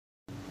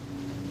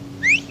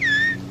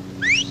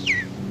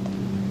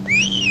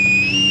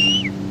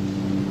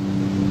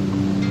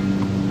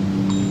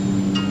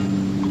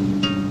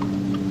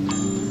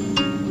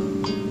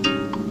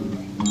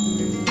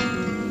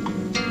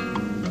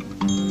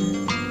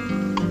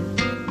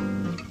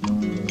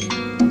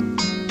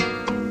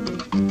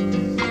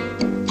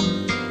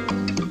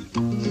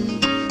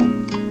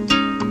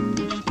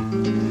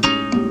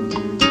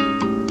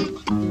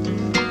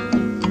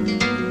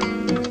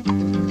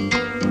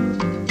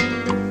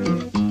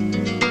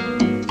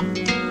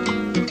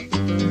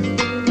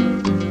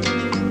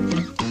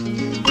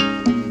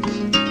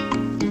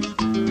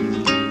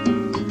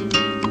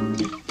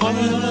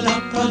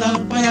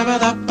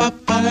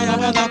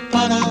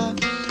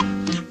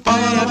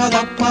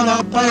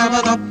Hello,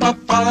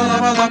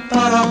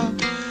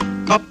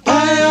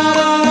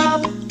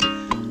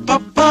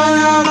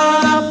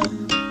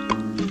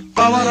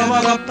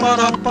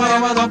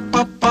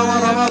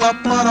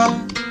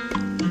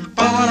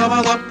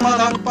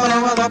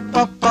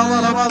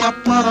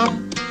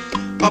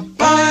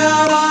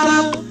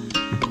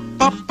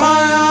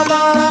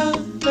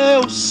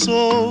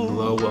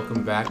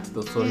 welcome back to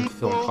the Floating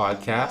Film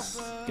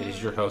Podcast. It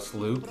is your host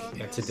Luke,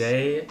 and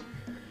today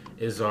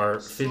is our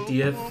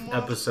 50th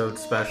episode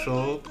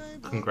special.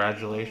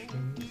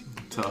 Congratulations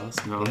to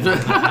us. No.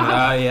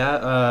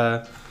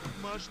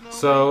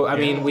 So I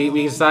mean, we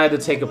decided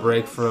to take a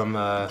break from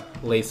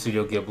late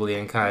Studio Ghibli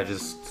and kind of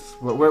just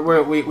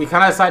we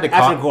kind of decided to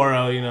after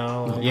Goro, you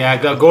know.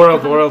 Yeah,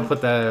 Goro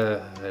put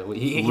the.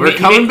 We're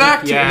coming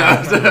back to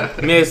yeah.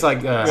 I mean, it's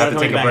like have to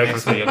take a break from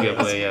Studio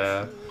Ghibli.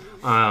 Yeah.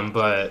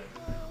 But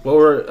what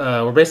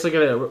we're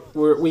basically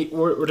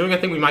we're doing a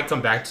thing we might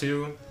come back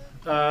to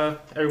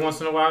every once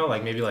in a while,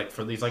 like maybe like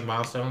for these like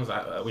milestones.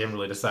 We haven't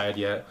really decided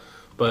yet,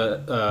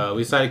 but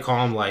we decided to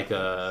call them like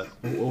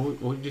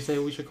what did you say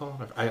we should call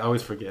them? I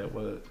always forget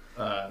what.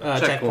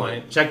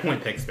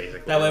 Checkpoint picks,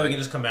 basically. That way we can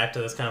just come back to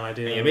this kind of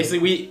idea. Yeah,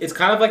 basically it's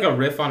kind of like a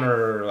riff on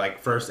our like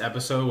first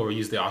episode where we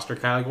use the Oscar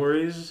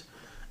categories,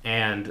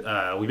 and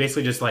we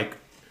basically just like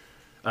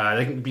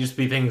they can just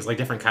be things like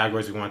different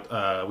categories we want.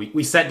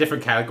 We set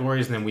different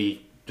categories and then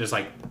we just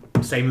like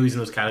say movies in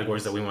those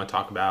categories that we want to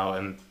talk about,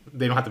 and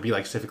they don't have to be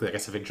like specifically like a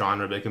specific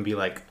genre, but it can be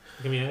like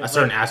a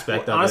certain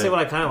aspect of it. Honestly, what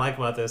I kind of like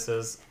about this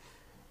is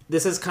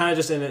kind of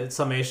just in its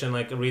summation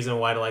like a reason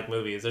why to like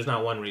movies. There's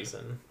not one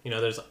reason. You know,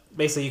 there's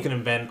basically you can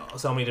invent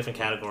so many different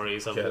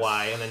categories of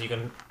why, and then you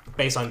can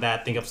based on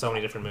that think of so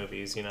many different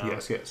movies. You know.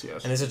 Yes.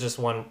 And this is just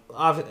one.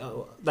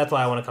 That's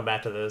why I want to come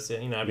back to this.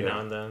 You know, every now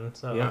and then.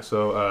 So. Yeah.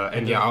 So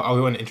I'll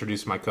go and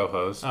introduce my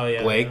co-host.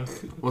 Blake.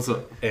 Yeah. What's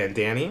up? And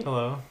Danny.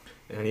 Hello.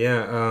 And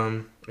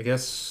I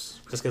guess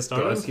just get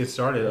started. Let's get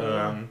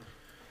started.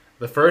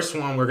 The first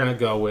one we're gonna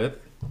go with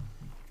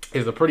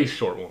is a pretty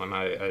short one.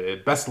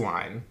 Best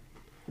line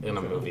in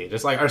a movie,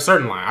 just like a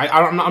certain line.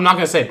 I'm not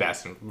gonna say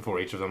best before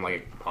each of them,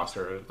 like the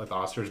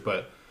Oscars,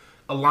 but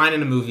a line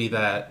in a movie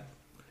that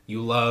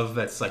you love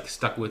that's like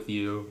stuck with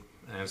you,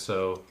 and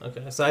so.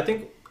 Okay, so I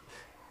think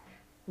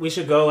we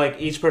should go like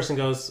each person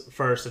goes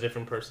first, a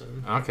different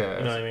person. Okay.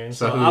 You know what I mean?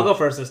 So I'll go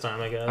first this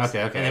time, I guess.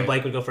 Okay. And then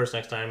Blake would go first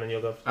next time, and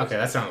you'll go first. Okay,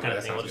 that sounds kind good.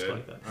 of thing. We'll just go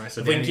like that. All right,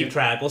 so if we can keep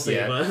track, we'll see.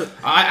 Yeah. But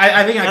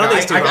I think I can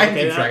keep track. I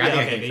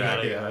can keep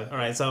track. Yeah. All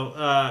right. So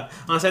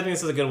honestly, I think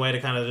this is a good way to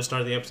kind of just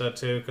start the episode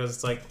too, because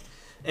it's like.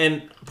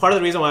 And part of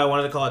the reason why I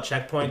wanted to call it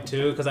Checkpoint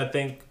too, because I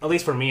think, at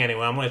least for me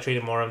anyway, I'm going to treat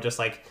it more of just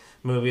like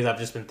movies I've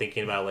just been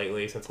thinking about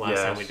lately since the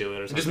last time we do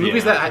it, or something. Just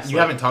movies that you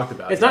haven't talked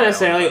about. It's not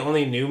necessarily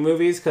only new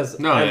movies, because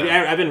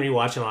I've been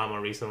rewatching a lot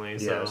more recently.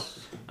 So,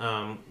 just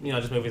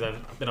movies that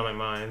have been on my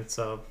mind.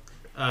 So,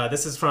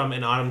 this is from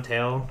An Autumn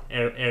Tale,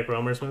 Eric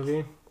Rohmer's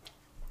movie.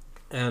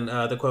 And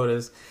the quote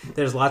is,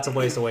 "There's lots of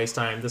ways to waste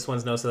time. This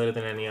one's no sillier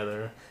than any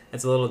other.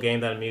 It's a little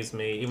game that amused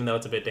me, even though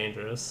it's a bit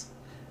dangerous."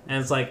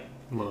 And it's like,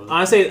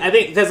 honestly, I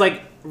think because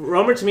like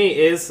Rohmer to me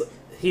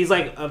he's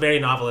like a very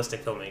novelistic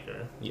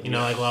filmmaker. You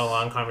know, like a lot of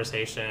long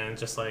conversation,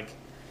 just like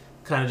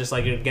kind of just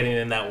like you're getting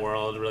in that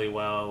world really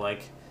well.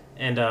 Like,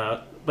 and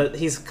but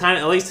he's kind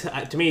of, at least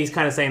to me, he's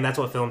kind of saying that's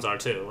what films are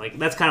too. Like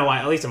that's kind of why,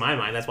 at least in my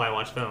mind, that's why I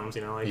watch films.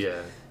 You know, like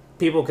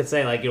people could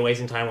say like you're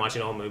wasting time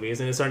watching old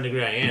movies, and to a certain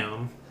degree I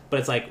am.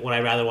 But it's like, would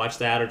I rather watch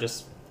that or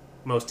just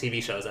most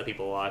TV shows that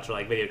people watch or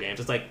like video games?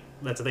 It's like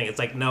that's the thing. It's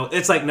like no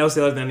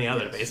sillier than any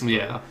other basically.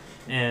 Yeah.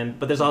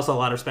 But there's also a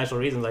lot of special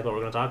reasons, like what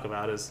we're going to talk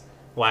about, is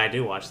why I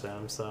do watch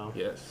them. So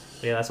yeah,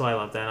 that's why I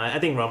love that. I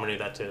think Rohmer knew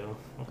that too.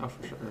 Oh,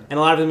 for sure. And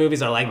a lot of the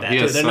movies are like that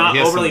too. They're not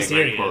overly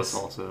serious.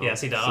 Also. Yes,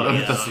 he does.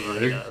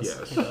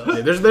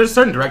 There's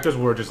certain directors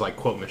who are just like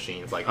quote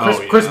machines, like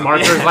Chris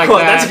Marker's like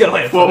that. That's a good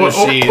way.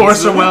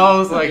 Orson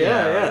Welles, like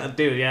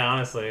dude. Yeah,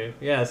 honestly,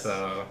 yes.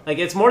 Like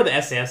it's more the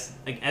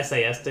essayistic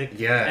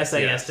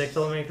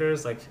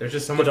filmmakers. Like there's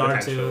just so much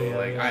potential. Too,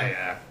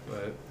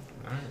 but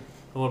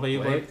what about you,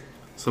 Blake?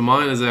 So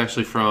mine is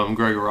actually from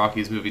Greg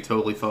Araki's movie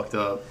Totally Fucked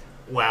Up.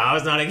 Wow, I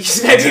was not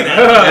expecting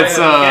that.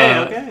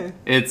 Okay.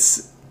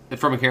 It's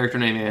from a character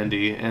named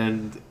Andy,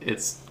 and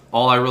it's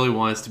all I really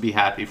want is to be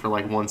happy for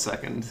like 1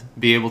 second.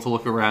 Be able to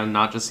look around and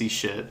not just see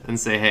shit and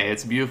say, hey,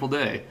 it's a beautiful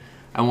day.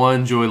 I want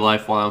to enjoy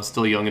life while I'm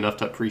still young enough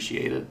to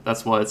appreciate it.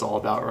 That's what it's all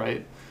about,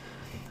 right?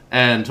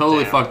 And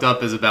Totally Fucked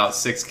Up is about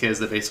 6 kids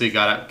that basically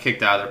got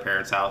kicked out of their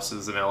parents'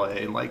 houses in LA,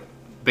 and like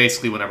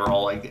basically whenever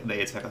all like the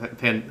AIDS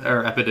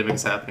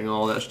epidemics happening and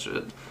all that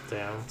shit.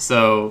 Damn.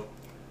 So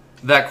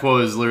that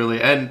quote is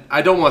literally, and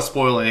I don't want to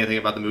spoil anything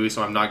about the movie,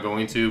 so I'm not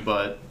going to,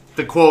 but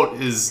the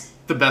quote is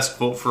the best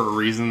quote for a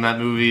reason in that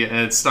movie, and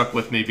it stuck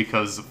with me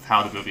because of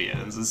how the movie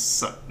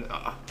ends.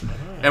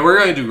 And we're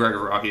going to do Greg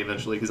Araki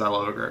eventually because I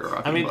love Greg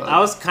Araki. I mean, I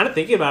was kind of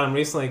thinking about him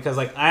recently because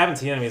like I haven't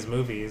seen any of his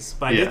movies,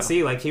 but I did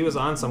see like he was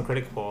on some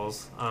critic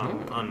polls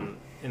on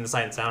in the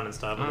Sight and Sound and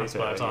stuff. At least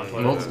what I saw on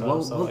Twitter.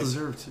 Well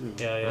deserved too.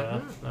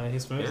 Yeah.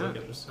 His movies look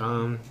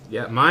interesting.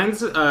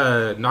 Mine's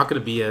not gonna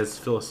be as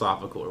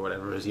philosophical or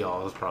whatever as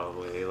y'all's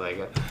probably.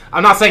 Like,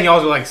 I'm not saying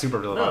y'all's are like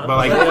super philosophical, but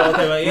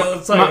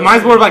like,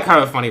 mine's more like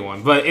kind of a funny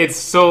one. But it's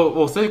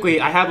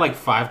specifically, I had like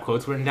 5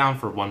 quotes written down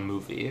for one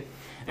movie.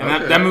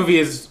 And that movie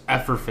is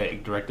F for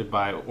Fake, directed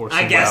by Orson Welles.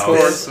 I guessed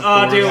this.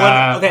 Oh, dude.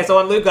 Okay, so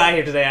when Luke got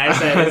here today, I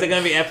said, is it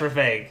going to be F for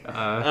Fake?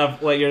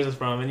 Of what yours is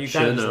from, and you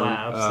kind of just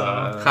laughed.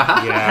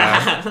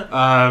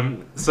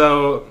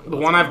 So the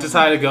one I've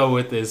decided to go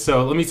with is,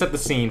 so let me set the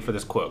scene for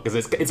this quote,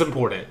 because it's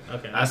important.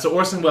 Okay. So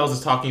Orson Welles is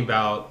talking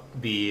about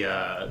his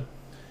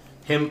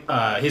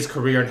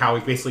career and how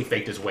he basically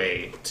faked his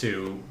way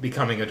to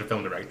becoming a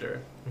film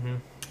director. Mm-hmm.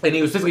 And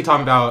he was basically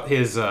talking about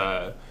his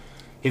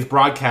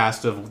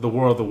broadcast of the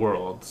War of the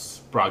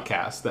Worlds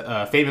broadcast,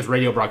 the famous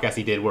radio broadcast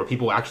he did where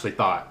people actually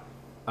thought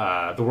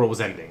the world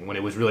was ending when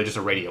it was really just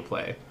a radio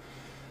play.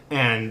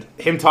 And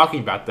him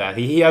talking about that,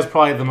 he has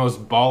probably the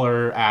most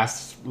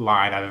baller-ass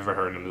line I've ever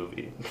heard in a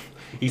movie.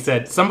 He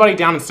said, "Somebody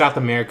down in South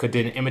America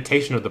did an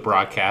imitation of the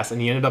broadcast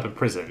and he ended up in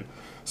prison.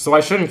 So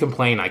I shouldn't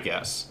complain, I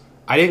guess.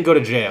 I didn't go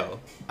to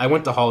jail. I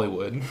went to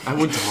Hollywood."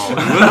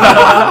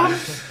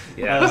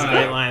 Yeah, that's a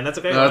great line. That's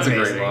a great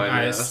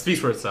line. It speaks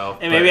for itself.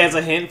 And maybe as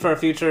a hint for a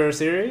future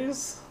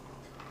series?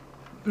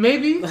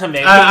 Maybe.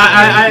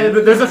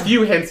 There's a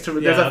few hints to.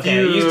 There's a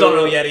few. You just don't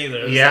know yet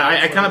either. Yeah,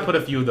 I kind of put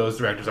a few of those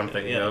directors I'm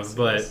thinking of,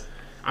 but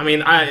I mean,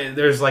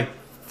 there's like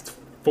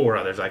 4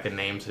 others I could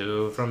name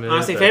too from it.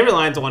 Honestly, favorite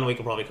line's the one we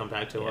could probably come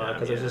back to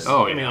because there's just.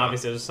 I mean,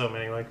 obviously there's so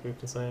many like we've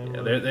been saying.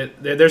 Yeah,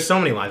 there's so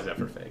many lines that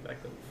are fake. I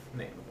could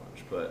name a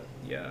bunch, but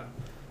yeah.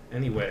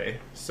 Anyway,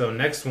 so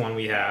next one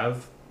we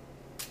have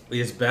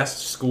is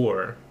best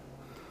score.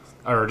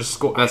 Or just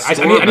score. Best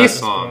score, best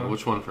song.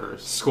 Which one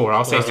first? Score.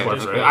 I'll say score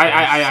first.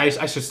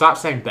 I should stop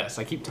saying best.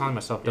 I keep telling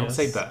myself don't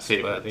say best.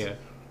 But yeah,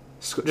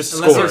 just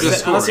score.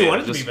 Unless you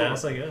want it to be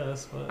best, I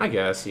guess. But. I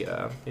guess,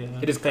 yeah.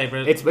 It is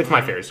favorite. It's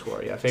my favorite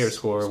score. Yeah, favorite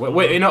score.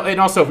 And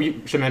also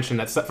we should mention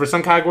that for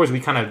some categories we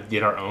kind of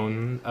did our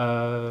own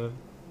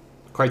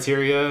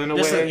criteria in a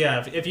way.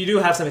 If you do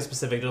have something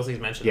specific, just please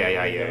mention.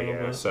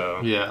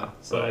 Yeah.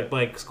 So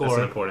like score. That's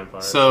an important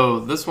part. So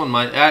this one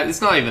might.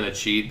 It's not even a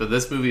cheat, but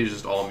this movie is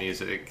just all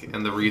music,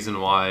 and the reason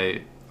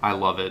why I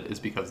love it is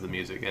because of the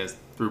music, and it's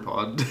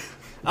Throughpod.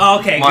 Oh,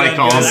 okay, good. I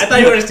thought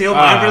you were going to steal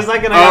mine for a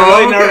second. I got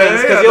really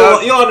nervous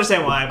because you'll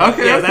understand why.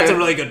 That's a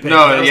really good pick.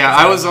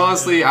 I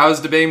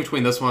was debating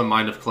between this one and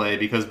Mind of Clay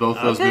because both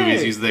those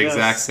movies use the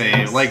exact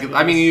same.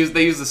 They use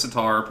the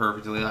sitar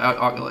perfectly.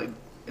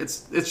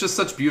 It's just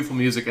such beautiful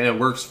music, and it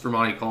works for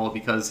Monty Call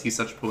because he's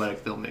such a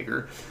poetic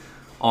filmmaker.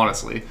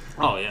 Honestly.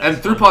 Oh yeah. And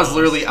Throughpod is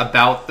literally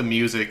about the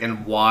music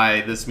and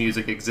why this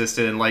music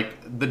existed and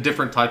like the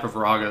different type of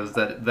ragas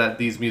that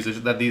these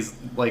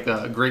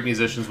great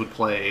musicians would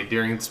play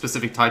during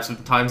specific times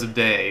of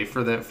day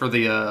for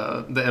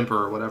the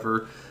emperor or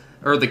whatever,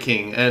 or the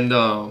king, and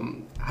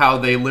how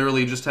they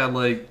literally just had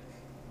like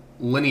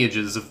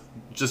lineages of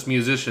just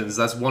musicians.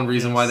 That's one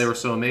reason why they were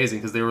so amazing,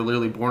 because they were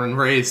literally born and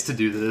raised to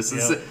do this.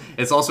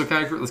 It's also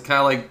kind of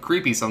like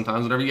creepy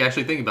sometimes whenever you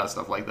actually think about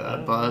stuff like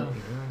that,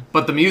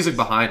 but the music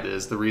behind it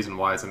is the reason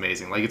why it's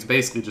amazing. Like, it's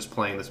basically just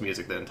playing this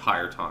music the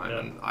entire time,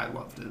 and I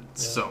loved it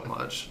so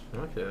much.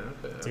 Okay.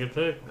 It's a good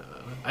pick.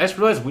 I just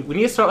realized we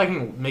need to start like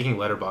making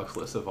letterbox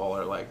lists of all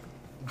our like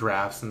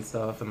drafts and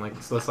stuff, and like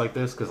lists like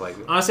this, because like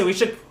honestly, we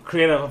should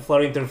create a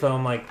floating through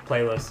film like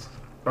playlist.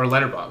 Or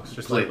letterbox,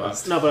 just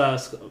letterbox. No, but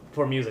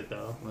for music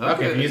though.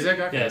 Okay, music.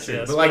 Okay, yes.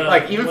 But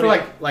like even for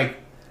like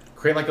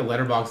create like a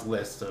letterbox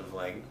list of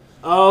like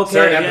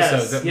certain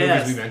episodes that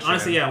movies we mentioned.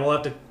 Honestly, we'll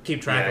have to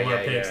keep track of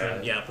our picks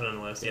and put it on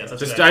the list. Yes,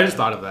 that's I just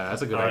thought of that.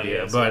 That's a good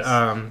idea.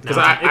 But because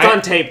it's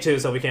on tape too,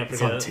 so we can't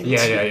forget it.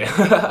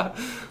 Yeah.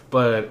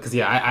 But because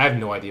I have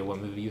no idea what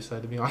movie you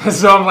said, to be honest.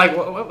 So I'm like,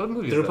 what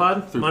movie is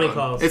Throughpod? Money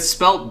Calls. It's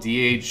spelled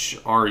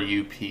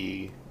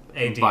DHRUP.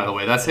 By the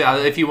way, that's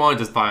if you wanted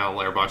to find on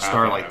Letterboxd,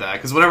 start like that.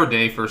 Because whenever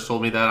Dave first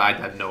told me that, I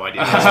had no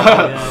idea.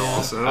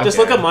 Just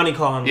look up Money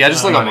Call.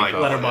 Just look up Money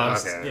Call.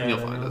 Letterboxd. You'll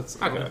find it.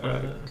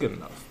 Okay, good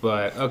enough.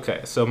 But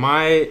okay, so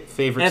my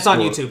favorite. And it's on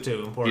YouTube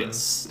too. Important.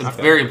 Yes, it's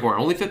very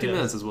important. Only 50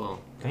 minutes as well.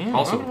 Damn,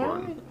 also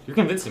important. You're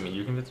convincing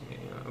me.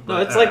 No,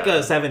 it's like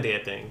 70, I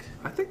think.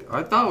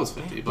 I thought it was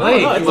 50.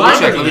 But let me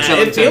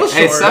check. It feels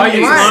short.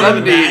 70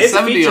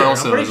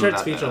 also. I'm pretty sure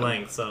it's feature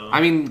length. So I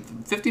mean,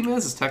 50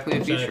 minutes is technically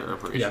a feature. I'm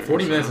pretty sure.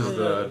 40 minutes is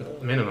the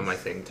minimum, I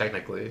think,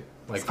 technically.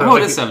 Like,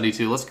 it is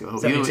 72. Let's go.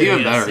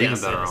 Even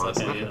better,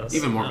 honestly.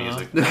 Even more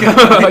music.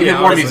 Even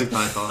more music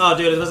than I thought. Oh,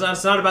 dude,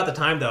 it's not about the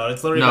time though.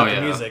 It's literally about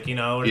the music. You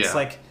know, it's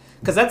like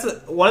because that's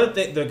one of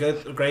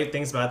the great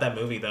things about that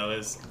movie though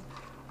is.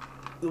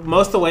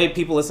 Most of the way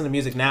people listen to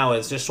music now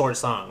is just short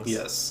songs.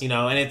 Yes. You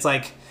know, and it's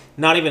like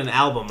not even an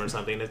album or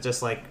something. It's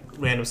just like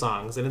random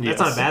songs. And that's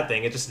not a bad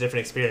thing. It's just a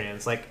different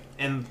experience. Like,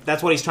 and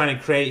that's what he's trying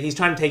to create. He's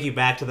trying to take you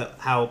back to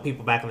how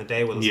people back in the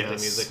day would listen to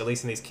music, at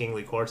least in these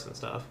kingly courts and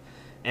stuff.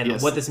 And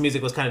what this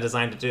music was kind of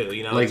designed to do,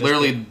 you know? Like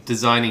literally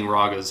designing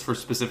ragas for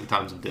specific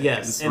times of day.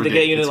 Yes, and to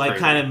get you into like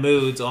kind of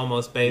moods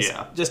almost based.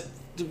 Yeah. Just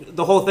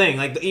the whole thing,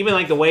 like even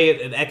like the way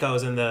it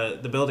echoes in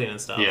the building and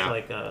stuff. Yeah.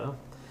 Like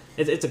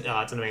it's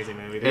an amazing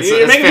movie. It's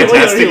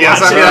fantastic.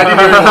 Yes, I need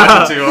to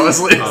rewatch it too,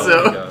 honestly.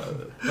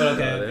 But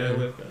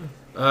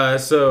okay.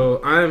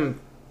 So I'm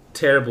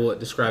terrible at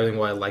describing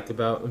what I like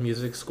about a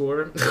music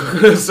score.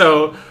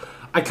 So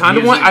I kind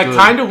of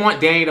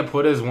want Danny to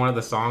put as one of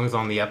the songs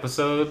on the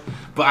episode,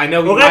 but I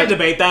know we're gonna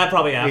debate that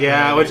probably after.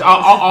 Yeah, which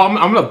I'm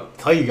gonna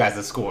tell you guys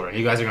the score, and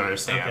you guys are gonna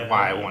understand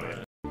why I want it.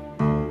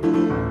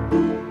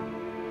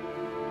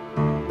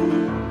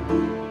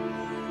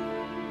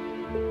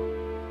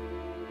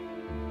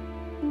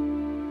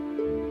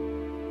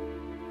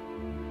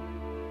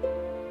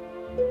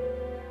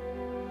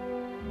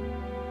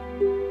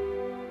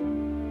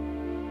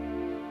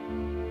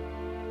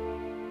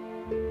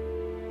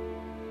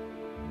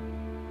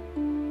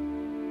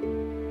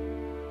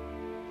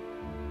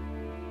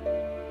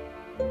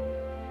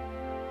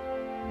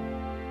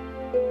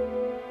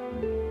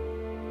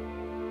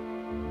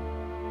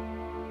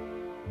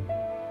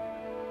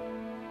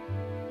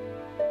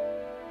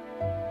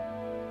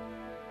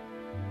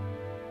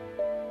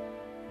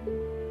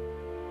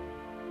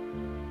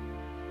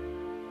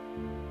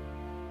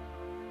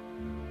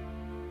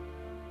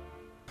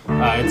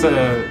 It's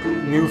a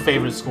new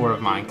favorite score of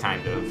mine,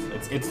 kind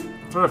of. It's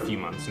for a few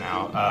months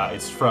now.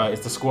 It's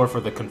the score for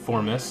The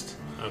Conformist.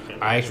 Okay.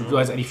 I actually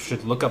realized I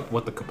should look up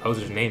what the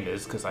composer's name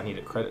is because I need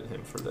to credit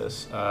him for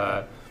this.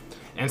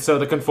 And so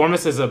The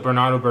Conformist is a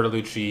Bernardo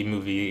Bertolucci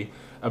movie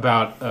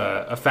about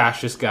a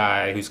fascist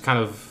guy who's kind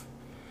of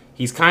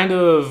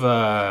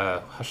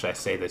how should I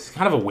say this? He's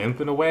kind of a wimp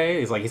in a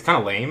way. He's kind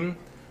of lame.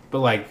 But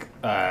like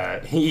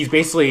he's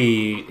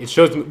basically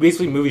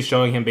movies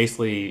showing him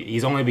basically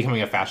he's only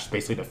becoming a fascist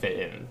basically to fit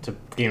in, to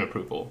gain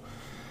approval.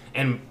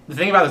 And the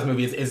thing about this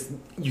movie is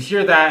you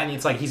hear that and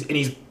it's like he's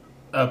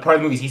part of the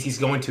movie he's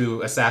going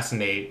to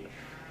assassinate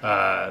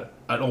an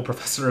old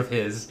professor of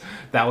his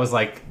that was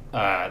like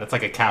that's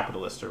like a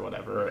capitalist or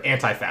whatever, or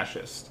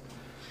anti-fascist.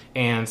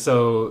 And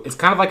so it's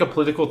kind of like a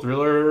political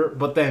thriller,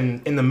 but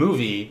then in the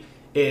movie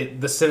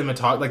the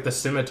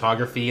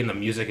cinematography and the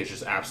music is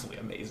just absolutely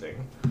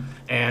amazing.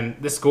 And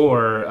the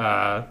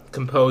score,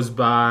 composed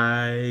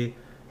by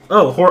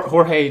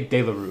Jorge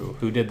De La Rue,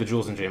 who did the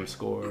Jules and James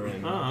score,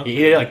 and he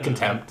did like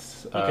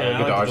Contempt,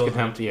 Godard's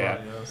Contempt,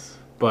 yeah. Yes.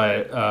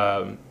 But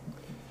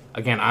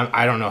again,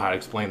 I don't know how to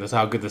explain this.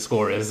 How good the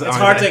score is. It's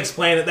hard to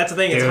explain it. That's the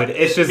thing. Dude,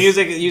 it's just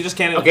music. You just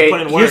can't put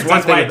in words.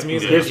 That's why it's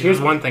music.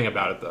 Here's one thing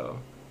about it though.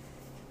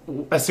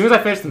 As soon as I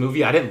finished the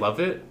movie, I didn't love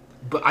it,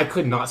 but I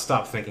could not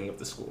stop thinking of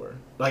the score.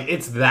 Like,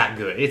 it's that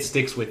good. It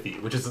sticks with you,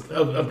 which is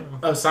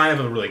a sign of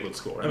a really good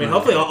score. I mean,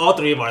 hopefully all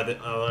three of our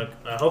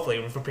hopefully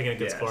if we're picking a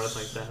good score, it's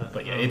like that.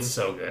 But yeah, it's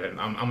so good.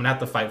 And I'm gonna have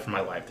to fight for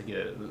my life to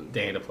get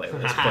Danny to play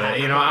this. But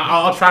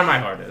I'll try my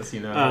hardest.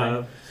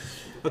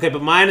 Okay,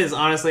 but mine is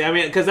honestly, I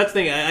mean, because that's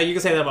the thing. You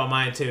can say that about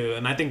mine too,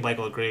 and I think Blake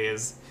will agree.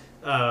 Is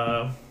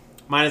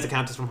mine is The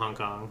Countess from Hong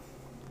Kong.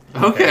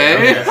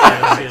 Okay.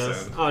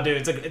 Yes. Oh,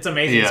 dude, it's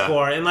amazing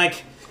score, and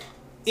like.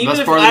 Even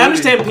if I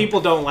understand people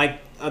don't like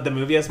the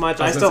movie as much,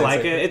 I still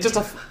like it. It's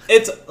just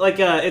it's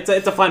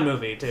a fun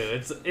movie too.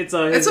 It's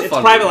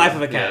Private Life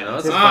of a Cat.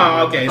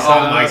 Yeah, okay. So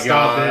oh my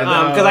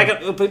god.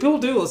 Because people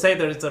do say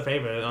that it's their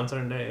favorite on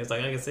certain days.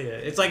 Like I can see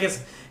it.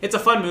 It's a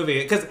fun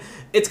movie because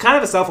it's kind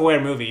of a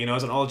self-aware movie.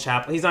 It's an old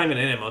Chaplin. He's not even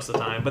in it most of the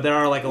time, but there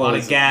are like a lot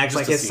of gags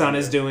like his son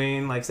is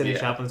doing. Like Sidney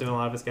Chaplin's doing a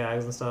lot of his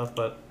gags and stuff.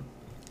 But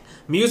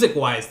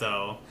music-wise,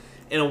 though.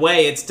 In a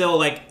way, it's still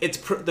like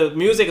the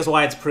music is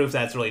why it's proof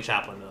that it's really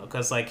Chaplin though,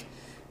 because like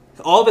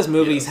all of his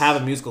movies have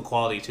a musical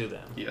quality to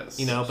them. Yes.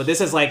 But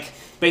this is like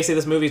basically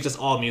this movie is just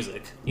all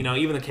music.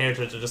 Even the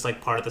characters are just like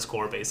part of the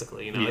score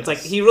basically. It's like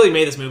he really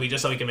made this movie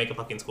just so he can make a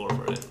fucking score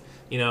for it.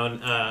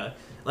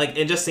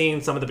 And just seeing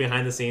some of the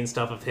behind the scenes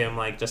stuff of him,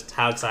 like just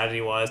how excited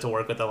he was to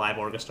work with the live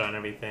orchestra and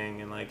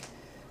everything, and like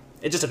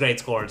it's just a great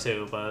score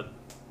too. But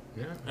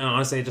and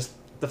honestly, just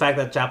the fact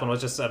that Chaplin was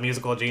just a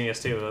musical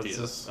genius too.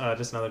 It's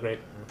just another great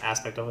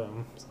aspect of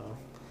him. So,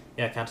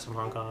 yeah, Countess from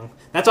Hong Kong.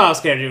 That's why I was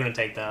scared you were going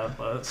to take that.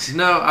 But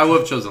no, I would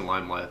have chosen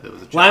Limelight if it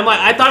was a Chaplin. Limelight.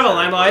 I thought about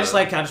Limelight. I just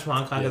like Countess from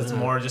Hong Kong because it's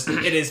more just.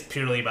 It is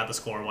purely about the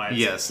score. Why?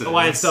 I still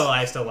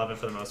love it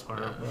for the most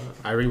part.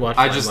 I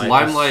rewatched.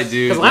 Limelight,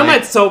 dude. Because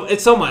Limelight's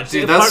so much.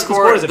 Dude,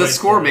 the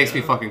score makes me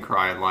fucking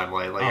cry in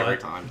Limelight every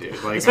time,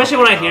 dude. Like, especially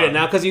when I hear it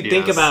now, because you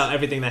think about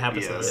everything that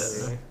happens.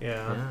 Yes.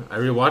 Yeah. I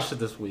rewatched it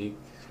this week.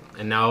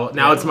 And now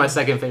it's my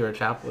second favorite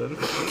Chaplin.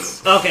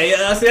 Okay,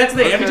 see that's the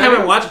thing. Every time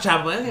I watch a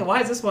Chaplin,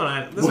 why is this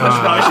one? This one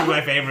probably should be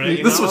my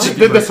favorite.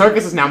 The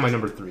Circus is now my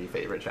number 3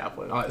 favorite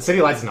Chaplin.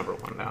 City Lights is number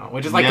 1 now,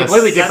 which is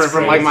completely different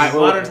from like my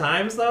Modern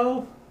Times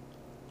though.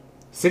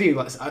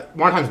 Modern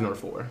Times is number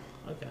 4.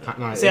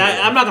 Okay. See,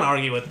 I'm not gonna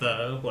argue with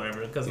the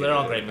whatever because they're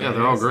all great movies. Yeah,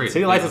 they're all great.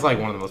 City Lights is like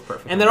one of the most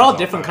perfect. And they're all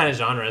different kind of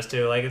genres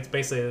too. Like it's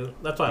basically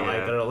that's why I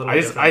like. They're a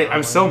little.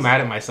 I'm so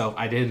mad at myself.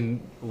 I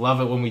didn't love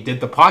it when we did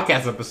the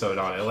podcast episode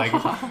on it. Like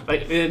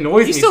it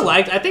annoys me. You still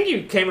liked. I think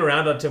you came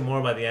around to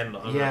more by the end.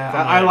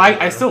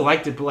 I still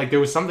liked it, but like there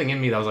was something in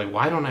me that was like,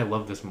 why don't I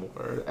love this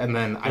more? And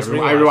then I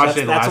rewatched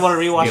it. That's what a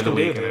rewatch can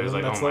do. And it was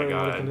like, oh my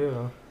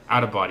god.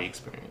 out of body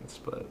experience.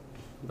 But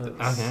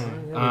okay,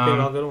 we picked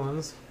all good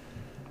ones.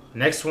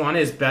 Next one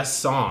is best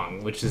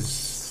song, which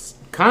is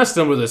kind of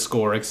similar to the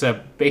score,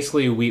 except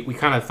basically we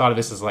kind of thought of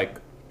this as like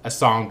a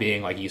song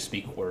being like you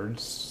speak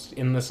words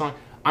in the song.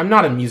 I'm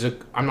not a music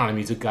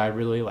guy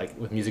really, like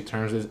with music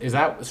terms. Is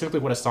that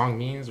simply what a song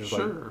means? Or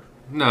sure. Like,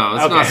 no,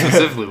 it's not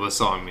specifically what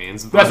song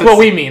means. That's what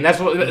we mean. That's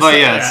what. But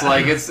yeah, it's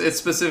like it's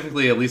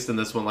specifically, at least in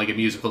this one, like a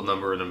musical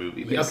number in a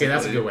movie. Basically. Okay,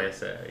 that's a good way to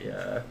say it.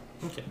 Yeah.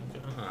 Okay.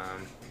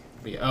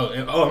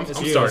 I'm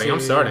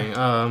starting.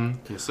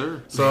 Yes,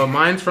 sir. So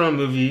mine's from a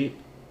movie.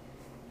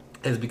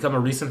 Has become a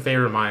recent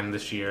favorite of mine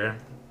this year,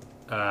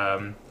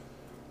 and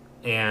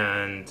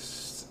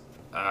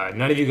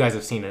none of you guys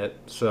have seen it,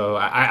 so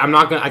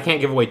I can't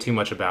give away too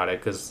much about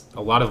it because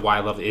a lot of why I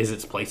love it is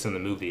its place in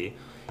the movie.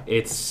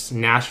 It's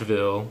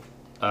Nashville,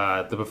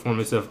 the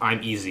performance of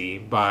 "I'm Easy"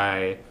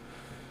 by,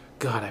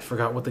 God, I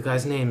forgot what the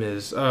guy's name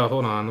is.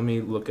 Hold on, let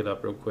me look it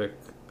up real quick.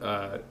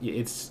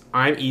 It's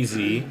 "I'm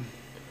Easy,"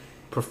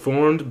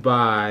 performed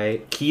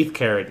by Keith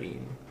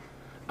Carradine.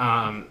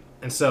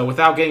 And so,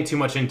 without getting too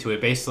much into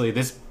it, basically,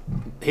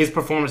 his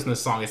performance in the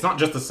song, it's not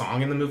just the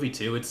song in the movie,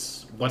 too.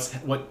 It's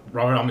what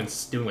Robert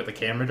Altman's doing with the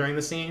camera during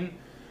the scene.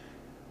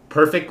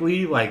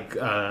 Perfectly, like,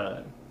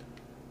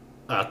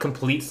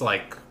 completes,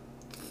 like,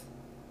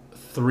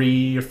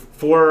 3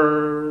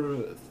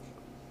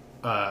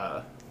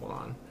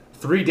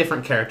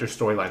 different character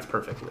storylines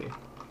perfectly.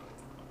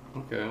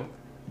 Okay.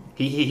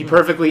 He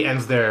perfectly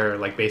ends their,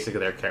 like, basically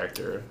their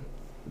character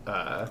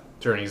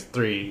journeys,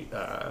 three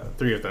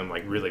of them,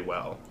 like, really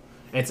well.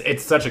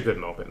 It's such a good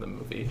moment in the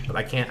movie, but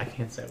I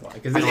can't say why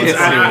because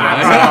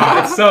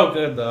it's so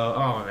good though.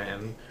 Oh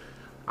man,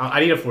 I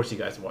need to force you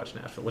guys to watch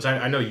Nashville, which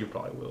I know you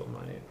probably will.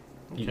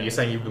 Okay. You're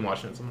saying you've been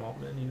watching it some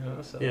Altman, you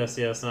know? So. Yes.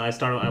 No,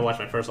 I watched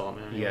my first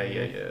Altman.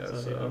 Yeah.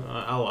 So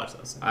I'll watch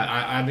this.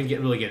 I've been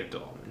really getting into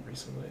Altman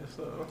recently,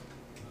 so.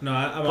 No,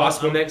 I'm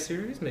possible next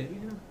series maybe.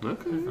 Yeah.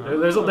 Okay.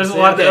 There's a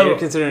lot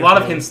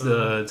of hints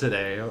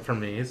today from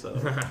me. So.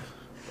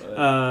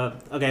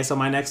 Okay, so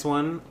my next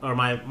one, or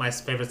my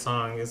favorite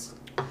song is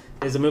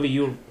a movie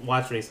you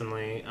watched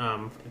recently.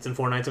 It's in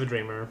Four Nights of a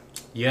Dreamer.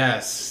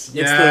 Yes.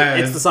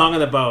 It's the song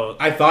on the boat.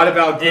 I thought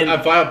about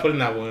putting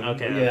that one.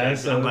 Okay. Yeah.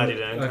 So I'm glad you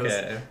did.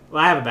 Okay.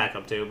 Well, I have a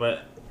backup too,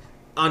 but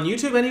on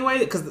YouTube anyway.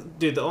 Because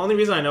dude, the only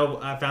reason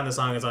I found the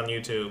song is on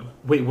YouTube.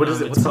 Wait, what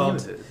is it? What's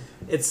called?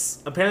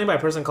 It's apparently by a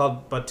person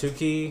called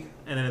Batuki,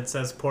 and then it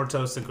says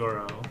Porto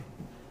Seguro.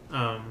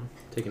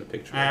 Taking a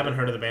picture. I haven't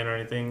heard of the band or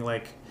anything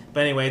but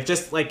anyway,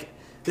 just like.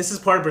 This is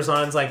part of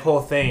Bressan's like whole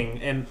thing,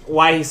 and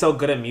why he's so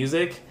good at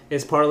music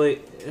is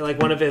partly like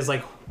one of his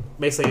like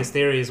basically his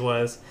theories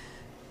was,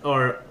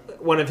 or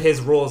one of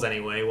his rules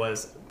anyway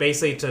was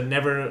basically to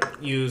never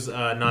use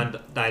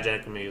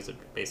non-diegetic music,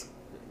 basically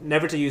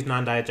never to use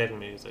non-diegetic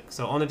music.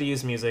 So only to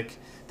use music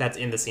that's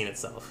in the scene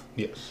itself.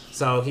 Yes.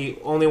 So he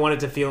only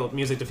wanted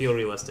music to feel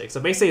realistic. So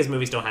basically his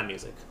movies don't have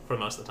music for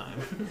most of the time,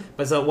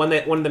 but so when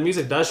the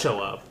music does show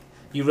up.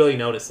 You really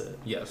notice it.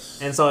 Yes.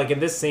 And so, like,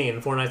 in this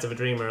scene, Four Nights of a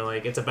Dreamer,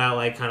 like, it's about,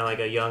 like, kind of like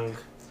a young,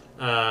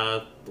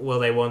 will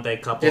they, won't they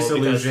couple.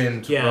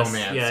 Disillusioned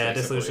romance. Yeah,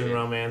 disillusioned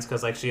romance,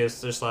 because, like, she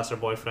has just lost her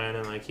boyfriend,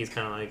 and, like, he's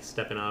kind of, like,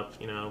 stepping up,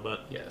 you know,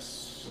 but...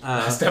 Yes.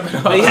 Stepping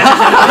up.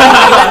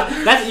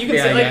 That's, you can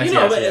say, like, you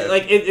know,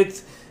 like,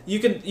 it's... You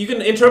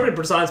can interpret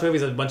Bressan's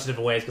movies in a bunch of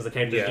different ways, because the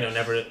characters, you know,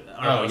 never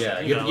are...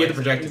 You have to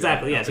project.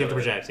 Exactly, yes, you have to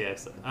project,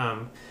 yes.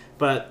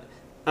 But...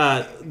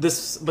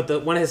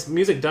 when his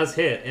music does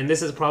hit, and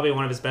this is probably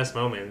one of his best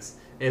moments,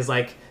 is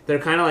like they're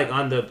kind of like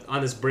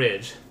on this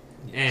bridge,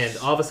 and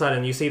all of a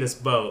sudden you see this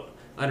boat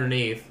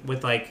underneath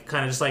with like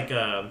kind of just like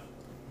a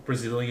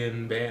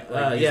Brazilian band,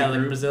 like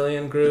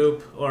Brazilian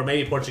group or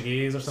maybe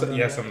Portuguese or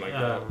something. Something like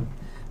that.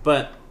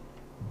 But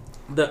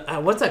the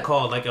what's that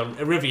called? Like a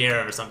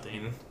Riviera or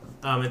something.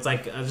 It's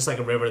like just like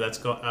a river that's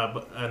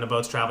and the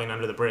boat's traveling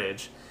under the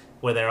bridge,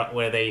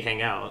 where they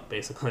hang out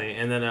basically,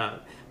 and then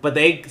but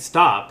they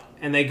stop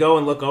and they go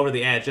and look over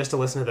the edge just to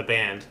listen to the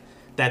band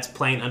that's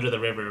playing under the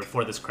river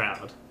for this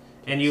crowd,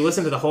 and you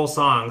listen to the whole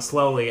song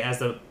slowly as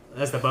the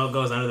boat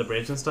goes under the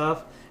bridge and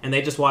stuff, and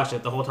they just watch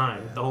it the whole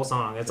time, the whole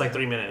song. It's like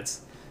 3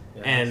 minutes,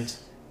 and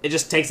it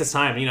just takes its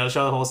time, you know, to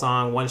show the whole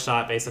song, one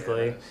shot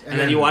basically, and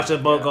then you watch the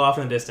boat go off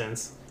in the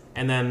distance,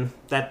 and then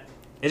that.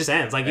 It just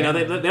ends. Like, you know,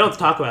 they don't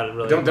talk about it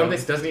really.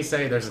 Doesn't he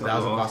say there's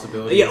 1,000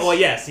 possibilities? Yeah, well,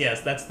 yes,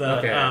 that's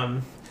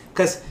the...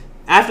 Because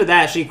after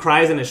that, she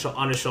cries on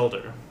his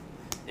shoulder.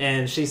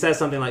 And she says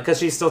something like... Because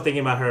she's still thinking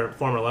about her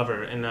former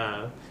lover. And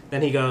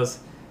then he goes,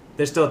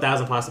 there's still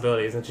 1,000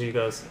 possibilities. And she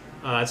goes,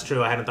 that's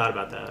true, I hadn't thought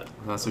about that.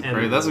 That's a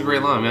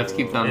great line. We have to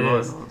keep that in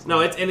mind.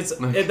 No,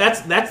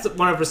 that's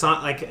one of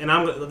Bresson... Like, and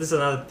this is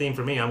another theme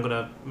for me. I'm going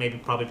to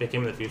probably pick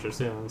him in the future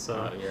soon.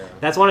 So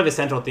that's one of his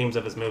central themes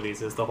of his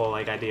movies, is the whole,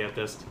 like, idea of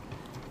just...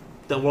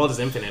 The world is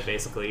infinite,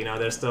 basically. You know,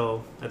 there's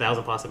still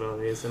 1,000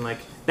 possibilities, and like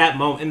that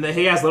moment, and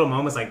he has little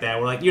moments like that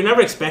where like you're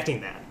never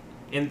expecting that.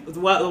 And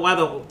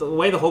while the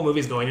way the whole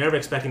movie's going, you're never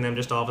expecting them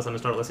just to all of a sudden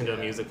start listening to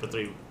the music for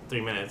three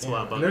minutes.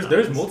 Yeah. And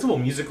there's multiple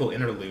musical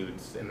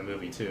interludes in the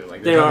movie too.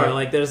 Like there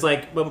are there's a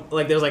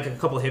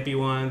couple hippie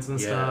ones and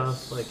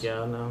stuff. Like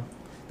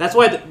that's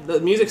why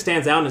the music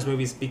stands out in his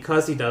movies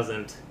because he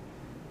doesn't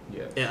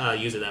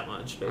use it that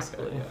much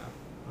basically.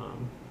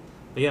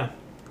 Okay,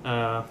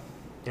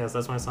 so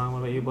that's my song. What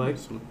about you, Blake?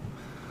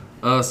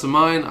 So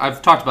mine,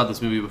 I've talked about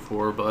this movie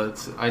before,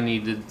 but I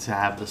needed to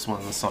have this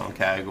one in the song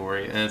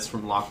category, and it's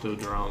from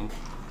Loctodrome.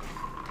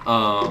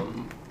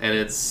 And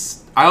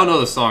it's, I don't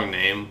know the song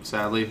name,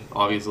 sadly,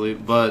 obviously,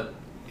 but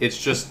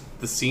it's just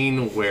the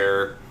scene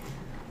where,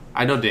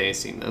 I know Danny's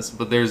seen this,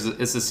 but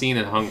it's a scene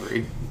in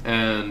Hungary,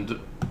 and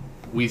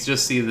we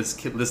just see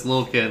this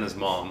little kid and his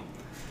mom,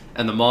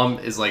 and the mom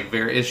is like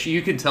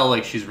you can tell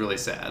like she's really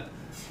sad.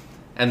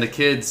 And the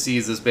kid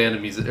sees this band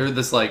of music, or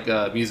this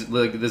music,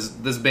 like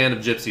this band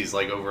of gypsies,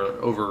 like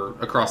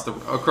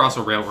across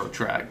a railroad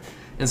track,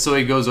 and so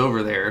he goes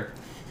over there,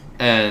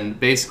 and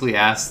basically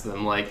asks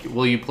them like,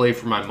 "Will you play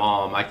for my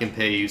mom? I can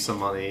pay you some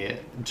money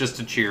just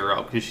to cheer her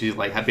up because she's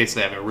like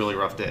basically having a really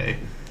rough day."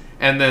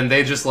 And then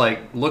they just like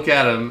look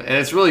at him, and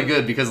it's really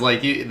good because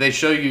like they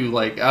show you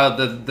like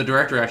the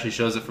director actually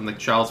shows it from the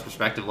child's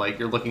perspective, like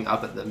you're looking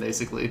up at them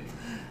basically,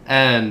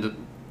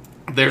 and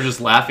they're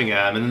just laughing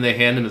at him, and then they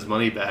hand him his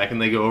money back,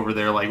 and they go over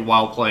there like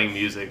while playing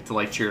music to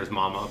like cheer his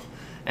mom up,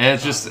 and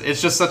it's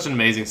just such an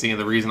amazing scene.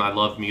 The reason I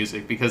love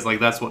music because like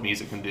that's what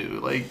music can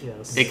do. Like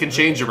it can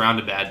change around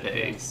a bad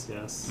day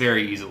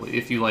very easily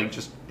if you like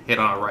just hit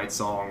on a right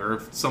song, or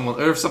if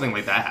something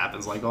like that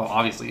happens. Like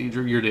obviously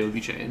your day would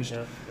be changed.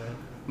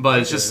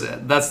 But it's just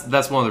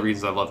that's one of the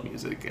reasons I love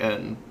music,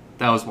 and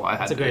that was why I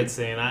had. It's a great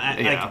scene.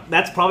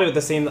 That's probably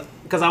the scene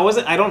because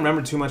I don't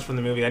remember too much from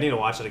the movie. I need to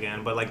watch it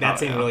again, but like that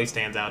scene really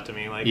stands out to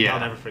me. Like I'll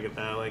never forget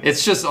that. Like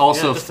it's just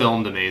also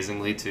filmed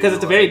amazingly too. Because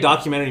it's a very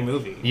documentary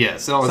movie. Yeah,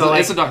 so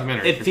it's a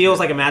documentary. It feels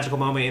like a magical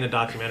moment in a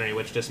documentary,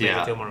 which just makes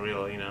it feel more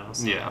real. You know.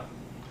 So. Yeah.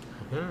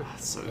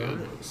 That's so good.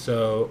 Right.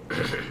 So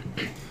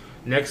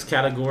next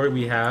category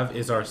we have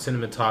is our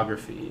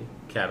cinematography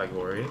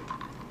category.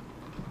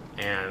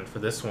 And for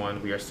this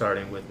one, we are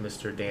starting with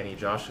Mr. Danny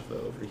Joshua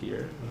over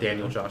here.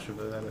 Daniel Joshua.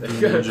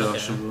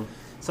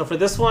 So for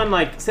this one,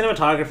 like,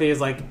 cinematography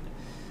is like,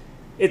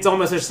 it's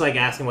almost just like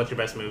asking what's your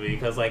best movie,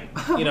 because like,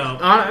 you know,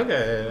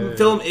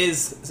 film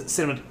is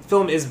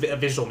a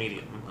visual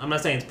medium. I'm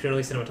not saying it's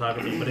purely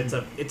cinematography, but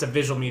it's a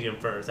visual medium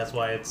first. That's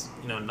why it's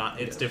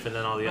different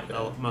than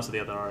most of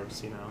the other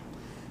arts, you know.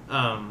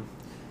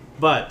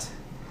 But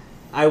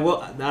I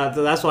will.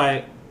 That's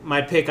why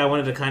my pick. I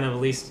wanted to kind of at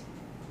least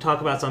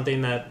talk about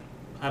something that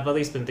I've at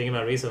least been thinking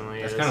about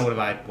recently. That's kind of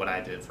what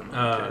I did for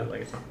my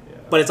kid.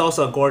 But it's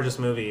also a gorgeous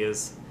movie.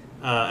 Is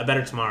A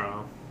Better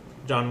Tomorrow,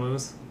 John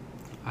Woo's.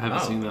 I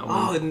haven't seen that one.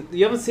 Oh,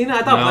 you haven't seen it?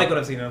 I thought Blake would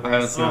have seen it. I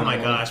haven't seen it. Oh my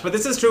gosh! But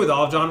this is true with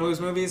all of John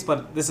Woo's movies.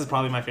 But this is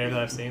probably my favorite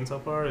that I've seen so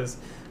far. Is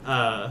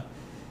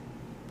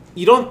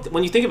you don't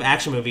when you think of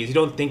action movies, you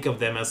don't think of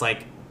them as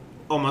like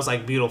almost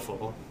like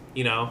beautiful.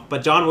 You know,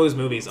 but John Woo's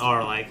movies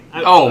are like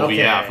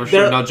for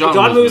sure. No,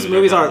 John Woo's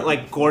movies are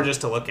like gorgeous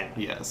to look at.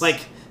 Yes, like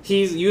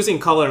he's using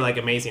color like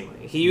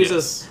amazingly. He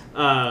uses,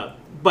 but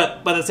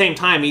at the same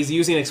time he's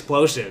using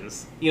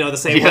explosions. You know, the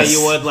same way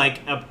you would like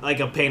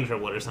a painter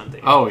would or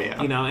something. Oh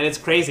yeah, you know, and it's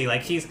crazy.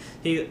 Like he's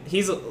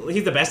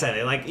the best at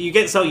it. Like you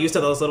get so used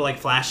to those little like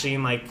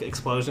flashing like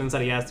explosions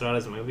that he has throughout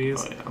his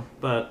movies. Oh yeah,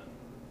 but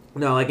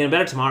no, like in A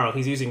Better Tomorrow,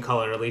 he's using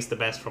color at least the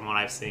best from what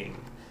I've seen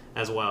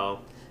as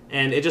well.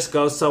 And it just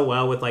goes so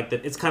well with like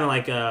it's kind of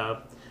like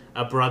a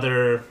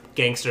brother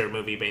gangster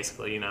movie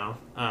basically, you know.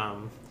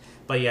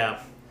 But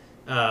yeah,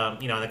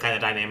 you know, the kind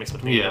of dynamics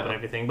between them and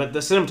everything. But the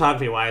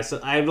cinematography wise,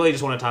 I really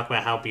just want to talk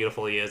about how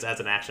beautiful he is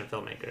as an action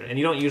filmmaker. And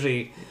you don't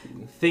usually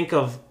think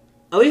of,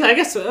 at least I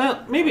guess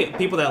maybe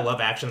people that love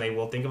action, they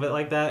will think of it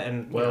like that.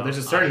 And there's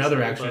a certain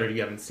other action where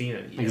you haven't seen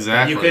it yet.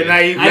 Exactly. You could.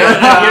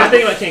 You're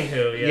thinking about King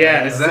Hu.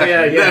 Yeah,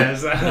 exactly.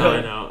 No,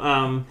 I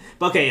know.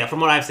 But okay, yeah, from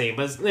what I've seen,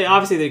 but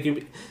obviously they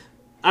can.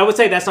 I would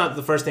say that's not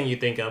the first thing you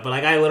think of, but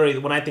like I literally,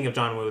 when I think of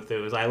John Woo,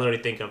 I literally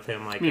think of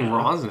him like. I mean,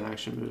 Ron's an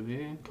action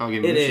movie.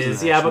 It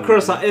is,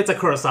 but it's a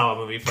Kurosawa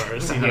movie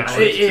first. You know?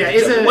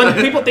 When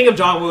when people think of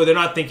John Woo, they're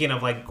not thinking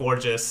of like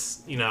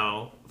gorgeous, you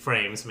know,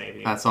 frames.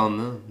 Maybe that's on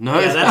them. No,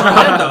 that's on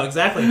them though.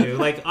 Exactly, dude.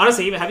 Like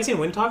honestly, have you seen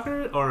Wind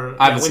Talker or?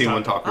 I haven't seen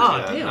Wind Talker. Oh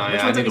yet. damn!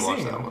 I need to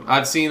watch that one.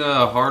 I've seen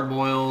Hard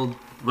Boiled.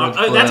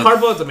 That's Hard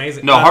Boiled's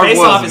amazing. No, Hard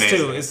Boiled is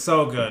amazing. It's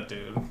so good,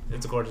 dude.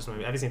 It's a gorgeous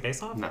movie. Have you seen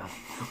Face Off? No.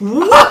 What?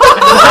 You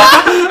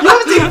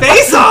haven't seen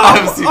Face Off? I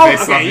haven't seen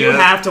Face Off yet. You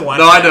have to watch.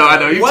 No, I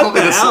know. You've told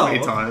me this so many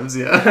times.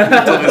 Yeah.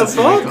 What the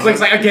fuck?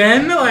 It's like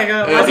again,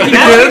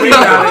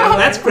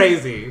 That's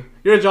crazy.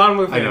 You're a John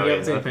Woo fan. You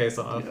haven't seen Face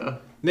Off. Yeah.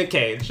 Nick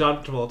Cage,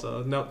 John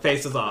Travolta. No,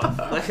 Faces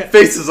Off.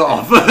 Faces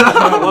Off.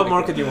 What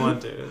more could you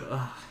want, dude?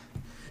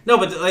 No,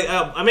 but like,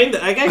 I mean,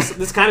 I guess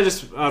this kind of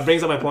just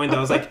brings up my point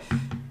though. It's like.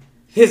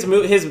 His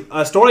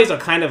stories are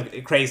kind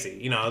of crazy,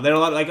 you know. They're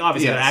like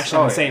obviously they're action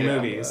insane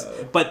movies,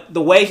 but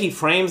the way he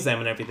frames them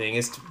and everything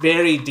is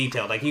very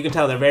detailed. Like you can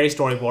tell they're very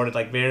storyboarded,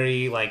 like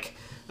very like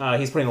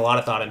he's putting a lot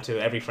of thought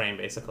into every frame,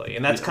 basically.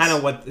 And that's kind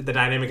of what the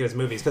dynamic of his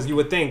movies, because you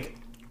would think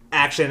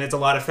action, it's a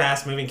lot of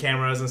fast-moving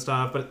cameras and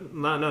stuff, but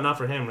not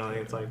for him, really.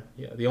 It's like...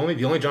 Yeah, the only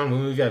John Woo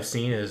movie I've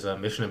seen is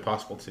Mission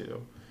Impossible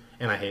 2,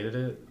 and I hated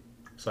it.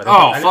 So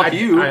fuck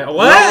you.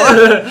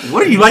 What?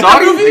 What are you like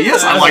talking that movie?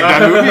 Yes, I like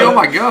that movie. Oh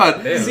my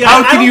god. See,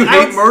 how can you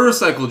hate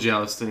motorcycle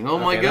jousting? Oh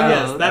my god.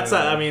 Yes, that's...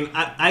 I mean,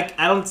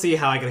 I don't see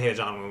how I can hate a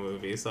John Woo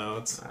movie, so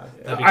it's...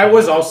 I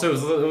was also...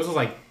 It was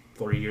like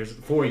 4 years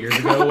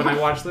ago when I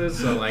watched this,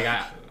 so like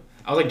I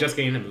was like just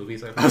getting into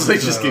movies. I was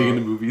like just getting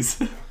into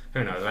movies.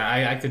 Who knows?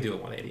 I could do a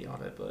 180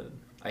 on it, but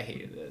I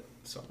hated it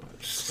so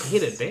much.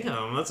 Hate it?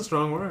 Damn, that's a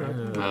strong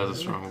word. That was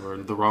a strong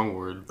word. The wrong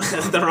word.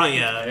 The wrong,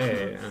 yeah.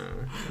 Hey,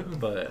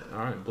 but all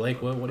right,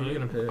 Blake, what are you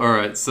gonna pick? All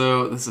right,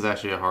 so this is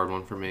actually a hard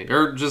one for me.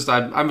 Or just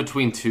I'm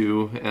between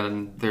two,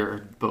 and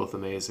they're both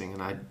amazing,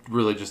 and I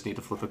really just need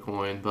to flip a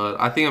coin. But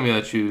I think I'm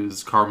gonna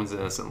choose Carmen's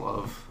Innocent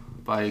Love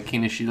by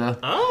Kinoshita.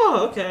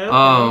 Oh,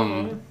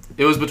 okay.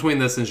 It was between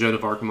this and Joan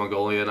of Arc and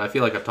Mongolia, and I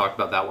feel like I've talked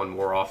about that one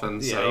more often.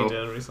 Yeah, so. You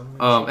did recently.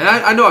 And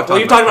I know I've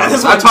talked about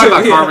this one. I've talked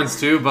about Carmen's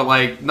too, but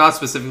like not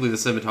specifically the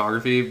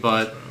cinematography,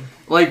 but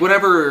like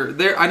whenever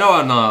I know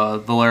on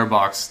the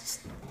Letterboxd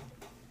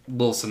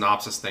little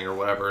synopsis thing or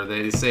whatever,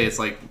 they say it's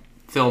like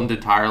filmed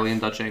entirely in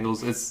Dutch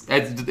angles.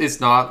 It's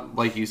not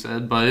like you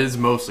said, but it is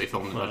mostly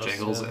filmed in Dutch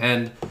angles,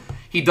 and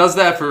he does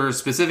that for a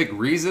specific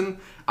reason.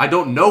 I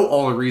don't know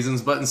all the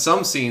reasons, but in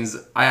some scenes,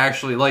 I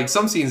actually like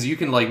some scenes you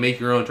can like make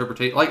your own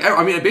interpretation. Like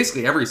I mean,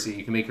 basically every scene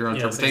you can make your own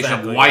interpretation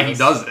of why he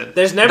does it.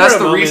 There's never that's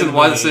the reason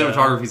why the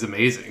cinematography is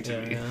amazing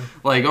to me. Yeah.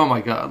 Like oh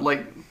my god,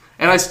 like,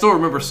 and I still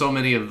remember so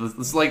many of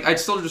this. Like I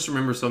still just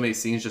remember so many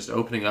scenes just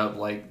opening up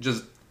like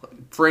just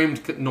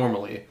framed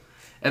normally.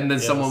 And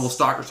then someone will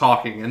start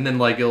talking, and then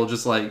like it'll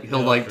just like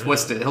he'll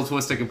twist it. He'll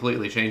twist it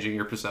completely, changing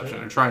your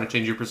perception or trying to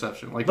change your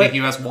perception, like making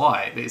you ask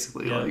why,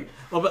 basically. Yeah. Like,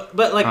 well,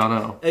 but like I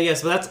don't know.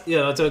 Yes, but that's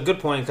it's a good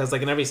point because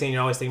like in every scene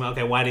you're always thinking about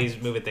okay, why did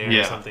he move it there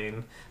or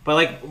something. But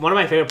like one of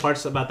my favorite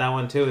parts about that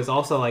one too is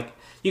also like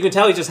you can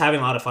tell he's just having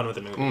a lot of fun with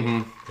the movie.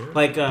 Mm-hmm.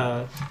 Like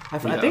I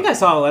think I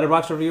saw a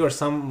Letterboxd review or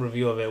some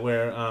review of it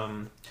where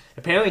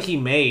apparently he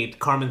made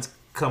Carmen's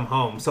Come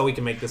Home so we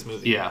can make this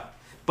movie. Yeah.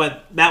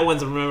 But that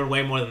one's remembered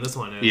way more than this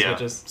one is. Yeah,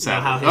 which is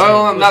sadly.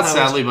 Not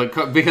sadly,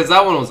 but because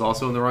that one was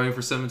also in the running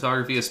for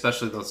cinematography,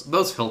 especially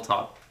those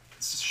hilltop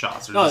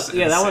shots are just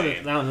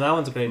insane. that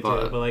one's great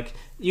too. But like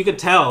you could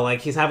tell,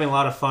 like he's having a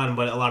lot of fun,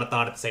 but a lot of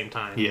thought at the same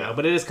time. Yeah. You know?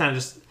 But it is kind of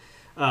just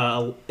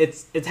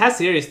it has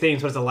serious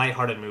themes, but it's a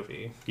lighthearted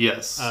movie.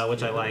 Yes.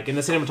 Which I like, and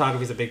the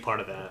cinematography is a big part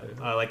of that.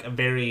 Like a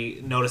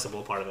very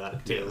noticeable part of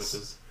that too, which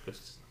is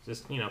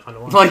just fun to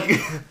watch.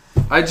 Like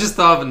I just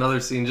thought of another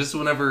scene just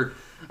whenever.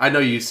 I know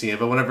you've seen it,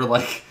 but whenever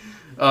like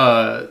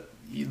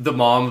the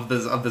mom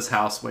of this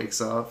house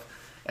wakes up,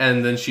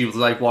 and then she was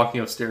like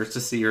walking upstairs to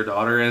see her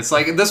daughter, and it's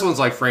like this one's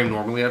like framed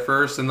normally at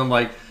first, and then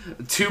like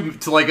to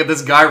like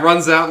this guy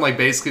runs out and like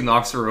basically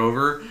knocks her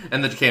over,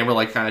 and the camera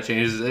like kind of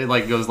changes, it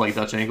like goes like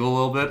Dutch angle a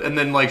little bit, and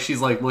then like she's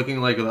like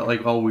looking like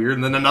all weird,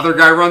 and then another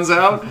guy runs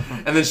out,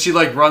 and then she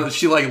like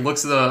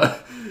looks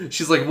at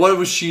she's like, what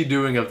was she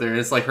doing up there? And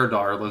it's like her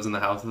daughter lives in the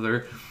house with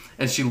her.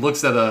 And she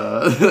looks at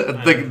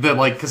the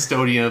like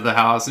custodian of the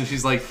house, and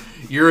she's like,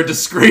 "You're a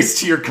disgrace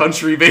to your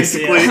country,"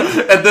 basically.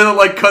 Yeah. And then it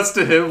like cuts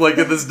to him like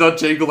in this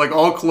Dutch angle, like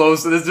all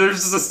close, and there's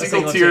just a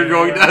single tear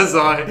going down his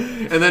eye,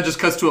 and then just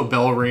cuts to a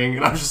bell ringing,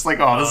 and I'm just like,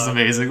 "Oh, this is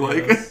amazing!"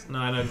 Like, no,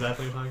 I know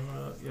exactly what you're talking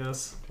about.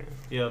 Yes,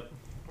 yep.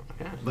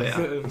 But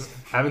I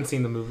haven't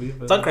seen the movie.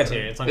 But it's on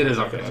Criterion. It is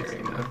on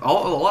Criterion.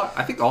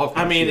 I think all of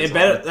I mean, it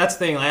better. That's the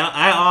thing.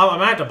 I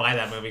might have to buy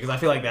that movie because I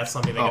feel like that's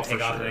something they can take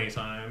off at any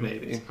time.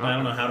 Maybe. But I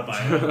don't know how to buy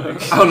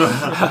it. I don't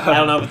know. I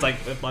don't know if it's like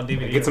on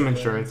DVD. Get some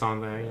insurance on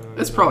there.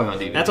 It's probably on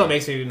DVD. That's what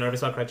makes me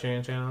nervous about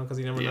Criterion Channel because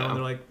you never know. And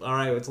they're like, all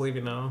right, it's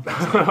leaving now.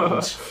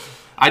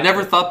 I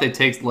never thought they'd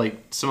take like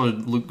some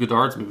of Luc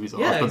Godard's movies off,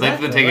 but exactly. they've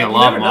been taking a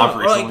lot of them off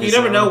recently. Like, you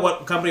never know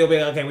what company will be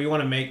like, okay, we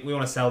want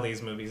to sell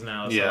these movies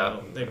now.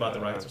 So they bought the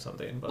rights or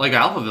something. But. Like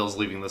Alphaville's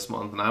leaving this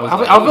month, and I was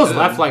Alphaville's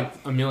left like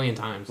a million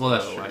times. Well,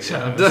 that's true. Like,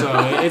 so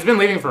it's been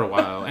leaving for a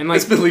while, and like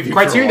it's been leaving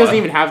Criterion doesn't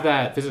even have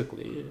that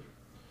physically.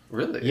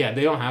 Really? Yeah,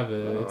 they don't have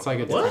it. It's like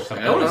a different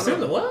company. I don't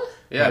understand what?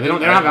 Yeah, they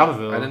don't have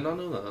Alphaville. I did not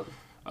know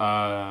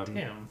that.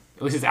 Damn.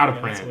 At least it's out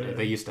of print.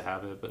 They used to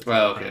have it, but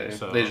okay.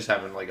 So they just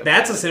haven't like.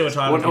 That's a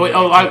cinematography.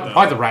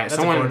 I the right. That's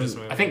someone. A gorgeous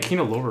movie. I think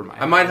Kino Lorber might.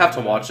 I might have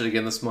to watch it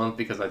again this month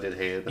because I did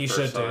hate it the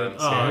first time. You should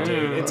do. Oh,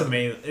 dude, it's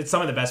amazing. It's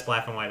some of the best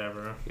black and white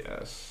ever.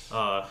 Yes.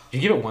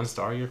 Did you give it 1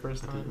 star your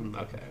first time?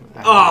 Okay.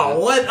 Oh,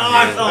 what?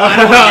 I don't want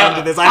to get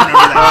into this. I remember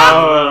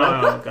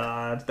that. Oh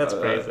God, that's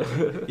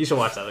crazy. You should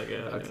watch that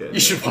again. Okay. You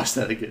should watch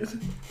that again.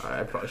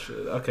 I probably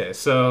should. Okay,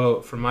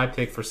 so for my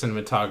pick for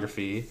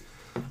cinematography,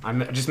 I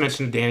just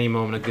mentioned Danny a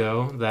moment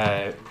ago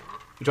that.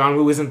 John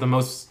Woo isn't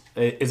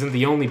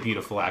the only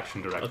beautiful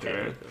action director.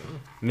 Okay.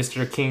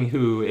 Mr. King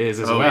Hu is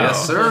as well.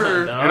 Yes,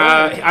 sir. And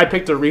I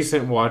picked a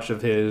recent watch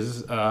of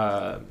his,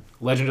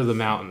 Legend of the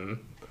Mountain.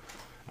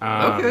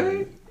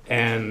 Okay.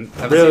 And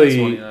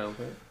really,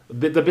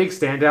 the big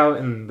standout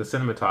in the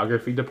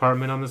cinematography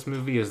department on this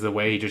movie is the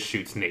way he just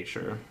shoots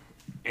nature,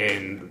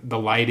 and the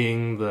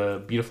lighting,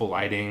 the beautiful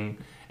lighting,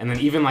 and then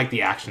even like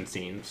the action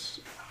scenes.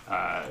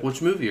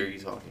 Which movie are you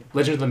talking?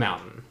 Legend of the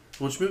Mountain.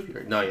 Which movie?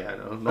 No, yeah, I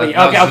know. Okay,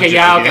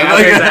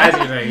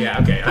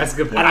 that's a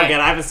good point. I don't get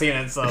it. I haven't seen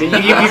it, so... You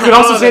could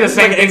also say the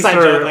same thing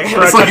for...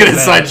 It's like an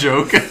inside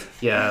joke.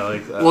 Yeah,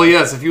 like... well,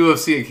 yes, if you have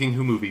seen a King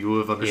Hu movie, you would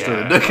have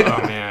understood. Yeah.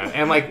 Oh, man.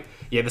 And, like,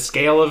 the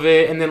scale of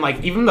it, and then,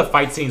 like, even the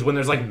fight scenes when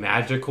there's, like,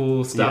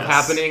 magical stuff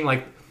happening,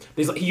 like...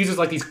 He uses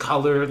like these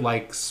colored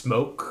like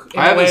smoke.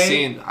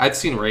 I'd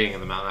seen Raiding in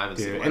the Mountain. I haven't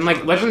seen. And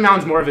like Legend of the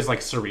Mountain's more of his like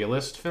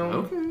surrealist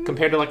film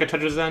compared to like a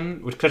Touch of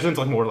Zen, which Touch of Zen's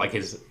like more like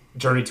his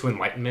journey to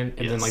enlightenment,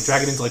 and then like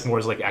Dragon In's like more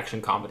his like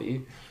action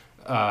comedy.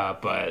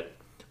 But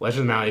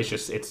Legend of the Mountain is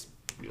just it's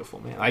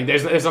beautiful, man. Like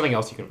there's nothing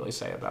else you can really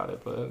say about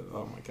it, but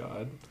oh my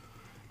god,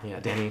 yeah,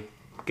 Danny,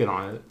 get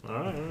on it. All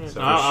right. So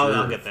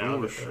I'll get there.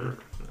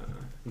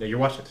 No, you're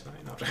watching it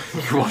tonight. No,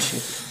 you're watching.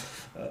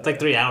 It's like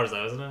 3 hours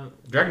though, isn't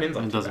it? Dragon In's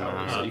like it doesn't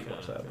matter. So you can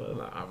watch that.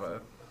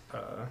 But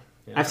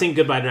I've seen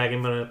Goodbye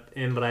Dragon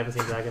In, but I haven't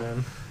seen Dragon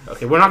In.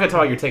 Okay, we're not gonna talk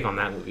about your take on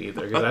that movie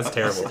either, because that's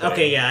terrible.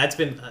 Okay, yeah, it's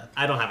been.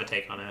 I don't have a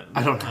take on it.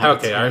 I don't. Have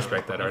okay, I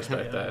respect that. Okay. I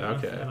don't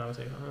have a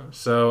take on it.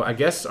 So I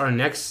guess our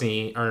next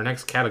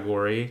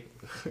category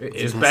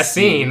is best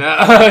scene.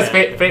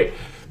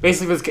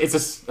 Basically,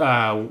 it's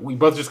a we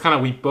both just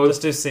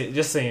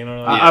just seeing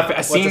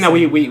a scene that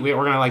we're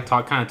gonna like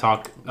talk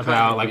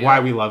about like why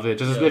we love it.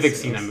 Just a specific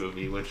scene in a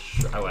movie,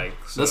 which I like.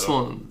 So. This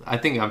one, I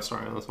think I'm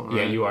starting this one. Right?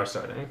 Yeah, you are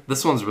starting.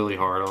 This one's really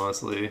hard,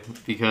 honestly,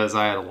 because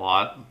I had a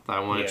lot that I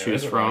want to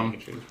choose from.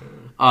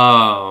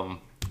 But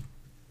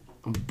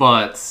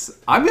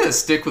I'm gonna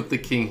stick with the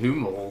King Hu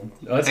mold.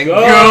 Let's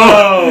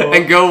go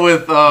and go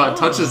with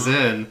Touch of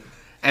Zen,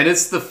 and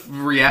it's the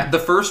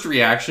first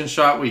reaction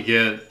shot we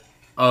get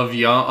of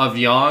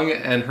Yang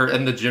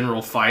and the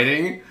general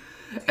fighting,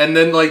 and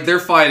then like they're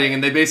fighting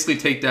and they basically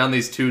take down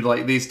these two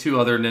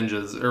other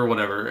ninjas or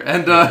whatever,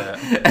 and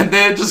and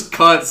then it just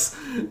cuts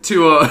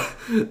to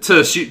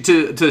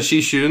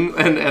Shishun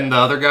and the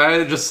other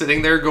guy just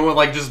sitting there going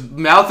like just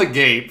mouth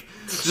agape,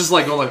 just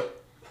like going like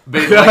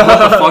what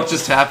the fuck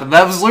just happened?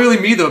 That was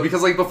literally me though,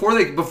 because like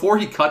before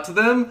he cut to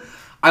them,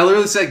 I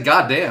literally said,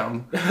 "God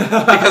damn,"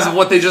 because of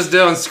what they just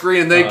did on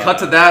screen. And they cut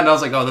to that, and I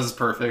was like, "Oh, this is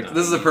perfect.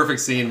 This is a perfect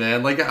scene,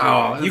 man." Like,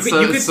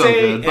 it's so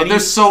good. But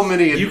there's so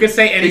many. You could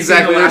say anything.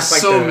 Exactly. There's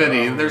so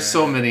many. There's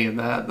so many in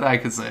that I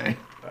could say.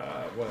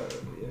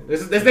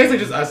 This is basically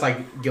just us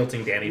like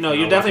guilting Danny. No,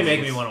 you're definitely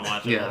making me want to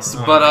watch it. Yes,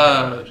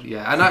 but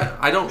yeah, and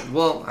I don't.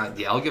 Well,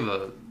 I'll give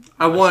a.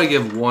 I want to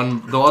give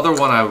one. The other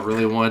one I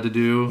really wanted to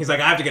do. He's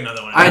like, I have to get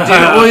another one. I did.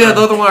 Well, yeah,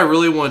 the other one I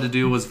really wanted to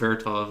do was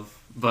Vertov.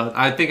 But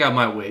I think I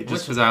might wait,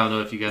 just because I don't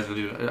know if you guys will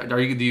do it.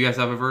 Do you guys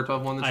have a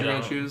Vertov one that you're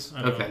going to choose?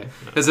 Okay.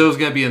 Because it was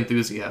going to be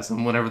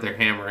Enthusiasm whenever they're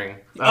hammering.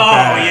 Okay.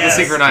 Oh, yes.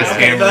 The synchronized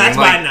hammering. So that's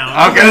mine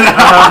now. Okay.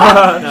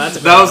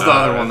 That was the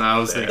other one that I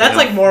was thinking. That's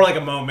like more like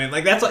a moment.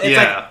 Like that's it's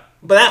like.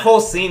 But that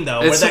whole scene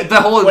though,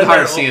 the whole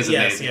entire scene is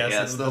amazing.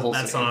 Yes, the whole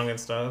that song and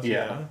stuff.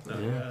 Yeah.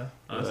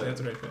 Honestly,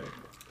 that's a great pick.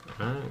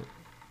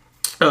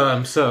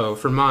 Alright. So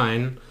for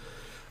mine,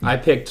 I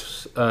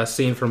picked a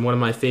scene from one of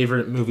my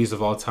favorite movies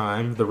of all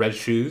time, The Red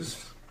Shoes.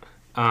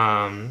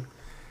 And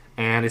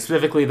it's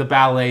specifically the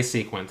ballet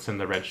sequence in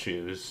The Red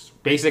Shoes.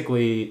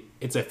 Basically,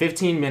 it's a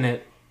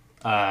 15-minute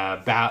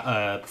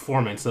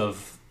performance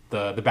of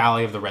the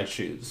ballet of The Red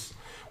Shoes,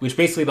 which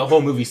basically the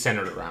whole movie's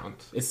centered around.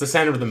 It's the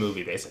center of the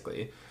movie,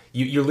 basically.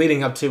 You're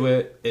leading up to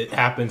it, it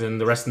happens, and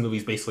the rest of the movie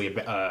is basically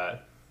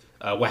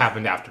what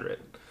happened after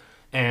it.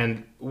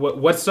 And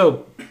what's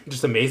so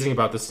just amazing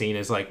about the scene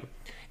is, like,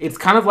 it's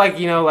kind of like,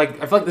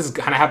 like, I feel like this is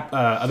kind of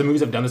other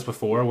movies have done this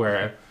before,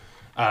 where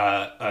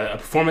a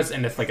performance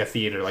in like a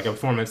theater, like a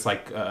performance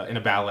like in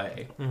a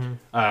ballet,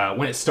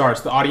 when it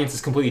starts, the audience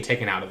is completely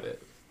taken out of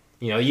it.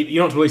 You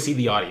don't really see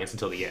the audience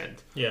until the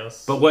end.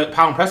 Yes. But what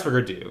Powell and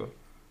Pressburger do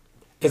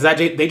is that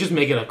they just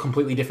make it a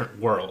completely different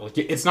world.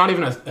 It's not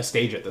even a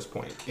stage at this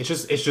point. It's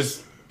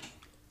just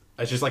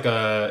like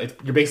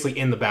you're basically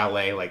in the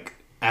ballet, like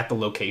at the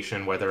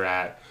location where they're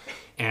at,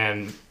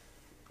 and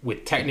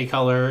with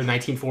Technicolor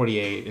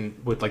 1948,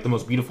 and with like the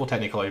most beautiful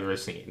Technicolor you've ever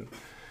seen.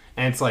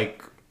 And it's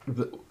like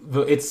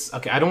it's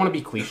okay. I don't want to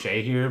be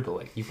cliche here, but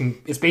like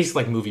it's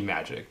basically like movie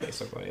magic,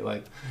 basically.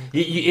 Like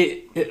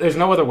there's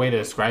no other way to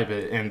describe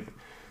it, and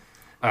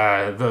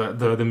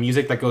the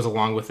music that goes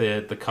along with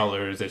it, the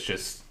colors,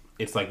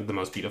 it's like the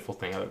most beautiful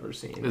thing I've ever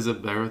seen. Is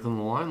it better than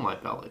the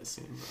Limelight ballet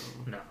scene,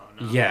 though?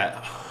 No.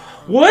 Yeah.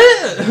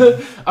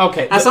 What?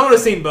 Okay. As someone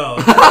who's seen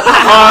both.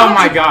 Oh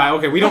my god.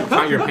 Okay, we don't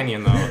count your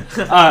opinion though.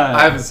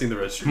 I haven't seen The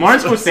Red Shoes.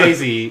 Martin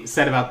Scorsese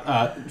said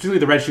about Julie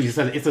The Red Shoes. He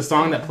said it's a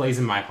song that plays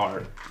in my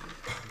heart.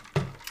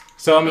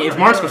 So I mean, if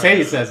Martin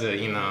Scorsese says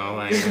it,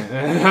 like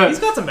he's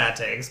got some bad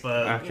takes,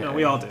 but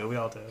we all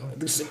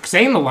do.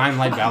 Saying the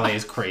Limelight ballet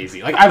is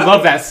crazy. Like I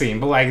love that scene,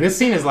 but like this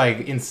scene is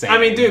like insane. I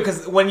mean, dude,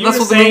 because when you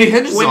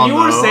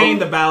were saying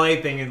the ballet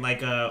thing, and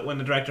like when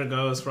the director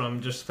goes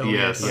from just filming,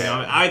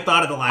 I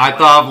thought of the Limelight. I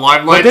thought of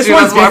Limelight. This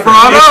one's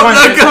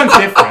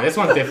different. This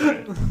one's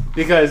different.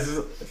 because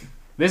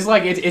this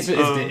like it's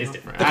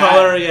different. The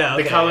color, yeah,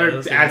 the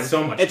color adds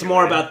so much. It's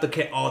more about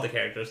all the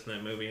characters in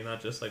that movie,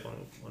 not just like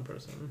one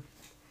person.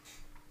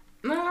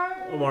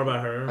 Or more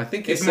about her. I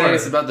think it's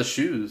about the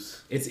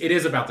shoes. It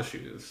is about the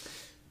shoes.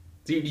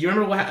 Do you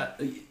remember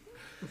what?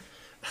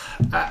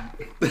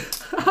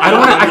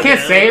 I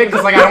can't say it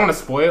because like I don't want to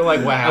spoil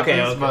like what happens.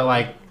 Okay. But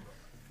like,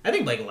 I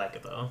think Blake will like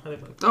it though.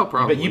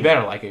 Probably. But you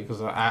better like it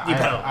because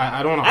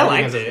I don't know. I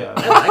liked it.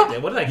 I liked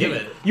it. What did I give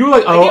it? You were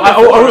like,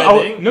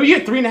 oh, no, you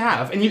had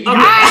 3.5, and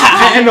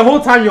and the whole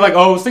time you're like,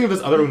 oh, I was thinking of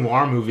this other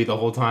noir movie the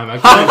whole time.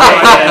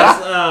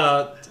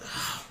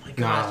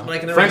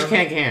 French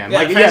Can. Yeah,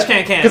 like, French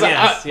Can.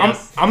 Yes.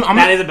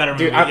 That is a better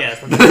movie. Yes,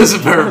 that is a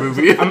better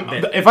movie.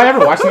 If I ever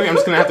watch something, I'm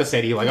just gonna have to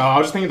say to you like, oh, I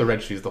was just thinking of the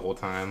red shoes the whole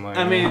time. Like,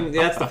 I mean,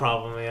 that's the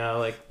problem. Yeah,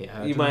 like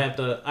you might have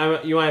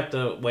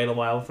to wait a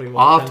while before you.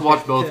 I'll have to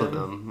watch both of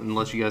them and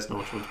let you guys know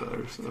which one's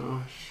better.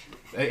 So.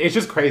 It's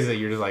just crazy that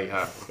you're just like,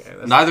 oh, okay.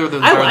 Neither of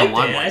them are the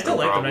Limelight. I still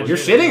like the red You're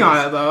shitting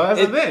on it though. That's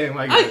the thing.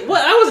 Like, I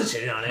wasn't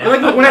shitting on it.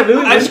 Like when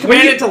I just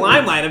compared it to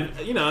Limelight.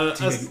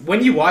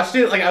 When you watched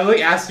it, like I like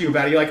asked you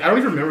about it. You're like, I don't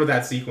even remember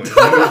that sequence.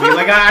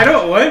 Like I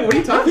don't. What are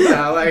you talking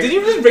about? Like, did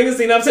you just bring the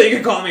scene up so you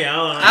could call me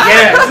out?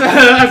 Yes,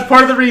 that's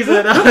part of the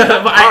reason. All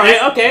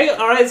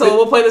right. So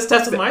we'll play this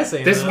test with my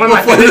scene. This is one of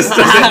my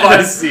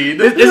favorite scene.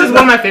 This is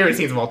one of my favorite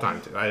scenes of all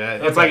time too.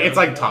 It's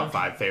like top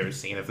 5 favorite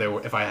scene.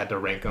 If I had to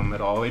rank them at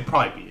all, it'd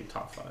probably be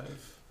top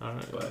 5.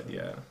 Alright. But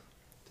yeah.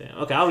 Damn.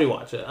 Okay, I'll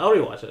rewatch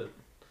it.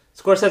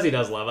 Scorsese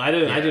does love it.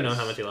 I do know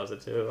how much he loves it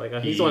too. Like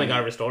he's the one that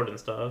got restored and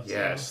stuff. So.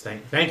 Yes.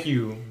 Thank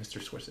you,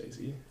 Mr.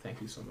 Scorsese.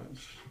 Thank you so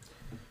much.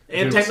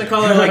 And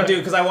Technicolor, like, dude,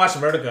 because I watched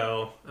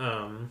Vertigo.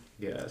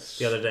 Yes.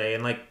 The other day,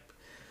 and like.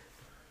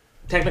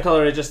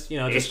 Technicolor, it just you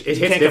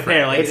can't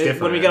compare. Like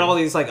when we get all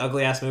these like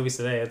ugly ass movies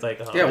today, it's like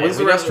when's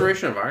the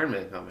restoration of Iron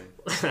Man coming?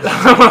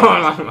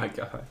 Oh my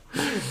god.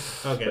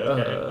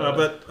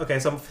 Okay.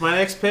 So for my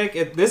next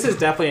pick, this is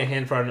definitely a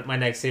hint for my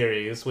next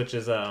series, which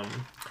is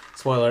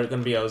spoiler,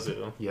 going to be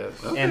Ozu. Yes.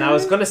 Okay. And I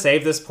was going to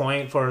save this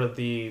point for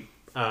the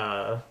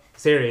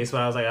series,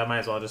 but I was like, I might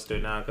as well just do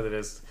it now because it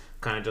is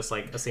kind of just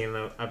like a scene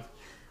that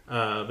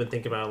I've been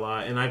thinking about a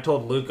lot, and I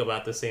told Luke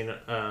about this scene.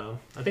 I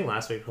think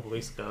last week, a couple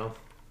weeks ago.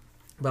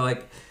 But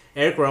like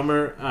Eric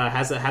Romer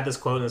had this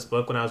quote in his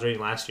book when I was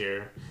reading last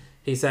year.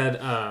 He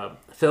said,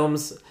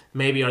 "Films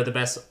maybe are the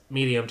best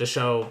medium to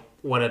show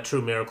what a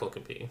true miracle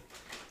could be."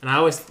 And I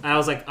always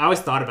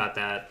thought about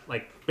that,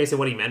 like basically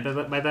what he meant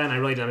by that. And I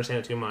really didn't understand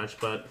it too much,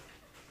 but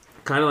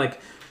kind of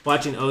like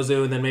watching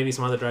Ozu and then maybe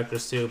some other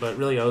directors too. But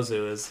really,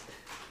 Ozu is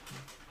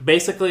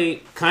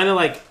basically kind of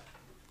like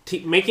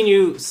making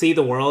you see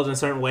the world in a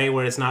certain way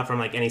where it's not from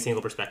like any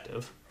single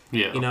perspective.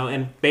 Yeah. You know,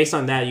 and based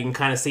on that, you can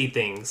kind of see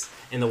things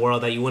in the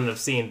world that you wouldn't have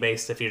seen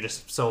based if you're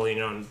just solely in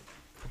your own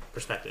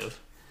perspective.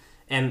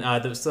 And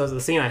so the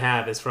scene I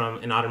have is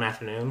from An Autumn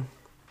Afternoon.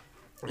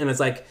 And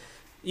it's like,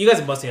 you guys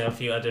have busted a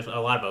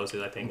lot of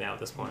Ozus, I think, now at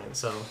this point.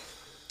 So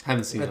I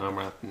haven't seen Autumn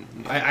Afternoon.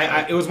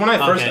 It was when I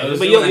first Ozu.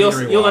 But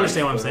you'll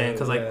understand what I'm saying.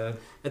 Because, like,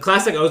 the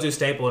classic Ozu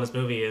staple in this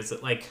movie is,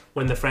 like,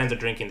 when the friends are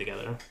drinking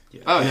together.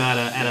 Yeah. Oh,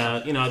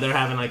 yeah. They're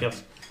having, like,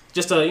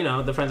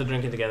 the friends are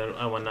drinking together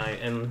one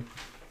night. And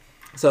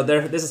so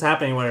this is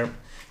happening where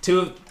two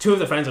of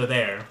the friends are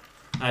there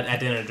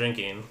at dinner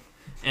drinking,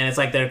 and it's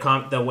like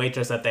the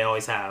waitress that they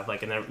always have,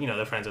 like, and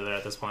their friends are there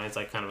at this point. It's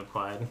like kind of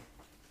implied.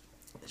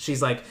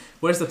 She's like,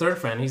 "Where's the third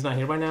friend? He's not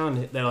here by now."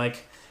 And they're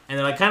like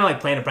kind of like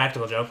playing a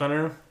practical joke on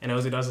her. And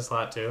Ozu does this a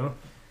lot too,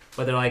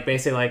 but they're like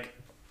basically like,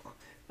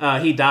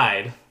 "He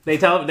died." They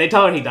tell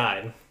her he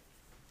died,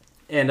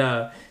 and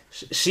at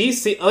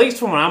least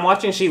from what I'm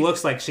watching, she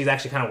looks like she's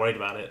actually kind of worried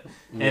about it.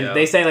 And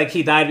they say like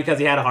he died because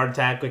he had a heart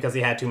attack because he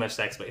had too much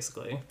sex,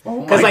 basically.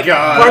 Oh my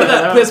god!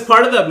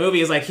 Part of the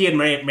movie is like he had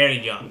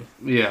married young.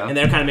 Yeah. And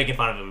they're kind of making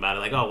fun of him about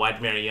it, like, oh, why'd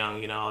you marry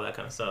young? All that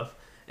kind of stuff.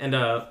 And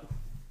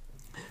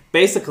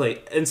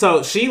basically, and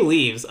so she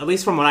leaves. At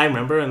least from what I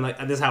remember, and like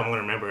this is how I'm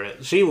gonna remember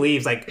it. She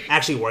leaves like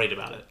actually worried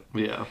about it.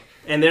 Yeah.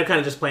 And they're kind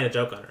of just playing a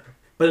joke on her.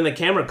 But then the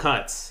camera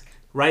cuts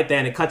right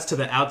then. It cuts to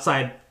the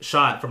outside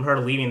shot from her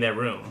leaving their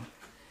room.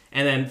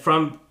 And then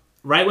from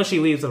right when she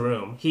leaves the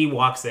room, he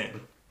walks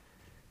in.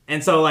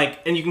 And so, like,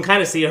 and you can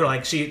kind of see her,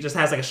 like, she just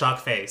has, like, a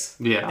shocked face.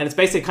 Yeah. And it's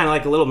basically kind of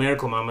like a little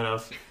miracle moment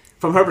of,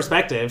 from her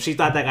perspective, she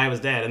thought that guy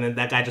was dead, and then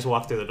that guy just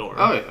walked through the door.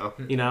 Oh, yeah.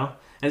 You know?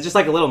 And it's just,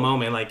 like, a little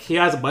moment. Like, he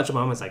has a bunch of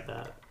moments like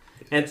that.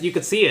 And you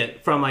could see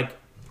it from, like,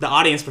 the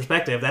audience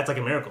perspective. That's, like,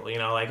 a miracle,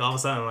 Like, all of a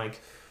sudden,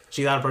 like,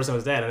 she thought a person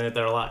was dead, and then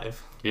they're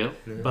alive. Yep.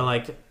 Yeah. But,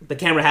 like, the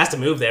camera has to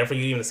move there for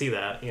you even to see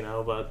that,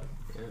 but...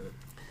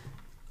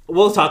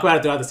 We'll talk about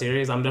it throughout the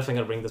series. I'm definitely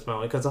going to bring this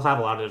moment because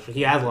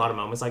he has a lot of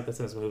moments like this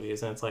in his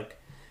movies, and it's like,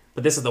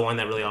 but this is the one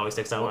that really always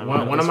sticks out.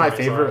 One of my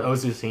favorite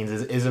Ozu scenes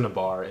is in a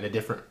bar in a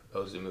different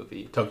Ozu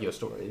movie, Tokyo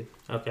Story.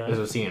 Okay. There's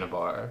a scene in a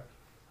bar.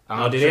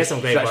 Dude, they have some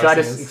great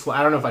bar scenes.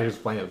 I don't know if I just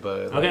explain it,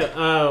 but...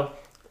 Okay,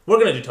 We're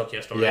gonna do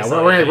Tokyo Story. Yeah,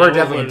 we're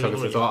definitely in Tokyo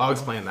Story. So I'll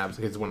explain that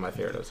because it's one of my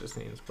favorite OSU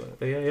scenes.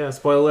 But yeah.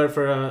 Spoiler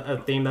for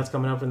a theme that's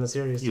coming up in the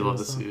series. You love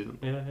to see it.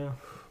 Yeah.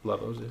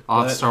 Love Ozu.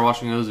 I'll have to start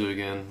watching Ozu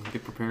again.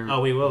 Get prepared.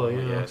 Oh, we will. Yeah.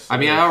 Yes. I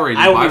mean, I already.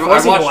 I will be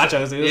forcing to watch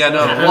Ozu. Yeah,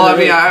 no. Well,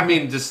 I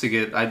mean, just to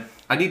get. I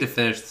need to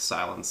finish The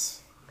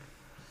Silence.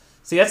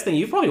 See, that's the thing.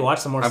 You've probably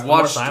watched some more. I've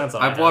watched Silence.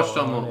 I've watched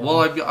them.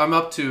 Well, I'm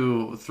up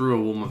to Through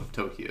a Woman of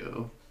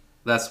Tokyo.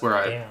 That's where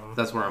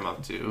I'm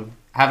up to.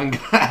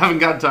 Haven't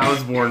gotten to I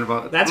Was Born,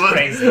 but that's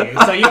crazy.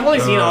 So you've only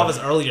seen all of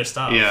his earlier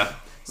stuff. Yeah.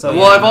 So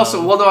I've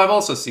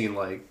also seen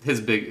like his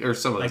big or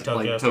some of like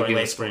Tokyo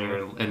Late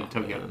Spring and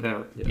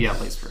Tokyo.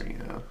 Late Spring.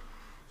 Yeah.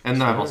 And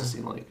then I've also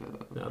seen like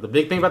the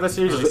big thing about that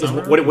series is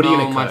what are you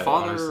gonna cut? My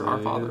Father,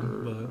 Our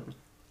Father.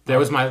 There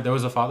was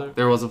a father.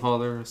 There was a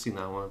father. I've seen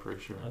that one. I'm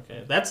pretty sure.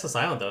 Okay, that's the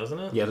silent though, isn't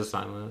it? Yeah, the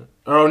silent.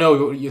 Oh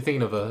no, you're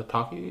thinking of a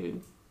Taki?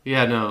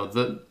 Yeah, no,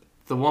 the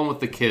one with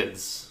the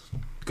kids.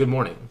 Good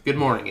Morning. Good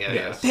Morning. Yeah.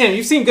 Yes. Damn,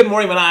 you've seen Good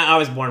Morning when I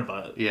was born,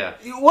 but yeah.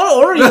 What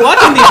order are you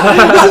watching these?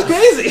 This is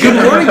crazy.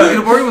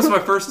 Good Morning was my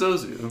first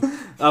Ozu.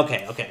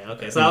 Okay.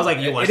 So I was like,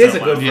 you watched. It is a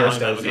good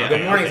first Ozu.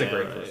 Good Morning's a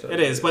great first Ozu.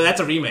 It is, but that's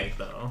a remake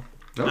though.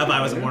 Okay,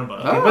 I was born,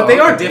 but they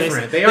are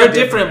different. They're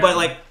different, but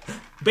like.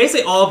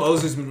 Basically, all of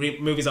Ozu's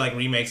movies are like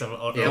remakes of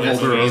older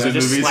movies.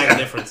 Just slight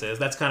differences.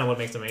 That's kind of what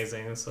makes it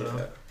amazing.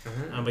 So,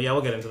 but yeah,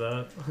 we'll get into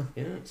that.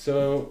 Yeah.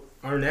 So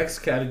our next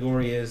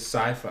category is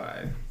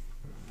sci-fi.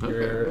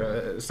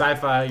 Your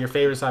sci-fi, your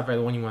favorite sci-fi,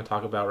 the one you want to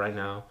talk about right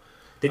now.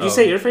 Did you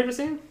say your favorite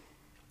scene?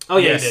 Oh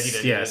yeah, yes, you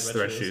did. Yes, The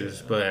Red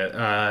Shoes.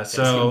 But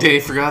so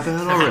Dave forgot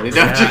that already.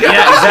 Don't you?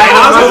 Yeah,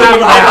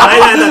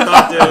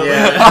 exactly.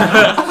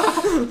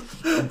 Yeah.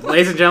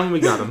 Ladies and gentlemen, we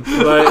got him.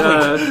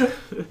 But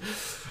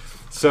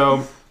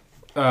so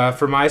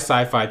for my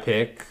sci-fi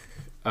pick,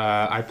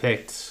 I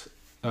picked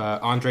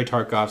Andrei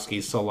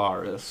Tarkovsky's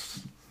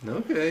Solaris.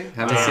 Okay,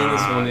 haven't seen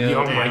this one yet.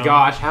 Oh my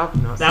gosh, how?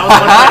 No.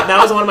 That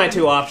was one of my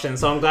two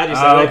options. So I'm glad you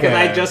said that because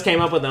I just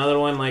came up with another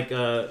one like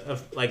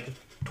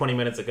 20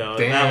 minutes ago.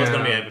 Damn. That was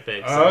gonna be my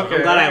pick. So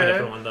I'm glad I have a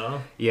different one though.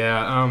 Yeah.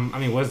 I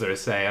mean, what's there to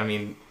say? I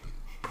mean,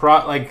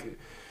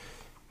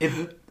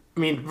 with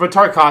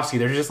Tarkovsky,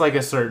 there's just like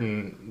a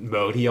certain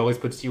mode he always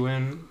puts you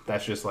in.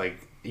 That's just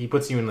like he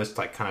puts you in this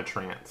like kind of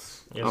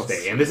trance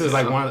state, and this is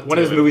like one of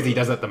his movies he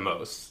does that the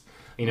most.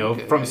 You know,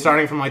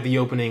 starting from like the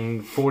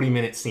opening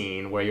 40-minute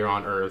scene where you're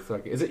on Earth.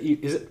 Like, is it?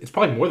 It's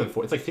probably more than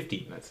 40. It's like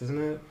 50 minutes,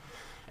 isn't it?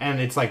 And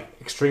it's like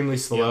extremely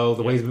slow.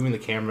 The way he's moving the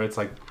camera, it's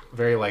like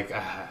very like,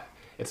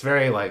 it's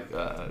very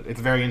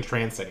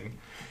entrancing.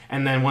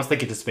 And then once they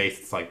get to space,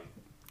 it's like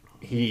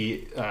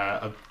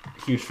a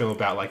huge film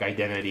about like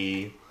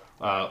identity,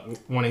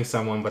 wanting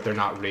someone but they're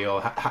not real.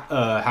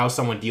 How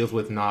someone deals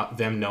with not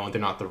them knowing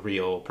they're not the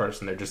real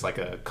person. They're just like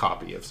a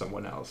copy of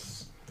someone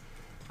else.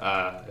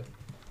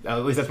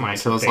 At least that's my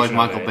interpretation. So it's like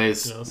Michael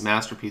Bay's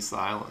masterpiece, The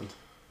Island.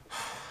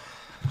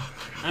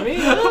 I mean,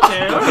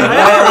 okay.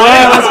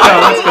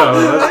 Let's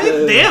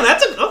go. Damn,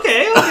 that's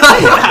okay.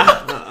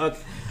 Yeah.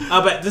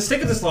 But to stick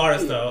with the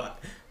Solaris though,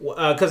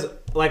 because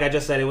like I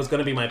just said, it was going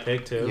to be my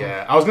pick too.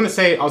 Yeah, I was going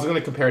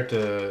to compare it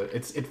to.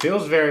 It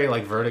feels very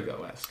like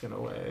Vertigo-esque in a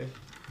way.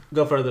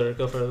 Go further.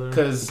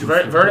 Because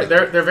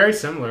they're very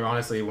similar,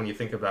 honestly, when you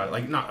think about it.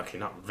 Like not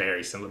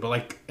very similar, but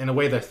like in a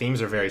way, the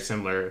themes are very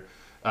similar.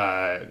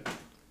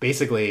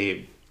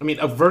 Basically, I mean,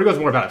 Vertigo's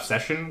more about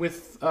obsession but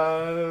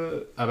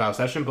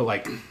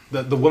like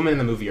the women in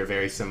the movie are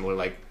very similar.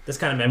 Like this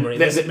kind of memory,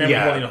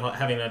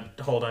 having a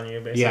hold on you,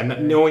 basically. Yeah,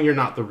 knowing you're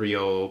not the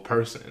real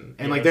person,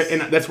 and like,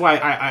 and that's why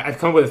I've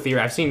come up with a theory.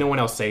 I've seen no one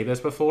else say this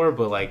before,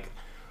 but like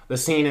the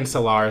scene in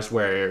Solaris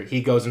where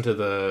he goes into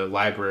the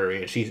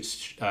library and she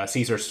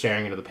sees her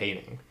staring into the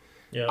painting.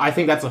 Yeah. I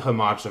think that's a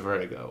homage to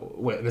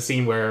Vertigo. The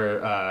scene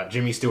where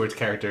Jimmy Stewart's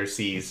character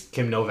sees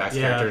Kim Novak's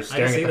character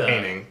staring at the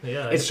painting.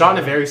 Yeah, it's shot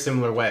in a very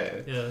similar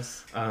way.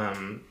 Yes.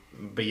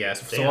 But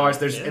yes,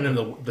 Solaris. And then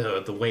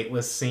the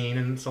weightless scene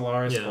in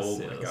Solaris. Yes,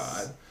 my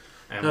god.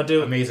 And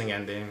amazing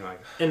ending.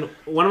 Like, and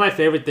one of my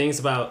favorite things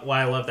about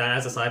why I love that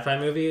as a sci-fi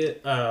movie,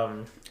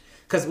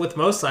 because with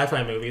most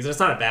sci-fi movies, it's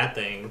not a bad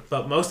thing,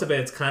 but most of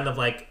it's kind of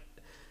like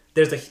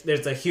there's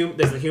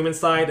the human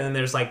side, and then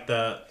there's like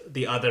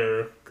the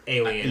other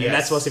alien, and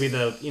that's supposed to be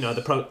the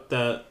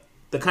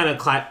kind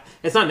of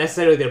it's not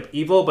necessarily they're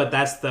evil, but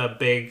that's the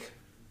big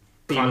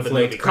theme of the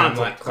movie.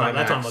 Conflict. That's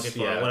what I'm looking for.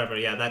 Yeah.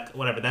 Whatever.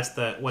 That's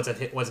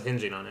what's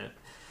hinging on it.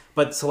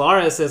 But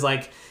Solaris is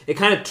like it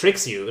kind of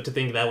tricks you to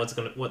think that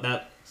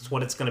that's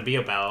what it's gonna be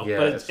about.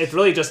 Yes. But it's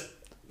really just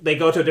they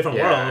go to a different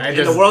world, and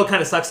the world kind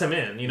of sucks him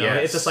in. You know,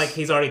 it's just like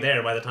he's already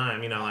there by the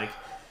time. You know, like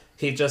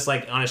he's just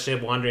like on a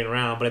ship wandering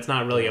around, but it's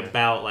not really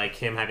about like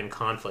him having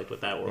conflict with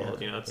that world.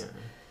 You know, it's.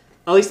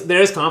 At least there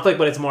is conflict,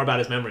 but it's more about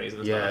his memories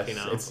and stuff. You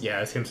know,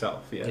 it's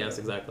himself. Yeah. Yes,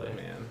 exactly.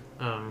 Man.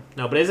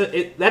 No, but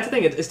that's the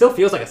thing. It still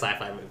feels like a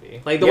sci-fi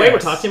movie. Like the way we're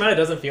talking about it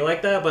doesn't feel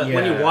like that, but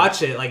when you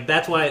watch it, like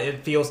that's why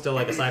it feels still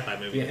like a sci-fi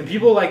movie. Yeah, and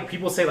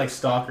people say like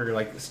Stalker.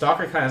 Like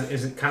Stalker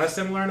is kind of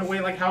similar in a way,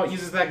 like how it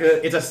uses that.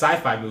 It's a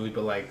sci-fi movie,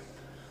 but like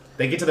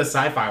they get to the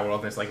sci-fi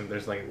world, and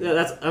there's like yeah,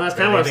 that's kind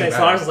of what I'm saying.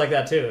 Solaris is like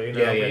that too. You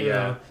know? Yeah. You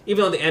know,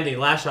 even though the ending,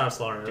 last shot of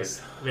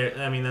Solaris,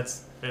 I mean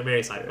that's very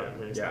sci-fi.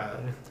 Very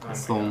sci-fi.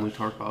 That's the only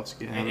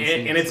Tarkovsky I haven't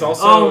seen. And it's so.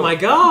 also oh my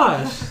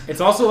gosh, it's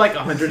also like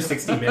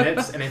 160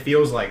 minutes, and it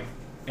feels like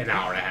an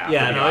hour and a half.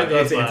 Yeah, no, it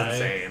goes it's by.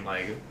 insane.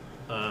 Like,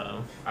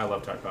 I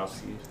love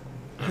Tarkovsky.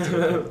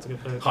 That's a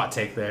good pick. Hot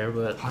take there,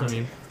 but I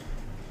mean,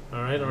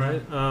 all right.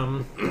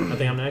 I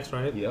think I'm next,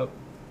 right? Yep.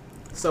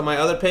 So my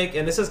other pick,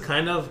 and this is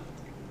kind of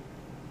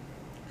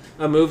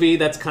a movie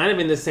that's kind of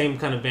in the same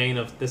kind of vein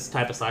of this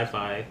type of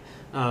sci-fi,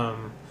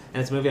 and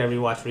it's a movie I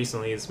rewatched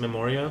recently. Is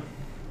Memoria,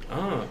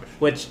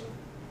 which,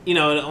 you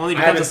know, it only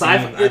becomes a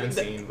sci-fi.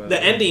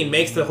 The ending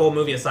makes the whole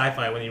movie a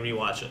sci-fi when you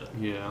rewatch it.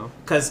 Yeah,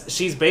 because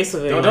she's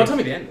basically. Don't tell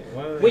me the ending.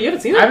 Wait, you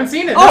haven't seen it? I haven't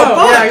seen it. Oh, no.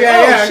 fuck!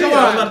 Yeah. Shit, Come on.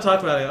 I was about to talk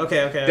about it.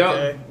 Okay.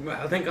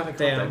 Thank God I caught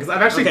Damn. that, because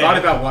I've actually thought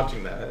about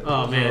watching that.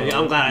 Oh man, yeah,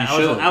 I'm glad.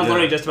 I was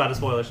literally just about to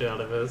spoil the shit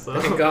out of it. So.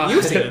 Thank God.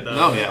 You've seen it though.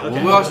 Oh yeah,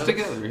 we'll watch it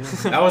together. Yeah.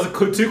 That was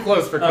too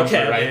close for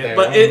comfort right there.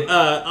 But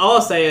all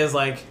I'll say is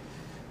like,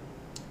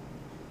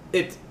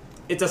 it's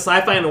a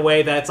sci-fi in a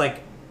way that's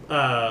like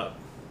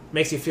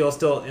makes you feel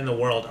still in the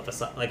world of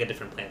a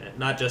different planet,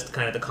 not just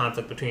kind of the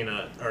conflict between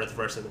Earth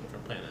versus a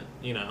different planet.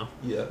 You know.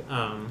 Yeah.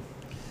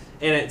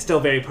 And it's still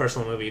a very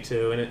personal movie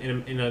too, and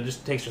it you know,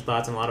 just takes your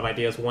thoughts and a lot of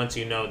ideas once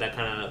you know that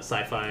kind of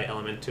sci-fi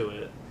element to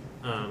it.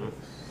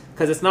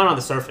 Because it's not on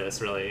the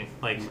surface really.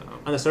 Like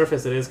on the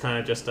surface, it is kind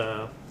of just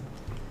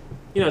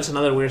just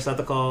another weird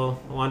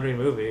ethical wandering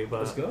movie. But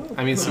let's go.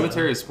 I mean,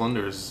 Cemetery of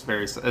Splendor is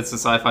it's a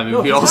sci-fi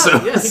movie also.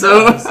 He does.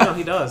 No,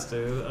 he does,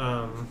 dude.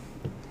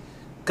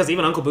 Because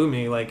even Uncle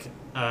Boomy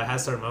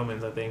has certain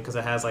moments, I think, because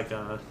it has like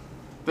a.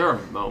 There are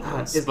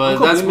moments, but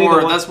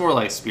that's more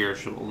like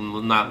spiritual,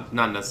 not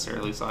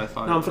necessarily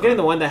sci-fi. No, I'm forgetting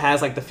the one that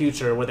has like the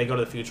future, where they go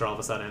to the future all of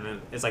a sudden,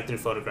 and it's like through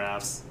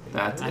photographs.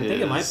 I think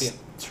it might be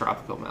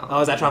Tropical Malady. Oh,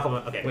 is that Tropical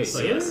Malady? Okay, wait, so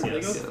yes. And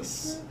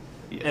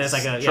it's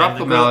like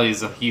Tropical Malady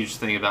is a huge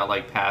thing about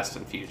like past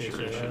and future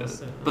and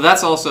shit. But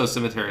that's also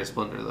Cemetery of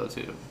Splendor though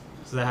too.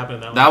 So that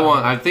happened in that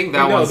one. I think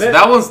that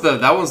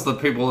one's the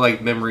people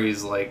like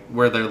memories like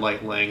where they're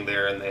like laying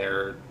there and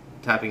they're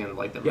tapping into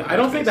like the. Yeah, I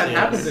don't think that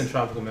happens in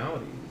Tropical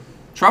Malady.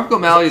 Tropical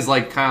Malady is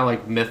like kind of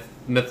like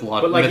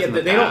mythological. But like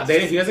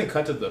he doesn't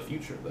cut to the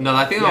future. Though. No,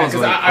 I think that was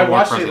like I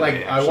watched it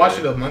I watched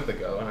it a month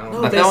ago. And I don't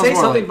know. They say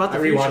something about the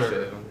future. I rewatched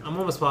it. I'm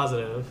almost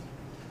positive.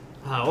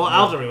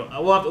 Well,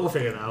 we'll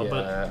figure it out. Yeah,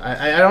 but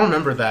I don't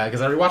remember that because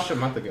I rewatched it a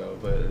month ago.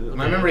 But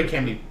my memory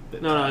can be.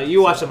 No,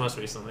 you watched it most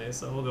recently,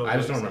 so we'll go. I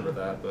just don't remember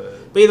that.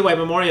 But either way,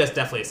 Memoria is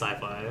definitely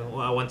sci-fi.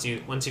 Well, once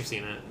you've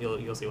seen it,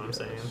 you'll see what I'm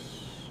saying.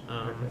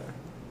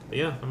 But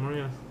yeah,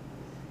 Memoria.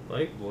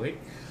 Blake.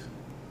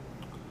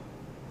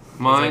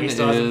 Mine is.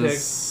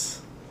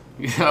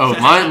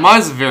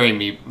 Mine's a very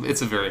me.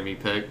 It's a very me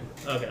pick.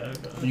 Okay.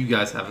 You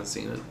guys haven't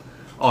seen it,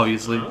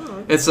 obviously.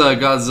 It's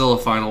Godzilla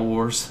Final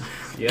Wars.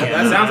 Yeah,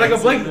 that sounds like a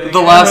Blake pick.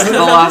 The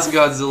last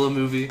Godzilla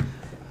movie.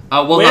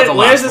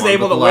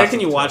 Where can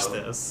you watch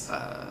this?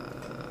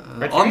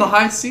 On the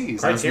high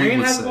seas.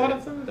 Criterion has a lot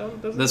of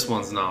them. This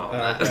one's not.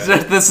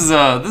 Okay. This is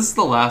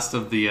the last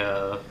of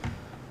the.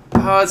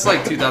 It's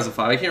like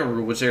 2005. I can't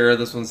remember which era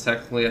this one's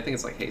technically. I think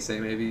it's like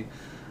Heisei maybe.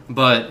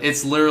 But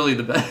it's literally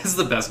the best. It's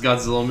the best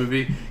Godzilla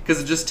movie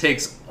because it just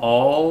takes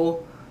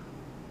all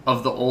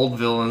of the old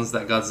villains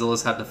that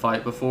Godzilla's had to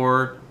fight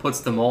before,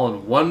 puts them all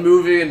in one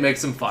movie, and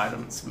makes them fight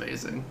them. It's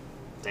amazing.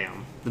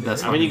 Damn. The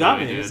best. I mean, you got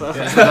movie, me. Dude. So. The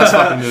best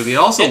fucking movie. It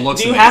also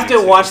looks. Do you have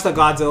to watch the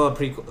Godzilla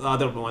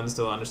other ones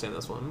to understand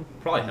this one?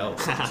 Probably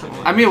helps.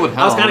 I mean, it would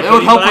help. It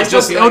would help with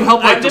just. It would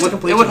help like. It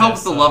would help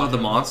with the love of the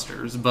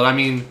monsters. But I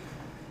mean.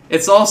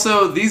 It's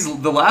also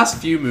the last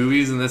few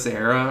movies in this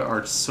era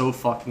are so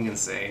fucking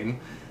insane.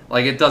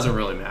 Like it doesn't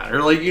really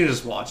matter. Like you can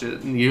just watch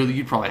it and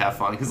you'd probably have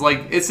fun because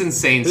like it's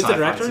insane sci-fi the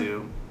director?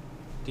 Too.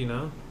 Do you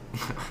know?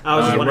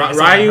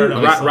 Ryuhei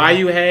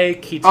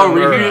Kitamura. Oh,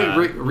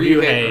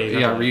 Ryuhei.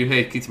 Yeah,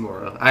 Ryuhei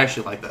Kitamura. I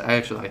actually like that. I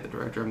actually like the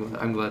director.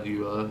 I'm glad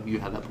you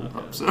had that pulled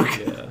up. So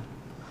yeah.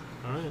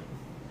 All right.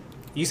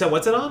 You said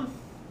what's it on?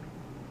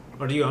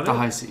 Or do you own it? The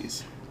High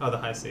Seas. Oh, The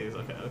High Seas.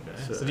 Okay.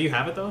 So do you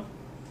have it though?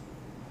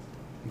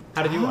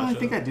 How did you watch it? I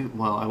think I do.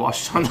 Well, I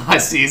watched it on The High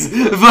Seas.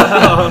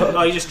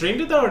 But you just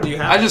streamed it though, or do you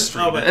have? I just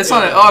streamed it. It's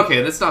on. Okay,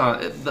 it's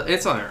not.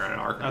 It's on an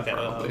archive. Okay,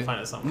 we'll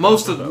find it somewhere.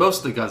 Most of the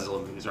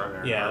Godzilla movies are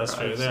on. Yeah, that's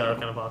true. They are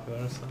kind of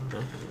popular.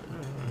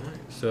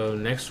 So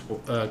next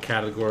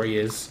category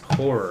is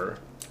horror.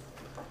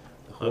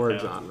 The horror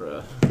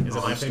genre. Is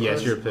it my pick?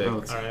 Yes, your pick.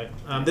 All right.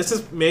 This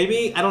is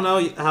maybe I don't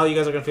know how you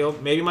guys are gonna feel.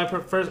 Maybe my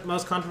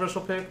most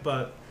controversial pick,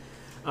 but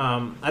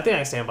I think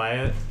I stand by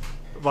it.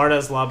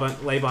 Varda's Le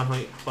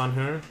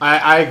Bonheur.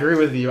 I agree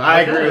with you.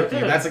 I agree with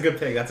you. That's a good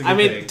pick. That's a good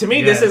pick. I mean, to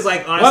me, this is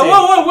like honestly.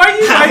 Whoa! Why are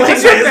you like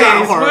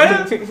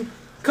your face?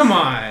 Come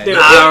on. Dude,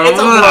 it's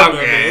a horror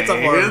movie. It's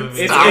a horror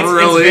movie. It's not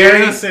really. It's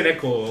very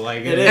cynical.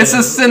 Like it's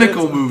a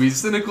cynical movie.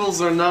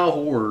 Cynicals are not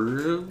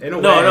horror. No,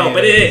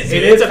 but it is.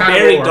 It's a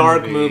very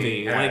dark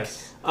movie.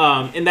 Yes.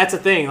 Like, and that's the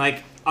thing.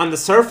 Like on the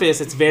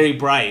surface, it's very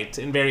bright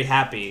and very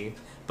happy,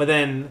 but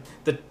then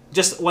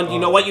just when you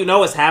know what you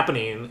know is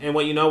happening and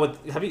what you know with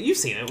you've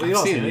seen it. We've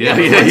all seen it. Yeah.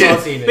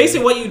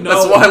 Basically, what you know.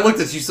 That's why I looked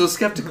at you so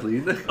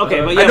skeptically.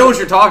 Okay, but I know what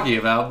you're talking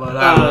about, but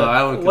I don't know.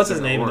 I would what's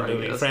his name in the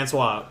movie?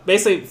 Francois.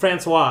 Basically,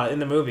 Francois in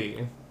the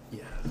movie.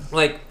 Yeah.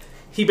 Like.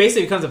 He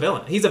basically becomes a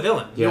villain. He's a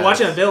villain. Yes. You're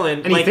watching a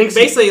villain, and like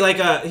basically like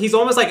he's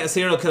almost like a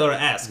serial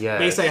killer-esque. Yes.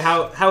 Basically,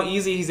 how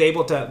easy he's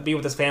able to be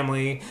with his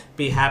family,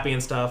 be happy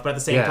and stuff, but at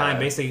the same time,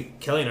 basically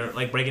killing her,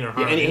 like breaking her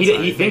heart. Yeah,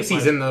 and he thinks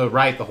he's in the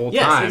right the whole time.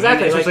 Yes,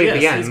 exactly. Especially at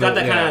the end. He's got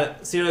that kind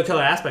of serial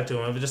killer aspect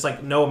to him, but just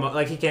like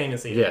like he can't even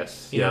see it.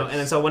 Yes, you know. And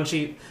then so when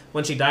she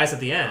dies at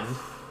the end,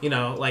 you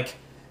know, like.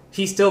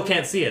 He still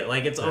can't see it.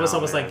 Like it's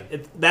almost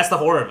like that's the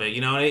horror of it,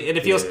 you know. And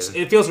it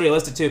feels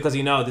realistic too, because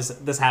you know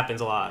this happens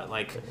a lot.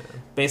 Like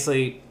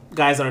basically,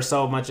 guys that are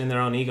so much in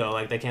their own ego,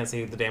 like they can't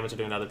see the damage they're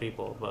doing to other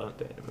people.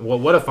 But well,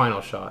 what a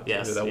final shot!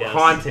 Yes,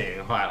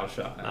 haunting final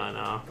shot. I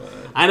know.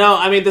 I know.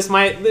 I mean, this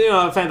might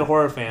offend a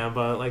horror fan,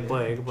 but like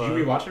Blake. But did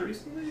you rewatch it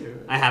recently?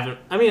 Or? I haven't.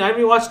 I mean, I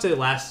rewatched it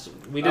last.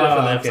 We did it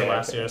for the episode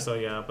last year, so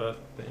yeah. But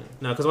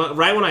no, because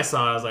right when I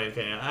saw it, I was like,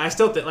 okay. I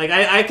still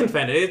I can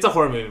defend it. It's a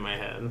horror movie in my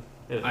head.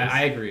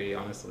 I agree,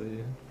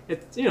 honestly.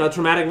 It's a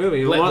traumatic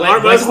movie.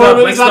 Aren't most horror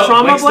movies about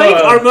trauma, Blake?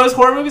 Are most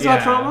horror movies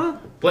about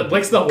trauma?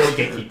 Blake's the horror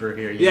gatekeeper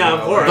here. Yeah,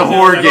 of course. The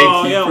horror gatekeeper.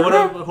 Oh, yeah, what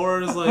are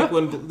horror is like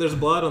when there's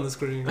blood on the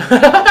screen.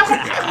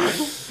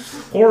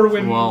 Horror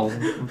when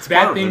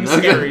bad things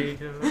scary.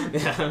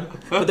 Yeah,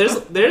 but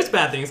there's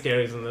bad things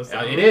scary in this.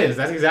 It is.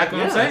 That's exactly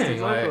what I'm saying.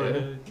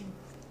 Exactly.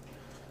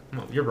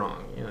 You're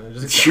wrong.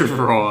 You're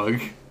wrong.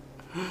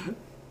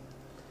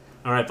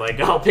 All right, Blake.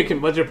 I'll pick him.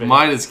 What's your pick?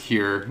 Mine is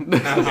Cure.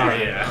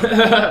 Yeah,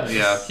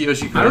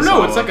 Kiyoshi Kurosawa. I don't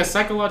know. It's like a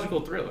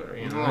psychological thriller.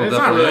 You know? It's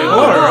not really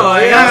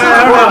horror. It's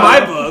not horror in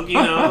my book. You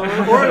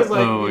know, horror is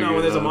like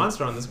when there's a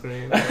monster on the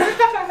screen.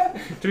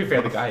 To be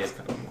fair, the guy is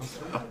kind of a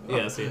monster.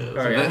 Yes, he is.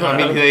 I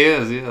mean, he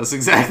is. Yes,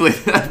 exactly.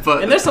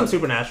 But and there's some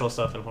supernatural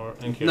stuff in horror.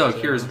 In Cure, no,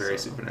 Cure is very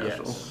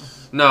supernatural.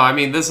 Yes. No, I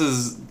mean this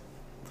is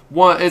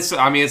one. It's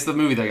the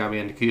movie that got me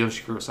into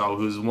Kiyoshi Kurosawa,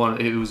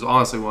 who's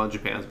honestly one of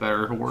Japan's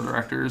better horror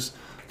directors.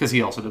 Because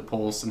he also did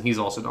Pulse, and he's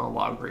also done a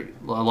lot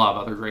of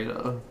other great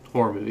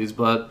horror movies.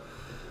 But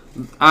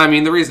I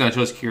mean, the reason I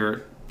chose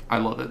Cure, I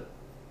love it.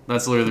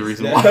 That's literally the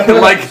reason why.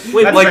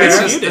 It's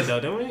just. You did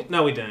though, didn't we?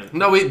 No, we didn't.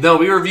 No,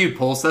 we reviewed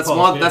Pulse. That's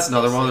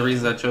another one of the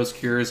reasons I chose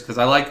Cure is because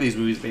I like these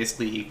movies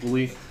basically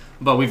equally.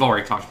 But we've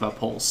already talked about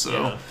Pulse,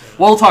 so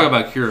we'll talk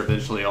about Cure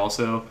eventually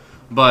also.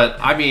 But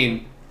I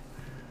mean,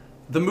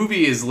 the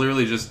movie is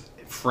literally just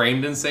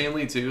framed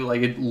insanely too.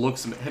 Like it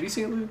looks. Have you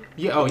seen it?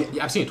 Yeah.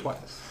 Yeah. I've seen it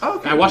twice. Oh,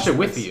 okay. I watched it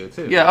with you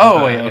too. Yeah.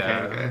 Oh, wait.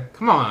 Okay.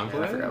 Come on.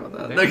 I forgot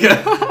about that.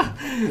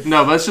 Okay.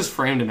 No, but it's just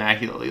framed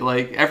immaculately.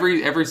 Like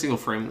every single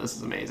frame of this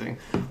is amazing.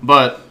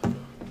 But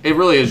it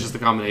really is just a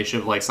combination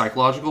of like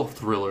psychological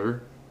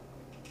thriller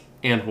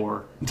and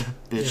horror.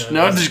 Bitch. Yeah,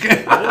 no, I'm just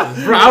kidding. Bro,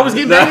 I was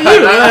getting mad at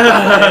you.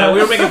 Yeah,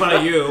 we were making fun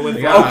of you. With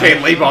okay,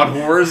 Leibon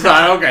horrors.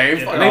 Not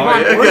okay.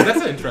 Leibon horrors.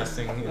 That's an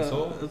interesting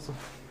insult.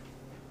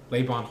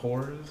 Leibon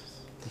horrors.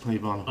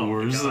 Leibon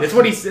horrors. It's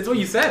what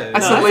you said. I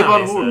said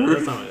Leibon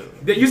horrors.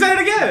 You said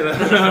it again.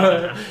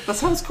 That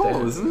sounds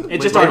cool, isn't it?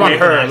 It's just Leibon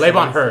her.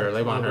 Leibon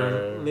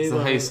her. Is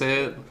that how you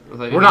say it?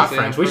 We're not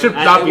French. We should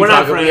not be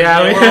talking.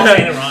 Yeah, we're all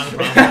saying it wrong.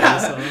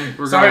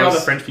 Probably, sorry, all the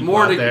French people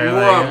out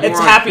there. It's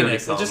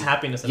happiness. It's just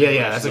happiness.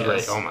 Yeah, that's a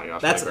great. Oh my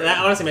gosh. That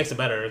honestly makes it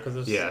better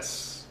because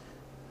yes.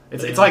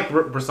 It's like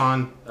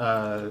Bresson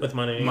with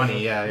money.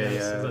 Money. Yeah.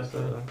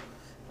 Exactly.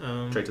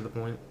 Straight to the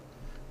point.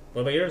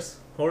 What about yours?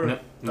 Horror.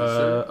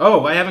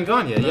 I haven't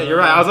gone yet. Yeah, you're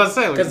right. I was about to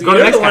say, because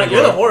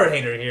you're the horror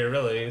hater here,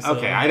 really. So.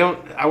 Okay,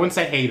 I wouldn't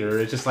say hater.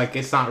 It's just like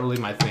it's not really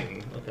my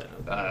thing. Okay.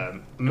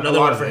 Another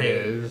word for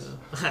haters.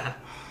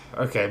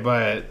 Okay,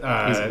 but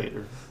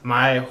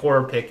my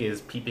horror pick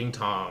is Peeping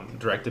Tom,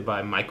 directed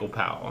by Michael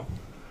Powell.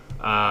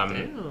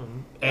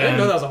 Damn. I didn't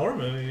know that was a horror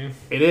movie.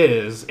 It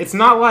is. It's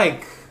not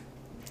like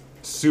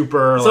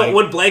super. So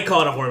would Blake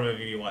call it a horror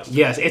movie you watched?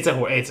 Yes, it's a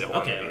horror.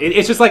 Okay.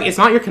 It's just like it's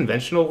not your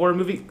conventional horror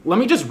movie. Let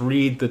me just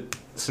read the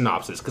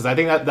synopsis because I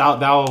think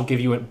that'll give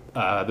you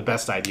the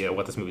best idea of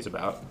what this movie's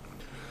about.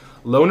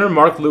 Loner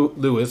Mark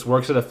Lewis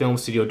works at a film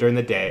studio during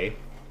the day,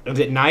 and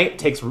at night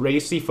takes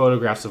racy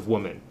photographs of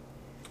women.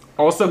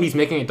 Also, he's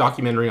making a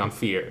documentary on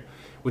fear,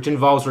 which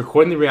involves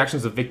recording the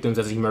reactions of victims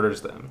as he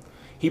murders them.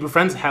 He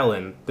befriends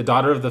Helen, the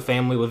daughter of the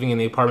family living in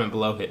the apartment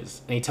below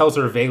his, and he tells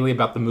her vaguely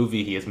about the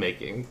movie he is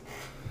making.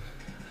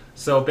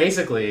 So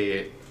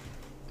basically,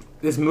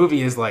 this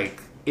movie is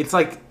like, it's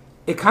like,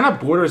 it kind of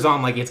borders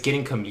on like it's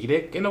getting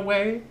comedic in a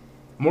way,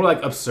 more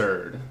like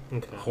absurd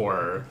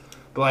horror.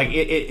 But like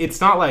it's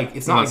not like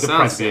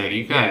depressing. Good.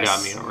 You kind of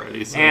got me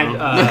already. So.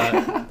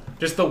 And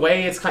just the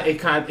way it's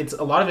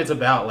a lot of it's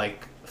about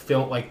like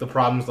film, like the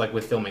problems like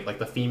with filming, like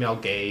the female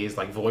gaze,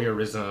 like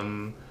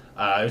voyeurism.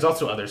 There's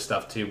also other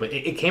stuff too, but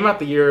it came out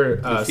the year.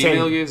 The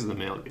female gaze or the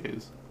male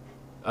gaze?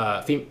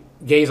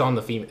 Gaze on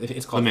the female.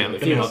 It's called female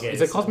gaze.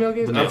 Is it called male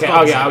gaze? Okay.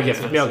 Oh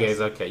yeah. Male gaze.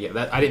 Okay.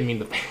 Yeah. I didn't mean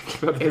the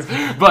female gaze,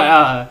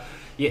 but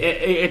Yeah,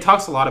 it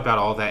talks a lot about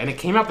all that, and it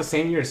came out the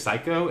same year as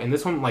Psycho, and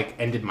this one like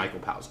ended Michael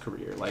Powell's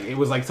career. Like it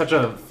was like such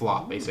a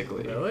flop,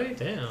 basically. Really?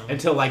 Damn.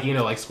 Until like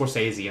like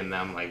Scorsese and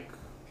them like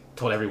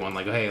told everyone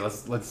like, hey,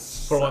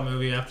 let's for what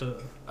movie after?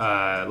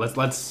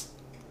 Let's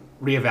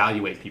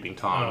reevaluate Peeping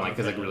Tom, like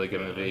it's like a really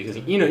good movie because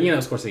you know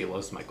Scorsese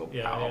loves Michael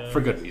Powell for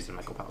good reason.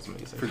 Michael Powell's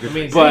amazing. For good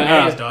reason. But he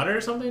married his daughter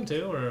or something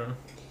too, or.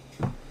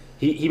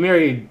 He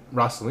married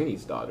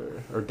Rossellini's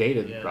daughter, or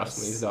dated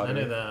Rossellini's daughter. I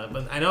knew that,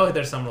 but I know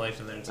there's some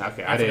relation there too.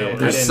 Okay, I didn't.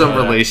 There's some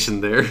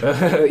relation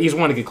there. He's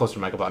wanting to get closer to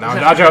Michael Bell. No,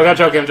 I'm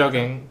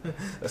joking.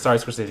 Sorry,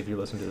 Scorsese, if you're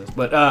listening to this.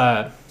 But,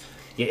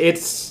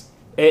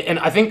 and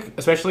I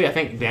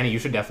think, Danny, you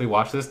should definitely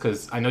watch this,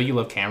 because I know you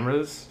love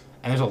cameras.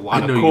 And there's a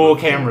lot of cool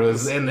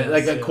cameras and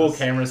cool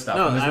camera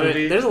stuff in this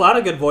movie. There's a lot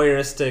of good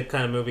voyeuristic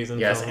kind of movies in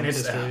film and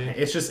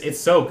it's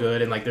so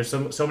good, and like there's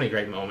so many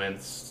great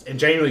moments and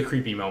genuinely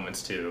creepy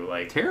moments too.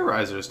 Like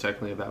Terrorizer is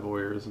technically about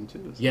voyeurism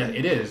too. Yeah,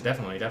 it is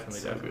definitely.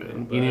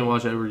 Good. You need to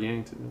watch Edward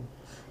Yang too.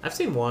 I've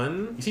seen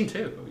one. You've seen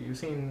two. You've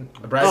seen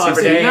Brad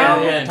Super Day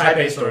and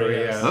Taipei Story.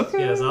 Yeah. Okay.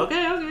 Yes.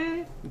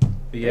 Okay.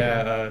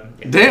 Yeah.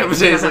 Damn,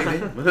 Jay's like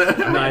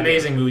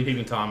amazing movie.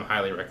 Peeping Tom,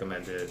 highly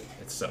recommend it.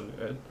 It's so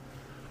good.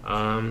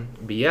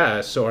 But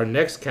yeah, so our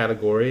next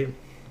category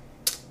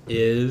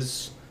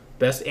is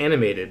best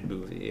animated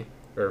movie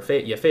or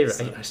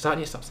favorite. I need to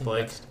stop saying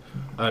next.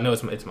 No,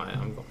 it's mine.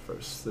 I'm going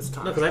first this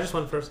time. No, because I just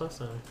went first last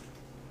time.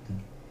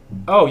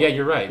 Oh yeah,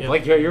 you're right.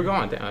 Blake, you're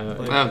going.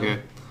 Okay.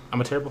 I'm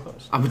a terrible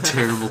host.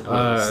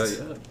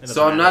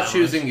 So I'm not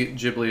choosing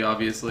Ghibli,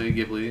 obviously,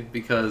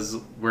 because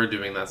we're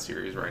doing that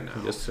series right now.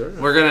 Yes, sir.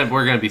 We're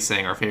gonna be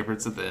saying our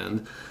favorites at the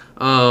end.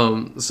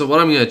 So what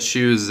I'm gonna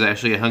choose is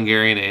actually a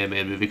Hungarian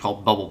animated movie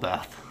called Bubble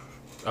Bath.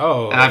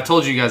 Oh. And I've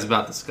told you guys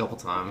about this a couple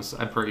times,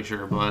 I'm pretty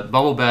sure, but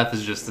Bubble Bath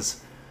is just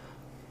this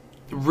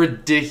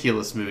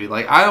ridiculous movie.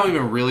 Like, I don't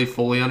even really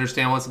fully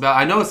understand what it's about.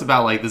 I know it's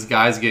about like this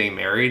guy's getting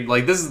married.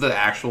 Like, this is the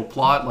actual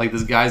plot. Like,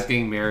 this guy's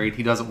getting married.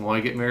 He doesn't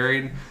want to get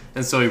married,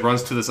 and so he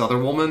runs to this other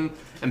woman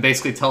and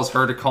basically tells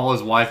her to call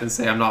his wife and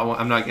say, I'm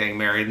not getting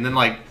married. And then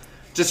like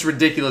just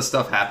ridiculous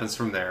stuff happens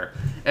from there.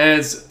 And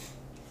it's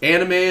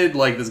animated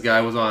like this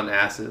guy was on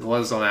acid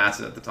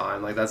at the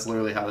time. Like, that's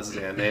literally how this is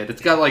animated.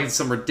 It's got like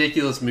some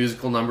ridiculous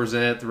musical numbers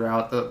in it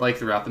throughout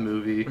the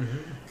movie. Mm-hmm.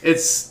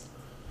 It's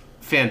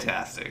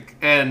fantastic,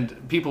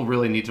 and people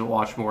really need to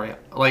watch more.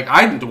 Like,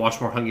 I need to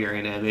watch more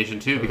Hungarian animation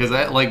too, because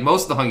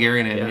most of the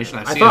Hungarian animation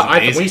I've seen is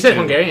amazing. When you said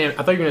Hungarian, I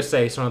thought you were going to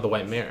say Son of the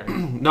White Mare.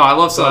 No, I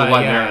love Son of the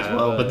White Mare as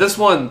well, but this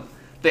one,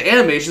 the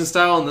animation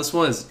style in this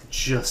one is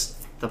just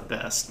the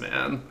best,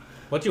 man.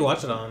 What'd you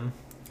watch it on?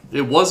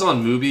 It was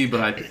on Mubi, but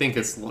I think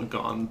it's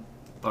gone,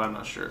 but I'm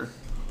not sure.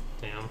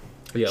 Damn.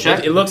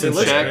 Yeah, it looks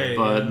great,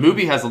 but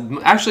Mubi has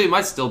it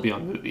might still be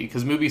on Mubi,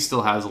 because Mubi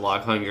still has a lot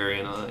of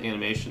Hungarian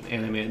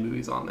animated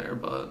movies on there.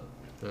 But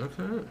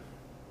okay,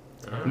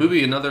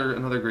 Mubi,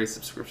 another great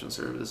subscription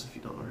service if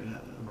you don't already have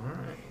it. All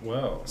right,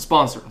 well,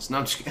 sponsor us. No,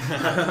 I'm just kidding.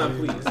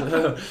 Please.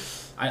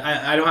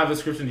 I don't have a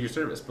subscription to your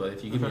service, but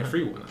if you give me a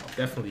free one, I'll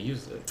definitely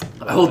use it.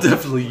 I will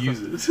definitely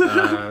use it.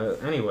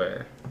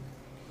 Anyway,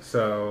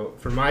 so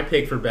for my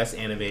pick for best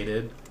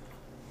animated.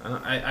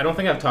 I don't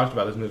think I've talked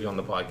about this movie on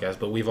the podcast,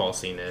 but we've all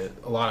seen it.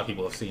 A lot of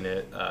people have seen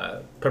it.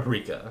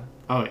 Paprika,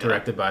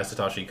 directed by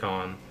Satoshi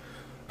Kon.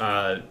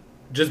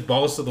 Just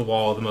balls to the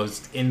wall, the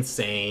most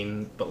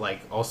insane, but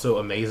like also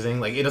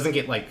amazing. Like, it doesn't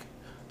get like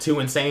too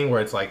insane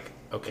where it's like,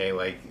 okay,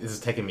 like this is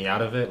taking me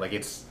out of it. Like,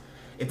 it's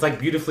like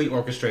beautifully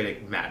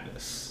orchestrated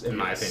madness, in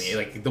my opinion.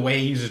 Like, the way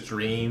he uses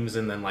dreams,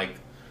 and then like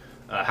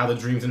how the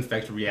dreams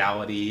infect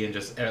reality, and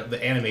just the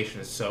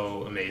animation is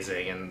so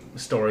amazing, and the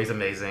story's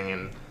amazing,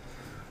 and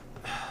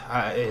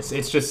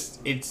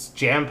it's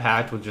jam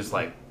packed with just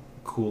like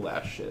cool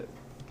ass shit,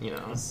 you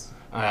know.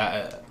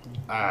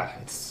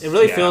 It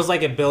really feels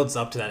like it builds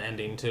up to that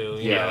ending too.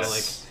 You know,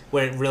 like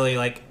where it really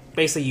like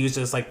basically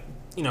uses like,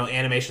 you know,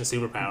 animation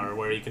superpower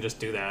where you can just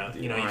do that.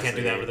 You know, you can't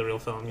do that with a real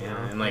film. You know?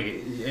 And like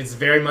it's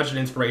very much an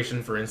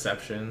inspiration for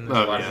Inception. As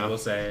a lot of people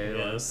say.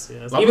 Yes.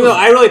 Even though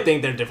I really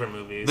think they're different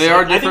movies. They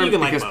are different, I think you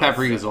can because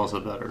Paprika is also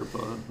better,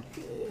 but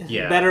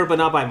better, but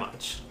not by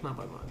much.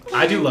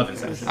 I do love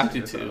Inception. I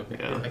do too.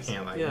 Yeah. I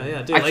can't like.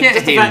 Yeah, dude. I like,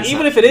 can't hate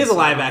even if it is a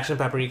live action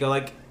Paprika,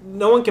 like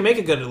no one can make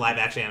a good live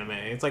action anime.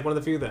 It's like one of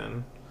the few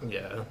then.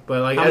 Yeah,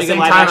 but like how many good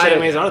live action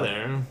animes are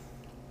there?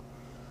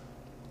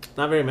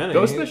 Not very many.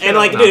 And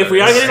like, dude, if we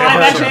are getting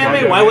live action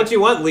anime, why wouldn't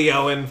you want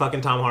Leo and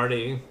fucking Tom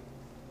Hardy?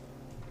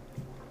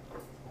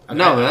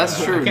 No,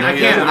 that's true. I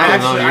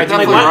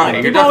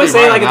can't. People always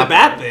say like it's a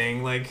bad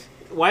thing. Like,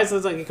 why is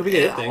this like it could be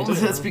a good thing? Well,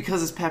 that's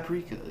because it's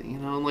Paprika. You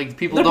know, like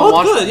people They're don't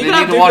watch. Good. They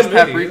need to watch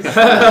Paprika.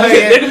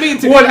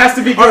 One has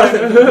to be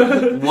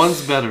good.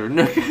 One's better. To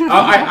be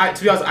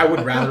honest, I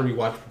would rather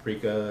rewatch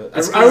Paprika. I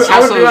would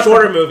rewatch a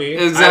shorter movie.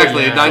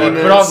 Exactly, 90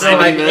 minutes. But also,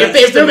 like,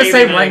 if they're the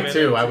same length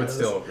too, I would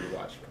still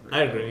rewatch.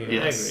 I agree.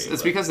 Yes,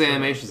 it's because the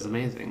animation is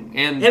amazing,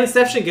 and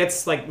Inception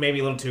gets like maybe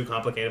a little too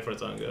complicated for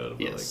its own good.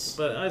 But,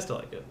 but I still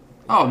like it.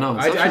 Oh no,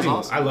 I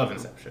awesome. I love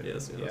Inception.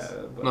 Yes. Yeah,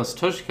 no,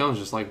 Satoshi Kon's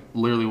just like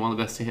literally one of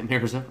the best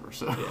animators ever.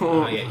 So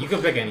you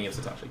can pick any of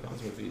Satoshi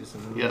Kon's movies.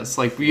 Yes,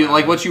 like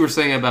like what you were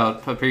saying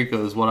about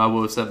Paprika is what I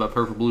would have said about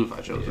Perfect Blue if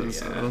I chose it.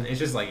 So. It's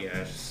just like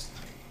it's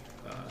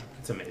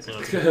amazing.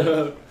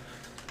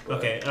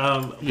 Okay,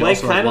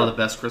 Blake kind of one of the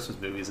best Christmas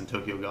movies in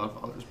Tokyo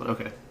Godfathers, but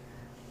okay.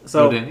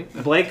 So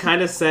Blake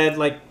kind of said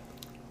like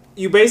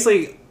you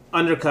basically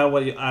undercut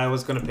what I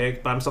was going to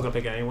pick, but I'm still going to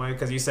pick it anyway,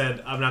 because you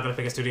said I'm not going to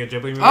pick a Studio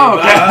Ghibli movie. Oh,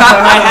 okay.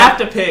 I have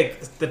to pick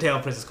The Tale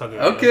of Princess Kaguya.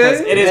 Okay.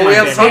 It is we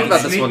haven't talked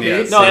about this one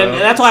yet. No,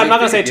 and that's why I'm not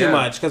going to say too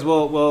much, because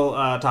we'll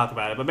talk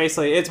about it. But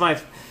basically, it's my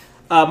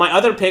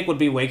other pick would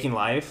be Waking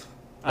Life,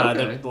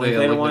 the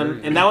later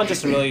one. And that one's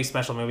just a really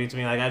special movie to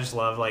me. Like, I just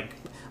love, like,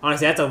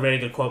 honestly, that's a very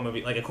good quote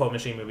movie, like a quote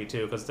machine movie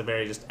too, because it's a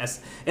very just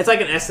it's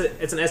like an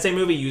essay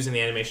movie using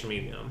the animation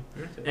medium,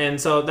 and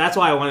so that's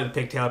why I wanted to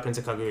pick Tale of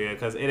Princess Kaguya,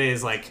 because it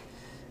is like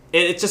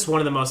it's just one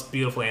of the most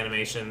beautiful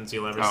animations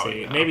you'll ever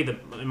see. Yeah. Maybe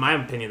in my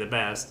opinion, the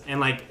best. And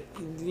like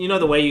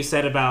the way you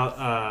said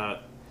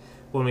about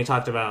when we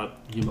talked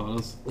about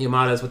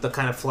Yamada's with the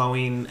kind of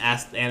flowing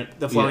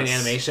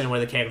animation where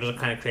the characters are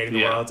kind of creating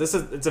the worlds.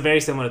 It's a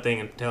very similar thing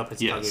in Tale of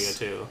Princess Kaguya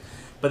too,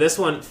 but this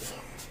one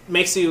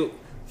makes you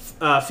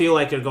feel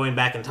like you're going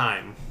back in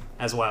time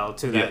as well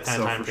to that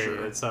kind of time period.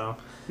 Sure. So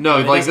no,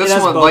 like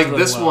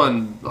this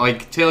one,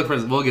 like Tale of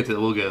Princess. We'll get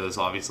to this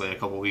obviously in a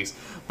couple weeks.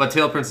 But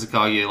Tale of Princess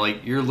Kaguya,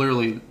 like you're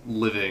literally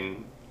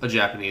living a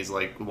Japanese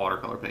like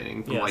watercolor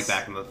painting from like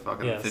back in the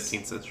fucking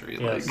 15th century.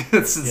 Like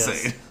it's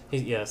insane.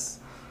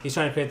 He's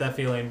trying to create that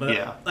feeling,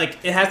 but like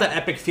it has that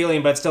epic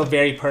feeling, but it's still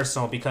very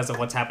personal because of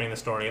what's happening in the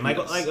story. And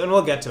and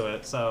we'll get to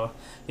it. So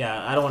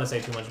yeah, I don't want to say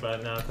too much about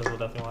it now because we'll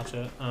definitely watch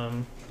it.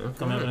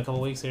 Coming up in a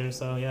couple weeks here.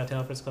 So yeah, Tale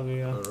of Princess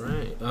Kaguya.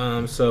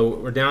 All right. So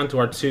we're down to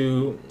our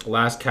two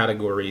last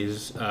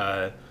categories.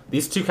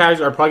 These two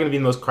categories are probably going to be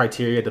the most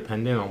criteria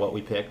dependent on what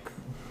we pick,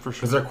 for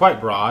sure, because they're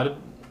quite broad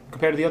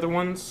compared to the other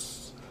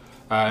ones.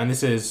 And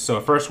this is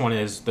the first one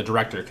is the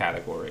director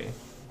category,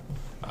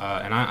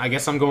 and I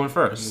guess I'm going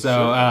first.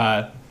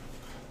 So.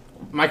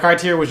 My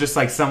criteria was just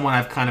like someone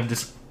I've kind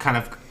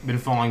of been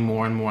falling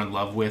more and more in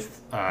love with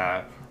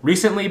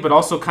recently, but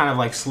also kind of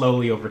like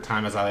slowly over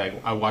time as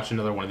I watch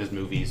another one of his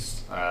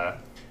movies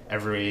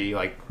every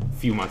like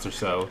few months or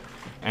so,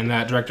 and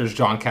that director is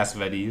John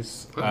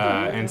Cassavetes.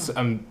 And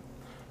so,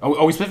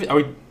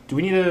 do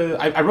we need a?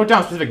 I wrote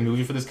down a specific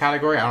movie for this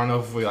category. I don't know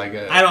if we like.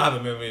 I don't have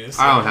a movie.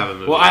 So. I don't have a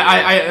movie. Well,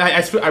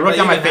 I wrote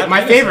down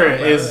my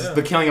favorite is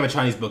The Killing of a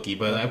Chinese Bookie,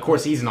 but of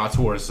course he's an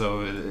auteur,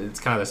 so it's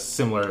kind of a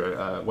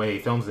similar way he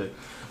films it.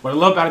 What I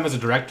love about him as a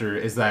director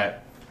is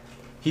that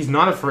he's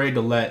not afraid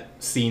to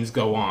let scenes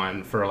go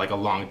on for like a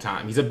long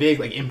time. He's a big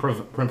like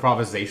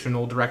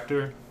improvisational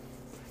director,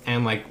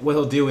 and like what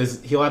he'll do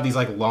is he'll have these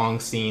like long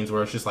scenes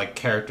where it's just like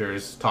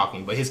characters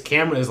talking, but his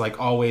camera is like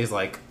always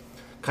like.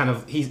 Kind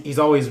of, he's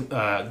always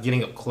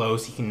getting up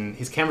close.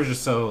 His camera's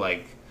just so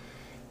like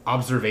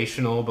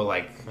observational, but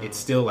like it's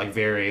still like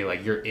very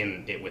like you're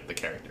in it with the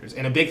characters.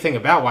 And a big thing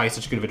about why he's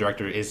such good of a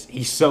director is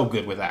he's so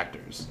good with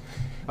actors.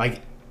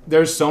 Like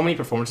there's so many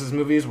performances in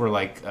movies where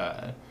like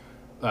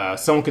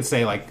someone could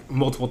say like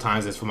multiple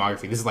times in his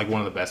filmography, this is like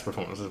one of the best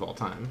performances of all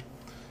time,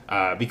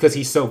 because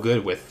he's so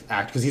good with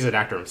because he's an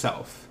actor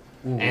himself.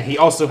 Ooh. And he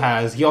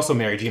also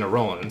married Gina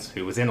Rollins,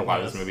 who was in a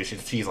lot of his movies.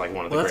 She's like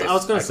one of the greatest. I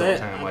was gonna say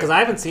because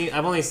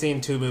I've only seen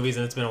 2 movies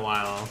and it's been a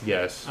while.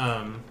 Yes.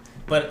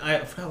 But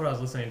I forgot what I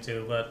was listening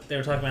to. But they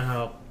were talking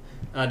about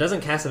how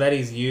doesn't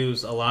Cassavetes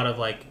use a lot of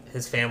like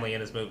his family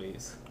in his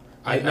movies?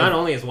 Like, not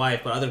only his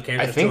wife, but other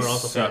characters who are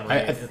also family.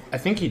 I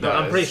think he does.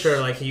 I'm pretty sure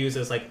like he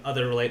uses like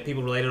other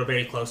people related or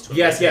very close to him.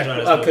 Yes,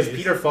 because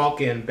Peter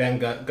Falk and Ben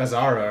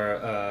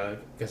Gazzara,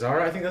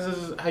 I think this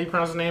is how you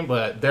pronounce his name,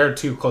 but they're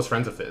 2 close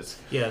friends of his.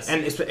 Yes,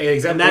 and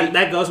and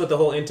that goes with the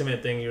whole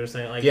intimate thing you were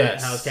saying, like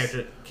how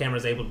his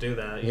camera's able to do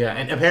that. Yeah,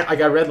 and apparently,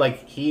 like I read,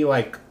 like he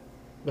like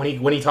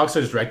when he talks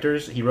to his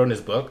directors, he wrote in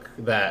his book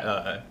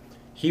that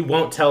he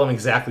won't tell them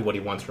exactly what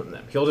he wants from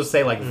them. He'll just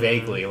say like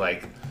vaguely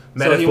like.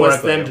 So he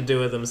wants them to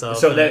do it themselves.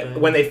 So that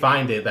when they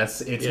find it,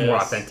 it's more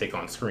authentic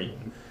on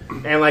screen.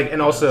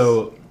 And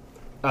also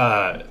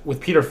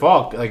with Peter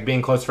Falk, like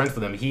being close friends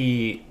with him,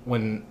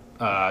 when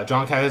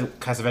John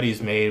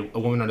Cassavetes made A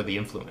Woman Under the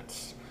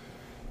Influence,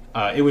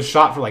 it was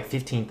shot for like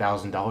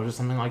 $15,000 or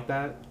something like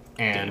that,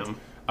 and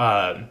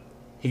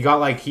he got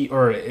like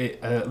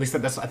at least I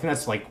think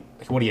that's like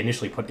what he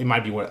initially put. It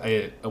might be what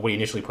he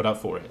initially put up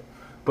for it.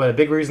 But a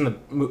big reason the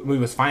movie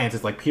was financed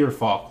is like Peter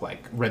Falk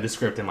like read the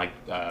script and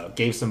like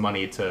gave some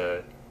money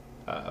to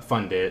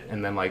fund it,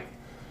 and then like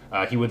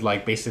he would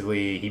like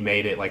basically he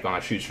made it like on a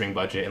shoestring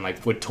budget and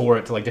like would tour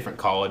it to like different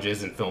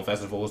colleges and film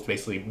festivals to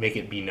basically make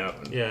it be known.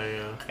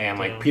 Yeah. And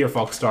like Peter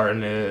Falk starred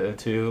in it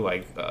too.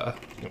 Like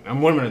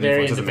I'm Woman Under the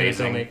Influence is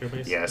amazing.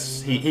 Filmmaker,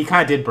 yes, he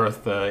kind of did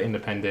birth the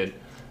independent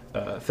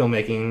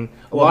filmmaking.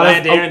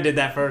 Matt Damon did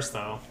that first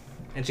though.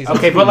 and she's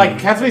okay, but like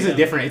Cassavetes is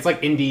different. It's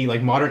like indie,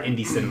 like modern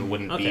indie cinema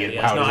wouldn't be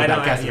how it is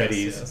without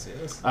Cassavetes.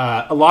 Yes.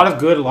 A lot of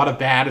good, a lot of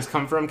bad has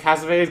come from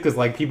Cassavetes because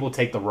like people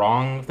take the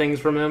wrong things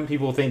from him.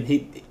 People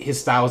think his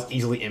style is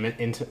easily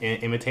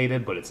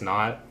imitated, but it's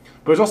not.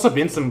 But there's also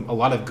been a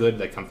lot of good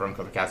that come from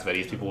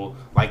Cassavetes. People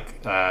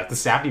like the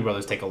Safdie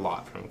brothers take a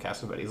lot from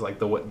Cassavetes, like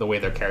the way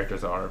their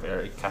characters are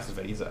very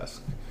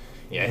Cassavetes-esque.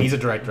 Yeah, he's a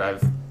director.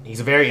 He's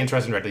a very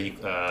interesting director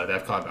that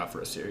I've caught about for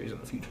a series in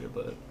the future.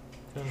 But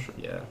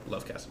yeah,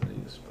 love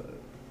Cassavetes. But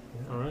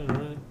yeah. All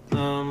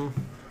right.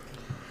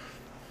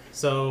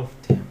 So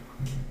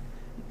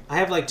I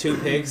have like 2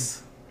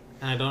 picks,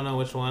 and I don't know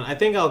which one. I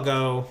think I'll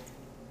go.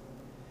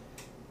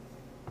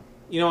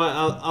 You know what?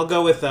 I'll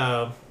go with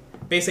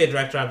basically a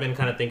director I've been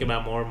kind of thinking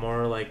about more and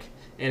more. Like,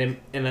 and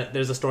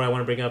there's a story I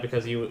want to bring up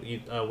because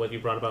you what you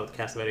brought about with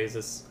Cassavetes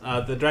is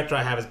the director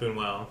I have is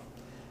Buñuel.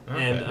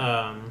 Okay.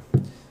 And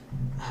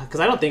because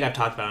I don't think I've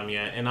talked about him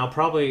yet, and we'll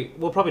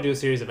probably do a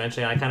series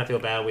eventually. I kind of feel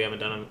bad we haven't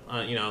done him.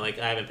 Like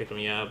I haven't picked him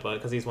yet, but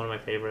because he's one of my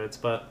favorites.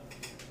 But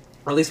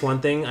at least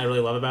one thing I really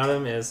love about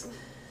him is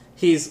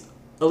he's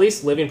at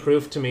least living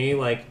proof to me,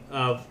 like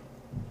of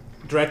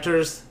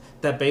directors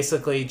that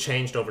basically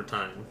changed over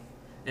time,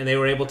 and they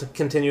were able to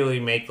continually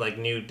make like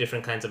new,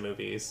 different kinds of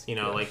movies.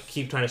 Like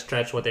keep trying to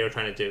stretch what they were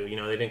trying to do.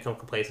 They didn't come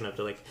complacent enough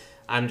to like,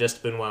 I'm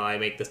just Buñuel, I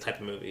make this type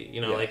of movie.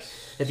 Like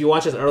if you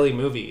watch his early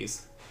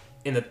movies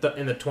in the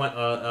 20s.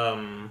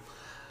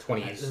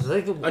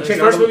 His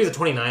first movie is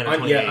 29 or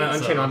 28. Yeah,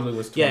 Unchained Andalou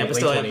was 20, but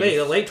still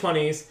late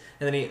 20s,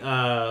 and then he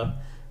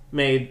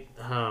made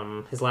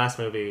his last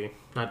movie,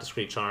 not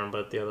Discreet Charm,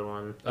 but the other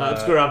one,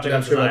 Obscure Object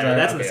of Desire.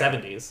 That's in the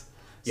 70s.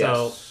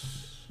 So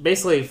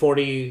basically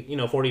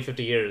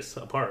 50 years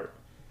apart.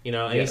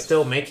 And he's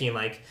still making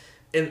like,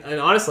 and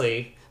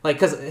honestly, like,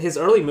 because his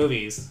early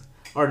movies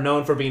are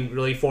known for being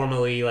really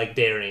formally like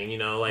daring,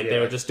 they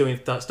were just doing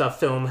stuff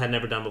film had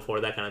never done before,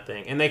 that kind of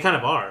thing, and they kind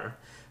of are.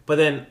 But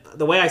then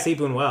the way I see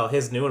Buñuel,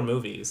 his newer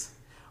movies,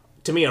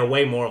 to me, are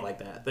way more like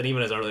that than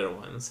even his earlier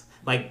ones.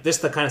 Like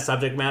just the kind of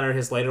subject matter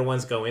his later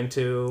ones go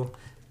into,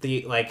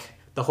 the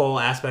whole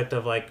aspect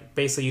of like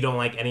basically you don't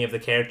like any of the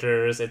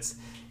characters. It's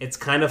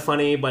kind of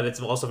funny, but it's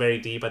also very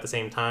deep at the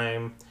same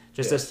time.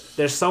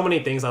 There's so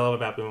many things I love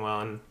about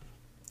Buñuel, and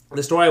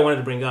the story I wanted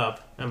to bring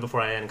up, and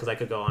before I end, because I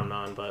could go on and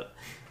on, but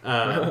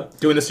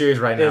doing the series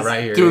right now,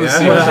 right here. Doing the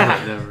series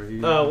right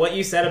now. What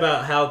you said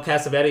about how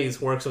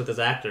Cassavetes works with his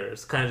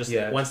actors, kind of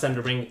just wants them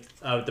to bring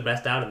the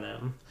best out in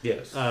them.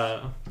 Yes.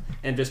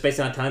 And just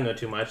basically not telling them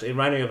too much. It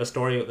reminded me of a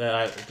story that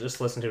I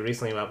just listened to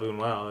recently about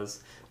Buñuel.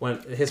 Is when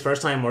his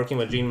first time working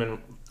with Jean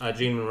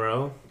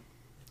Monroe.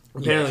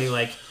 Apparently,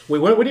 like, wait,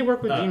 what did he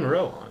work with Jean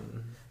Monroe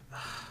on?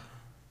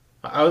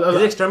 Is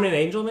it Exterminating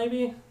Angel?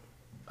 Maybe.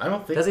 I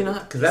don't think. Does he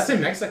not? Because that's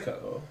in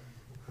Mexico.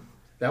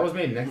 That was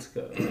made in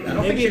Mexico. I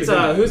don't Maybe think it's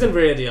who's in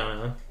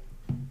Viridiana.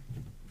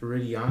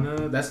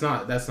 Viridiana? That's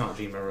not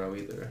Jean Monroe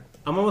either.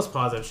 I'm almost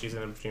positive she's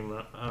in Jean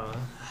Monroe.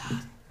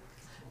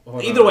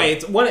 Either way,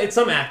 it's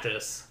some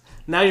actress.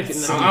 Now you can.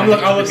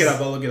 I'll look it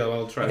up.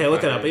 I'll try. Okay,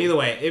 look it up. But either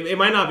way, it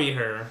might not be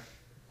her.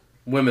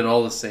 Women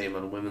all the same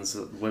on women's.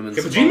 Yeah,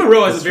 but Jean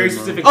Monroe has a very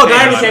specific. Oh,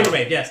 Diary of a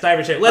Chambermaid. Yes, Diary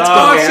of a Chambermaid. Let's go.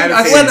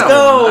 Let's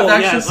go.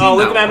 Yes. Oh,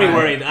 look at me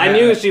worried. I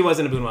knew she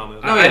wasn't a Buñuel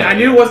movie. I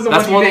knew it wasn't the one.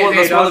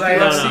 That's one of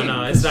the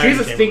No. She's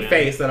a distinct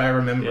face that I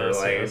remember.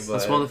 Yes.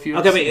 That's one of the few.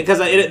 Okay, because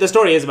the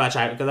story is about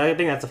China. Because I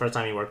think that's the first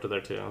time he worked with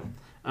her too.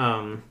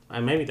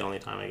 Maybe the only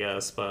time, I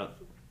guess. But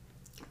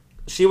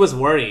she was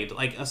worried.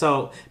 Like,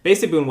 so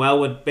basically, Buñuel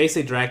would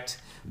basically direct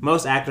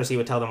most actors. He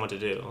would tell them what to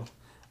do.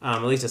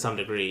 At least to some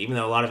degree, even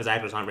though a lot of his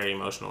actors aren't very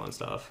emotional and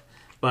stuff.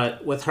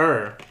 But with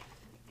her,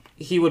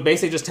 he would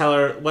basically just tell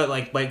her what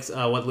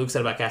Luke said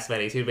about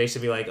Cassavetes. He would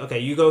basically be like, okay,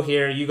 you go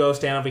here, you go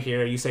stand over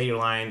here, you say your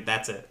line,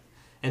 that's it.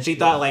 And she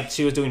thought like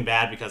she was doing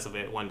bad because of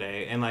it one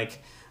day. And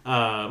like,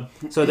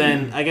 so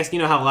then I guess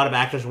how a lot of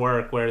actors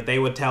work, where they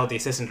would tell the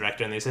assistant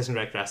director, and the assistant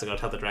director has to go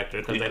tell the director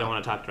because they don't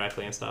want to talk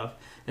directly and stuff.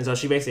 And so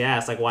she basically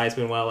asked like, why is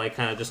Buñuel like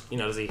kind of just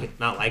does he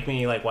not like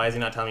me? Like, why is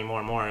he not telling me more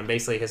and more? And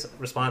basically his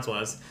response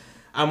was,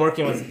 I'm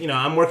working with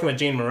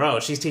Jean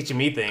Monroe. She's teaching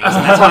me things, and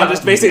that's why I'm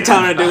just basically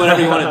telling her to do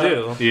whatever you want to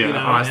do. Yeah, and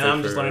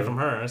I'm just learning from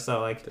her. So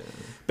like,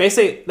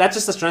 basically, that's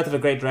just the strength of a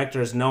great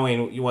director, is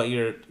knowing what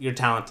your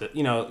talent,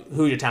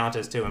 who your talent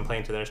is too, and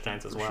playing to their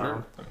strengths as well.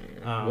 Sure.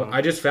 Well, I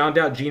just found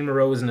out Jean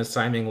Monroe was in a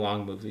Simon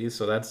Long movie,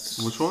 so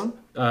that's which one?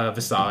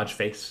 Visage,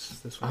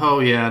 Face. This one. Oh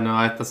yeah, no,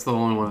 that's the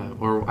only one.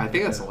 I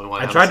think that's the only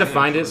one. I tried to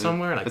find it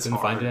somewhere, and I couldn't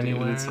find it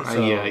anywhere.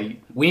 So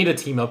we need to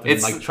team up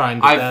and like try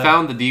and. I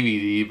found the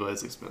DVD, but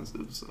it's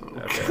expensive. So.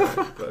 Okay,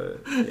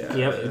 but yeah.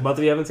 Yep. Both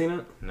of you haven't seen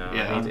it? No.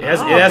 Yeah. It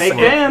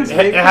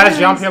has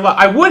Jean-Pierre Lot.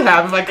 I would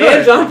have if I could.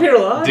 And Jean-Pierre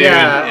Lot.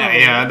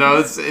 Yeah. No,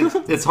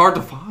 it's hard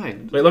to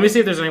find. Wait, let me see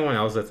if there's anyone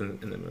else that's in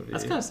the movie.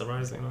 That's kind of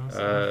surprising.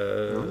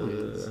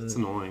 It's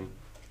annoying.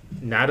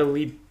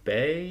 Natalie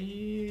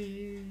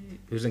Bay,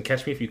 who's in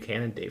Catch Me If You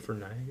Can and Day for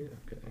Night.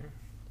 Okay.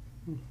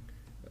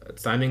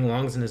 Simon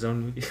Long's in his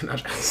own movie.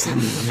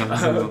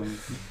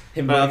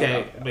 But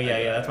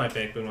yeah, that's my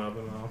pick.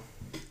 Buñuel.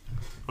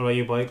 What about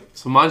you, Blake?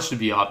 So mine should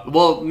be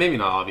well, maybe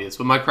not obvious,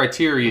 but my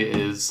criteria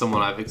is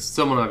someone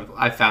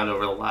I've found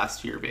over the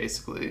last year,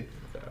 basically.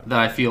 That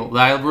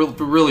I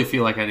really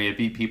feel like I need to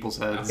beat people's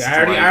heads. Okay,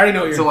 I already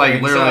know what you're to like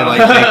thinking, literally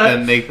so.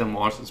 like make them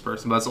watch this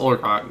person. But it's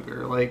Ulrich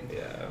Oettinger. Like,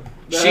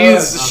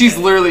 she's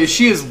literally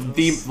she is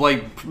the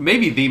like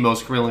maybe the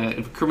most criminally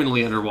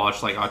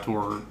underwatched like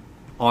auteur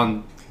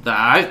on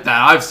that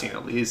I've seen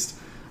at least.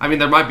 I mean,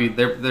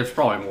 there's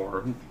probably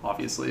more,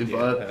 obviously,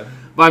 but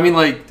I mean,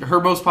 like, her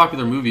most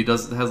popular movie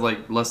has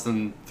like less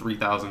than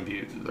 3,000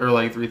 views or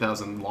like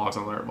 3,000 logs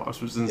on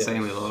Letterboxd, which is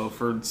insanely low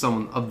for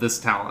someone of this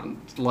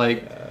talent.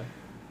 Like,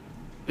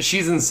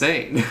 she's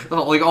insane.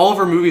 Like, all of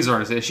her movies are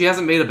insane. She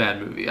hasn't made a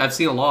bad movie. I've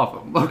seen a lot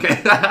of them.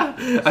 Okay,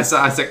 that's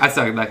not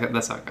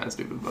kind of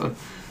stupid, but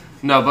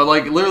no, but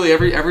like literally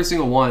every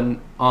single one.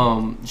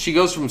 She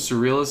goes from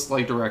surrealist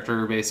like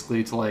director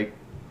basically to like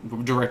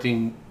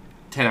directing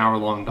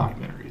 10-hour-long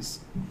documentaries.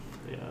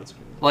 Yeah, that's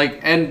good. Like,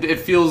 and it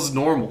feels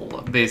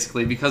normal,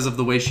 basically, because of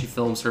the way she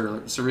films her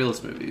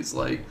surrealist movies.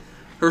 Like,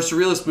 her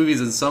surrealist movies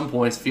at some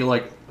points feel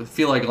like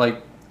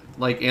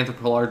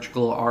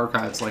anthropological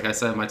archives, like I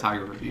said in my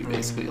Taiga review,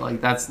 basically. Like,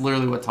 that's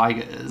literally what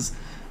Taiga is.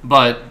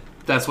 But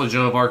that's what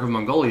Joan of Arc of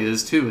Mongolia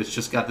is, too. It's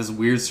just got this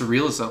weird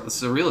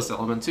surrealist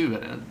element, too,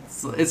 in it.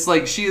 It's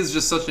like, she is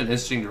just such an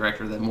interesting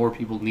director that more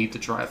people need to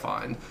try to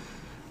find.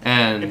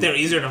 And if they're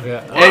easier to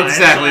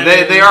exactly,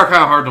 they are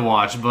kind of hard to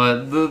watch,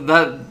 but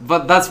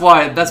that's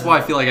why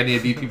I feel like I need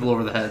to beat people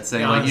over the head,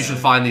 saying like you should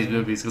find these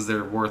movies because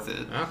they're worth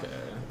it. Okay,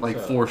 like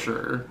for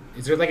sure.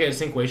 Is there like a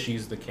distinct way she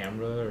used the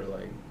camera, or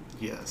like?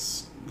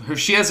 Yes,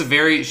 she has a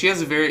very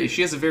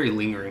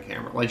lingering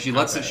camera. Like she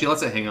lets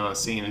it hang on a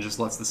scene and just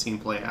lets the scene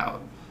play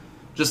out.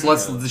 She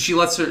lets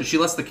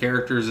the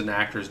characters and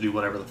actors do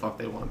whatever the fuck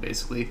they want,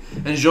 basically.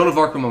 And Joan of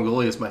Arc of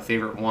Mongolia is my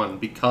favorite one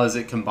because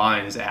it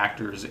combines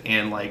actors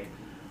and like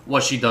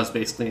what she does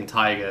basically in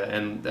Taiga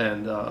and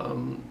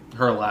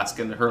her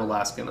Alaskan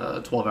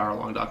 12-hour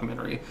long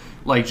documentary,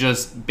 like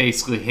just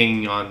basically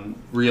hanging on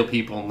real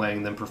people and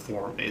letting them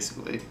perform.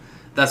 Basically,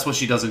 that's what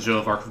she does in Joan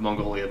of Arc of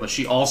Mongolia. But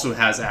she also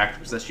has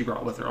actors that she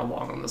brought with her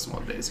along on this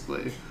one.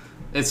 Basically,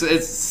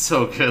 it's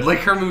so good. Like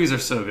her movies are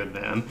so good,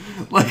 man.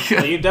 Like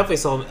you definitely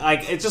sold.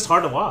 Like it's just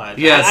hard to watch.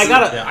 Yes, I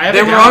gotta.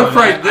 They were on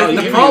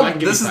Criterion.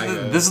 This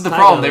is the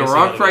problem. They were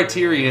on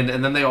Criterion,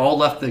 and then they all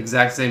left the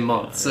exact same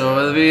month.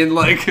 So I mean,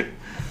 like.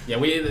 Yeah,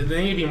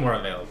 they need to be more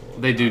available.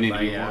 They do need to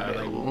be more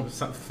available.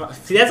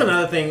 See, that's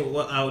another thing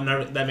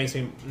that makes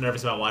me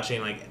nervous about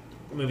watching like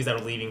movies that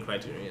are leaving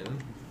Criterion.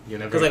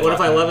 Because like, what if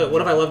I love it?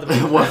 What if I love the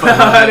movie?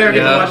 I never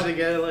get to watch it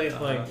again.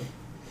 Like.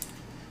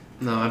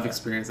 No, I've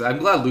experienced that. I'm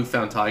glad Luke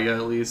found Taiga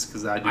at least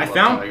because I love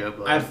Taiga.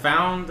 But I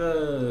found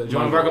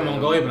Joan of Arc of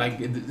Mongolia, but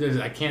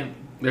I can't.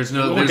 There's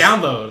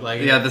download.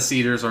 Like the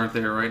cedars aren't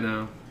there right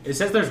now. It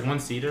says there's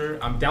one seater.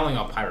 I'm downloading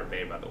on Pirate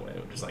Bay, by the way,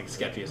 which is like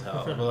sketchy as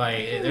hell. But like,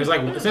 it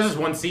says there's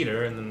one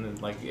seater, and then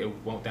like it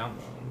won't download.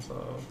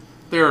 So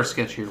there are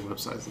sketchier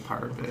websites than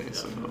Pirate Bay.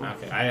 So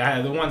okay,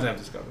 I the ones I've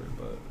discovered,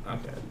 but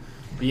okay.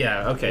 But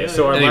yeah, okay. Yeah,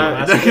 so our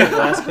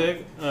last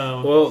pick.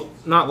 Well,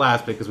 not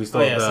last pick because we still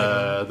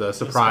have the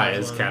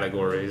surprise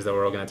categories that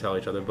we're all gonna tell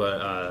each other.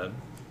 But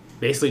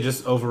basically,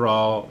 just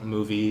overall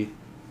movie.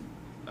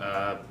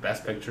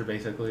 Best picture,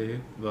 basically.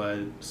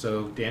 But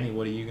so, Danny,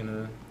 what are you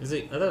gonna? Is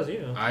it? I thought it was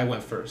you. I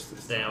went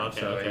first. Damn.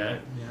 Okay. So, okay.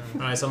 Yeah. All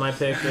right. So my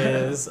pick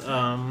is.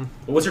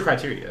 What's your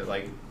criteria?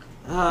 Like.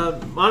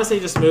 Honestly,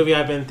 just movie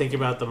I've been thinking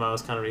about the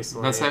most kind of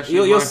recently. That's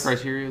actually my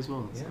criteria as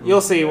well. Yeah. You'll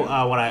see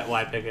why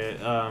I pick it.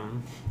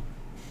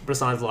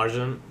 Bresson's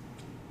L'Argent.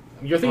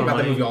 You're thinking about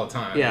that movie all the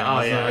time. Yeah.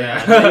 Oh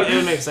yeah. It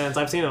would make sense.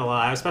 I've seen it a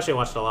lot. I especially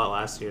watched it a lot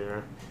last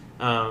year.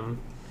 And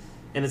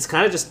it's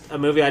kind of just a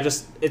movie.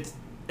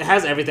 It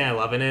has everything I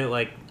love in it,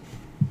 like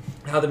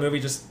how the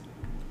movie just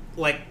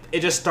it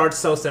just starts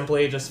so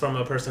simply, just from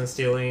a person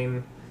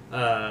stealing,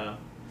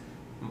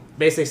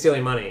 basically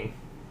stealing money.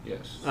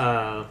 Yes.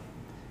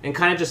 And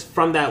kind of just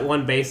from that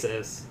one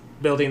basis,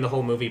 building the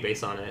whole movie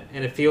based on it,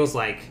 and it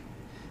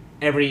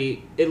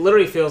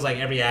literally feels like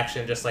every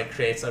action just like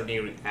creates a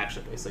new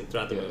action basically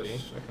throughout the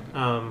movie.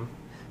 Okay.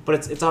 But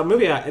it's a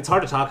movie. It's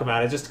hard to talk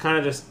about. It just kind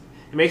of just.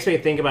 It makes me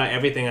think about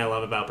everything I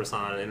love about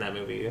Bresson in that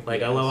movie.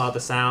 Like, I love all the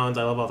sounds.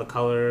 I love all the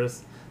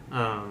colors. The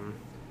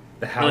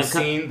house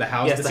scene. The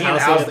house. Yes, the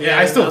house. Yeah,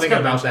 I still think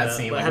about that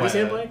scene. Have you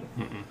seen it, Blake?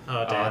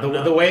 Oh, damn.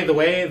 The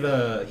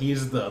way he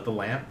uses the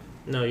lamp.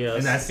 No, yes.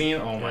 In that scene,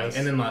 oh my. Yes.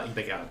 And then like,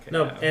 okay.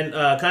 No, and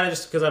kind of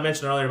just because I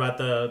mentioned earlier about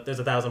there's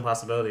 1,000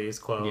 possibilities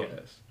quote.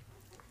 Yes.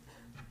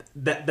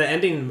 The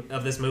ending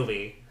of this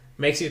movie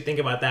makes you think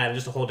about that in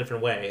just a whole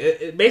different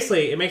way. He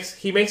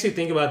makes you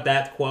think about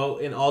that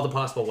quote in all the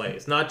possible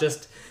ways, not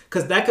just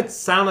because that could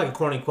sound like a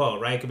corny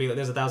quote, right? It could be like,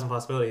 there's 1,000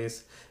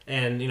 possibilities,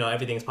 and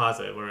everything's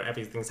positive or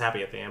everything's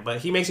happy at the end. But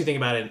he makes you think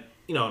about it,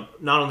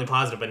 not only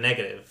positive but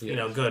negative,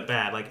 yes. Good,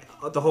 bad, like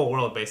the whole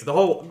world basically.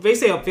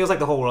 It feels like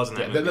the whole world's in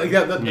that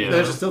movie.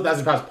 There's still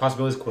 1,000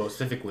 possibilities quote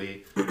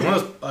specifically. One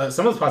of those,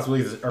 some of those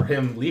possibilities are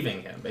him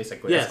leaving him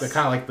basically. Yes. It's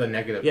kind of like the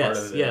negative part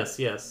of it.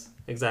 Yes.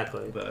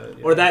 Exactly. But,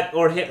 yeah.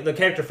 Or the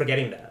character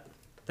forgetting that.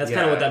 That's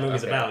kind of what that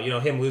movie's about.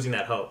 Him losing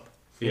that hope.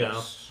 You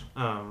know.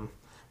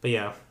 But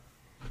yeah,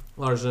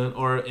 Largent,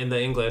 or in the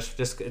English,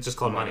 it's just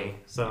called Money.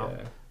 So,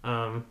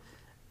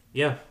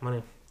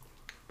 Money.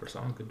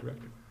 Bresson, good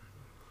director.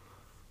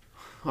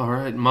 All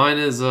right, mine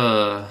is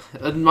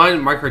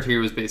my criteria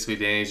was basically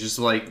Danny's. Just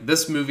like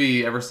this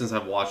movie, ever since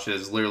I've watched it,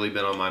 has literally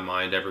been on my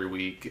mind every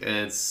week,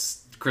 and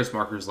it's Chris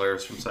Marker's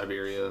Lars from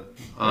Siberia.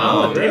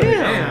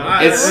 Damn!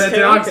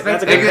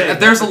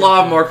 There's a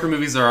lot of Marker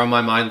movies that are on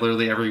my mind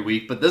literally every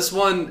week, but this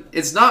one,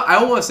 it's not. I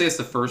don't want to say it's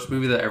the first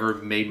movie that ever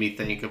made me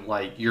think of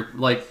what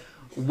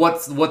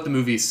the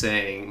movie's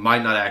saying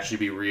might not actually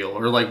be real,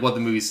 or like what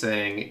the movie's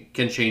saying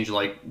can change it's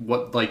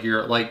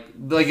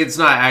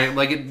not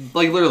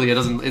literally it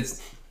doesn't.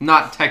 It's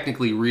not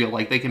technically real.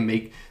 Like they can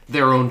make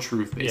their own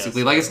truth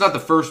basically. Yes. Like it's not the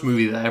first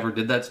movie that ever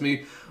did that to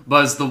me,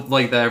 but it's the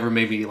that ever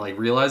made me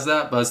realize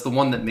that. But it's the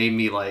one that made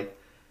me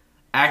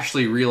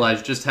actually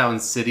realize just how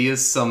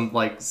insidious some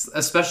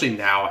especially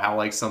now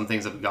how some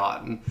things have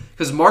gotten,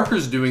 because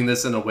Marker's doing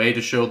this in a way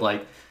to show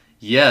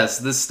yes,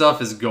 this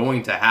stuff is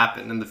going to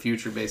happen in the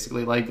future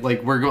basically.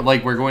 We're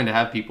going to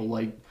have people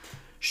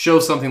show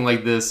something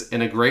like this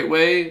in a great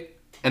way,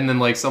 and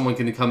then someone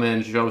can come in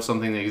and show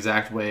something the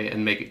exact way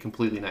and make it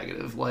completely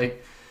negative,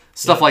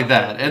 stuff like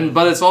that.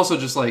 But it's also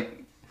just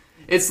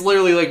it's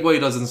literally what he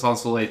does in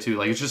Sans Soleil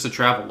too. It's just a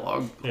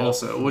travelogue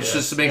also, which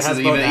just makes it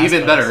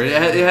even better.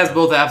 It has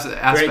both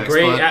aspects.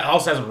 Great. It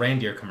also has a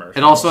reindeer commercial.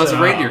 It also has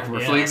a reindeer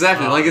commercial. Yeah.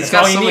 Exactly. It's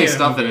got so many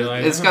stuff in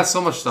it. It's got so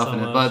much stuff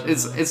in it, but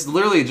it's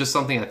literally just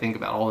something I think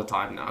about all the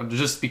time now,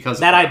 just because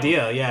that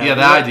idea. Yeah,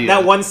 that idea.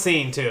 That one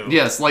scene too.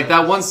 Yes,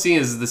 that one scene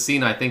is the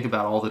scene I think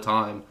about all the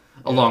time.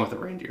 Along with the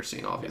reindeer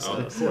scene,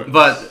 obviously.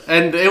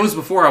 And it was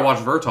before I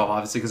watched Vertov,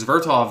 obviously, because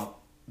Vertov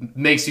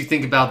makes you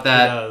think about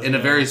that in a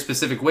very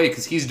specific way,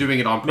 because he's doing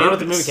it on purpose. What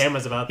the movie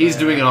camera's about. He's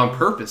doing it on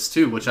purpose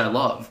too, which I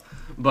love.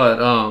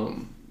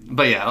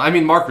 But yeah, I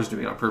mean, Marker's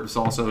doing it on purpose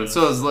also.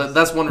 So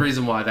that's one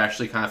reason why I've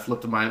actually kind of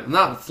flipped my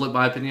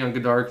opinion on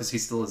Godard, because he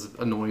still is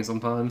annoying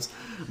sometimes.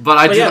 But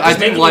I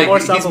think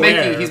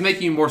he's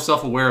making you more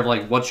self-aware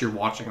of what you're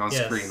watching on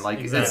screen.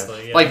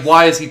 Exactly.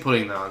 Why is he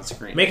putting that on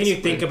screen? Making you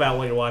think about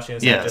what you're watching.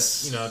 Instead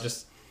of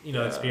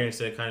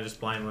experience it kind of just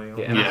blindly.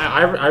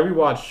 I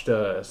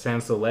rewatched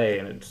Sans Soleil,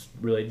 and it's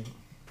really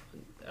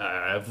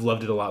I've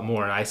loved it a lot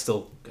more, and I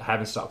still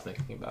haven't stopped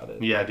thinking about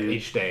it. Yeah, dude.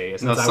 Each day.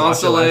 Sans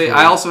Soleil,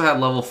 I also had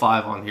Level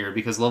 5 on here,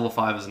 because Level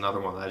 5 is another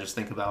one that I just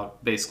think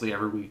about basically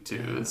every week,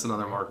 too. It's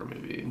another Marker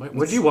movie.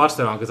 Where did you watch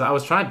that on? Because I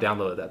was trying to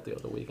download that the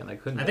other week, and I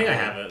couldn't. I think I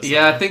have it. So.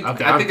 Yeah, I think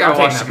I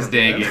watched it because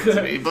Dan gave it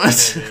to me,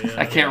 but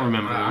I can't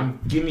remember.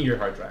 Give me your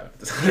hard drive.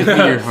 Give me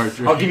your hard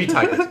drive. I'll give you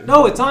Tiger.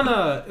 No, it's on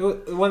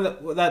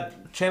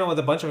that channel with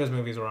a bunch of his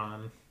movies were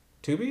on.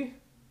 Tubi?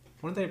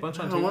 Weren't they a bunch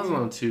on Tubi? It wasn't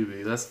on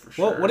Tubi, that's for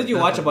sure. What did you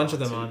watch a bunch of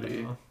them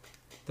on?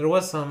 There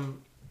was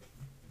some...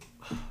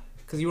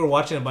 Because you were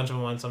watching a bunch of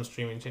them on some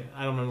streaming channel.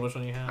 I don't remember which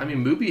one you had. I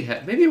mean, Mubi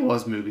had... Maybe it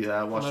was Mubi that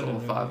I watched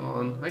Level 5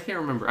 on. I can't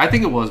remember. I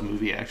think it was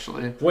Mubi,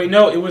 actually. Wait,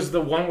 no, it was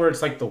the one where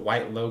it's the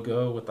white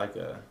logo with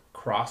a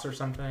cross or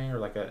something,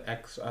 or a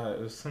X.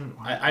 It was some...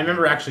 I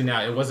remember actually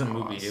now, it wasn't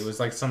Mubi. It was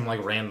some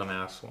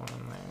random-ass one.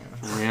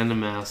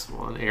 Random-ass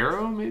one.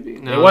 Arrow, maybe?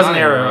 No, it wasn't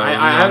Arrow.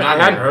 I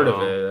hadn't heard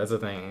of it. That's the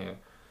thing.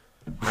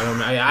 I don't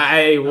know.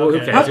 Who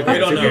cares? We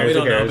don't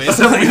know. We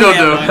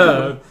don't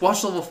know.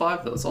 Watch Level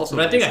 5 though. It's also.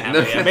 But I think I have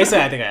it. Yeah.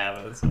 Basically, I think I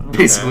have it. So.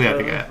 Basically, I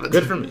think I have it.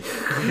 Good for me.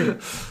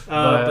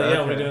 But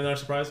yeah, we're doing our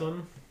surprise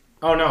one.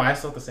 Oh no, I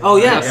still have the same. Oh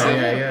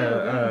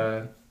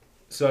yeah,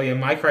 So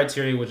my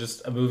criteria was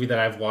just a movie that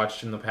I've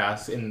watched in the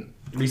past, in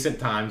recent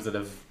times, that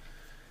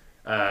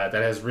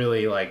has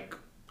really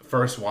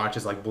first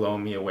watches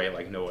blown me away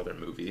like no other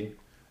movie.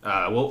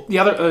 The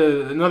other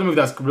another movie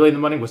that's really in the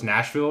money was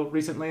Nashville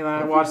recently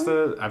that I watched.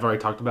 I've already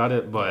talked about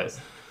it, but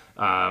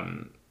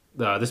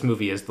this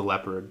movie is The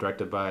Leopard,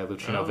 directed by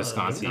Luchino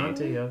Visconti.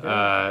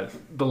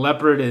 The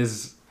Leopard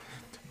is,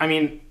 I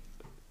mean,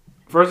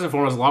 first and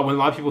foremost, when a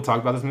lot of people talk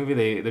about this movie,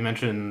 they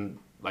mention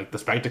the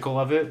spectacle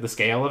of it, the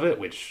scale of it,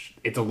 which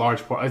it's a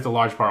large part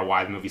of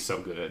why the movie's so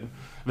good.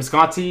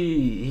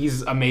 Visconti,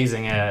 he's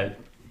amazing at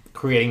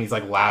creating these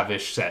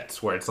lavish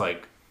sets where it's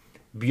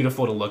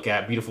beautiful to look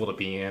at, beautiful to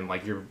be in.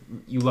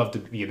 You love to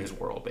be in his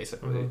world,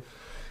 basically. Mm-hmm.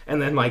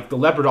 And then The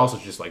Leopard also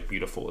is just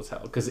beautiful as hell,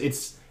 because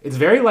it's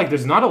very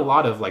there's not a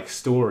lot of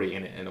story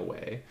in it in a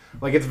way.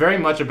 It's very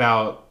much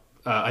about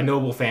a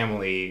noble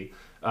family.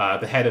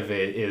 The head of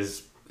it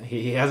is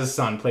he has a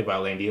son played by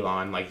Alain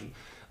Delon.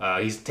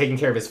 He's taking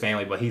care of his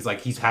family, but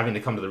he's having to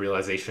come to the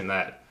realization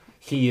that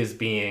his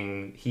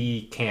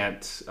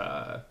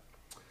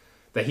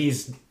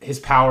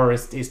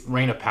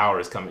reign of power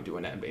is coming to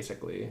an end,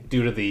 basically,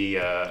 due to the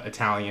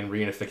Italian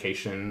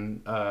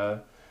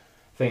reunification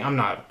thing. I'm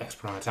not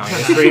expert on Italian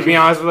history, to be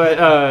honest,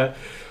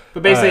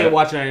 but basically,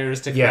 watching an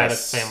aristocratic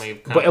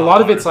family. But a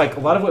lot of it's a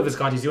lot of what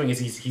Visconti's doing is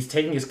he's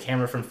taking his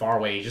camera from far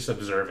away, he's just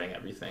observing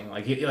everything,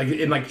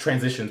 in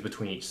transitions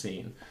between each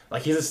scene.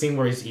 He has a scene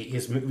where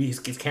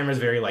his camera's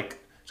very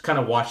just kind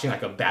of watching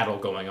a battle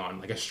going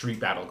on, a street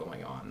battle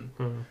going on,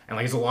 and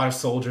there's a lot of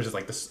soldiers.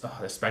 It's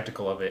the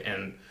spectacle of it,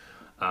 and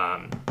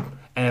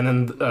And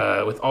then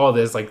with all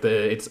this, like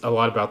it's a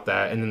lot about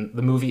that, and then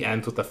the movie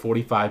ends with a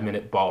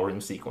 45-minute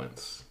ballroom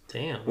sequence.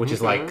 Damn. Which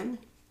is like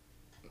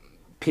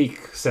peak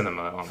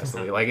cinema,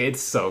 honestly. Like it's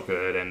so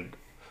good, and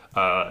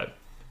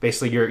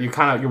basically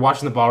you're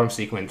watching the ballroom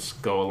sequence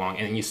go along,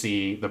 and then you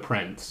see the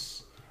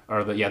prince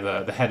or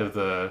the head of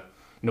the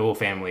noble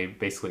family.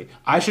 Basically,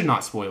 I should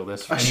not spoil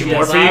this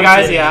anymore for you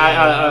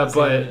guys.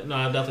 But no,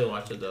 I'll definitely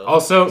watch it though.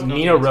 Also,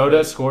 Nino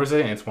Rota scores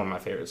it, and it's one of my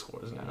favorite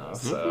scores now.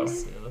 So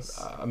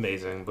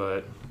amazing,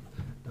 but.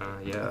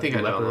 I think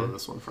I downloaded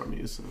this one from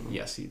you. So.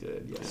 Yes, he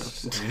did.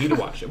 Yes, you need to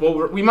watch it.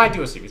 Well, we might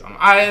do a series on it.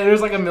 There's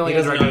like a million.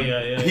 He doesn't know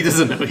yet. He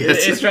doesn't know yet.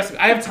 It's stressful.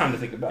 I have time to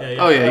think about it.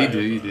 You do.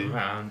 You do.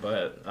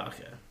 But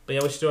okay. But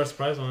yeah, we should do our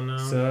surprise one now.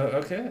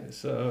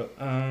 So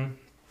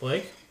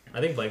Blake. I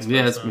think Blake's.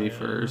 It's me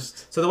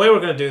first. So the way we're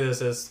gonna do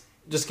this is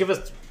just give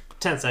us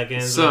 10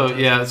 seconds. So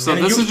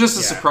this is just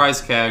a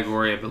surprise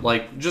category, but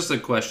like just a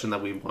question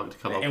that we want to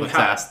come up with to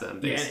ask them.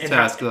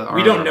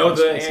 We don't know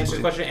the answer to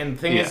the question, and the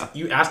thing is,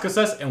 you ask us,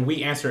 and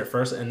we answer it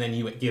first, and then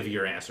you give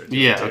your answer.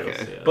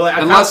 Okay. But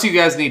unless you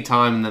guys need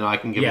time, and then I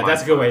can give. Yeah,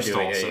 that's a good way to do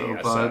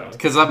it. But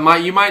because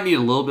you might need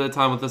a little bit of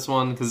time with this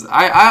one, because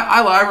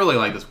I really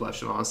like this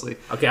question, honestly.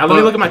 Okay, let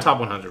me look at my top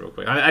 100 real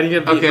quick. I need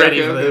to be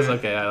ready for this.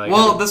 Okay.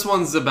 This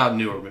one's about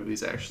newer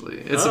movies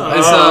actually.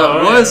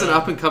 What is an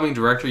up and coming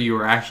director you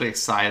were actually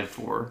excited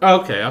for?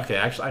 Okay.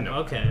 Actually, I know.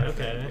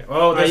 Okay.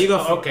 Well, you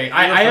go. Okay,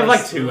 I have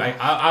like two.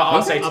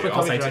 I'll say two.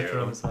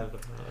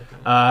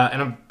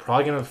 And I'm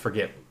probably gonna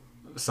forget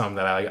some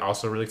that I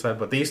also really excited.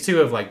 But these two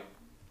have like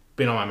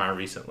been on my mind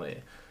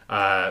recently.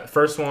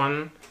 First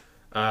one,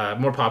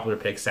 more popular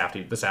pick, the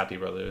Safdie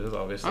brothers,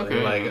 obviously.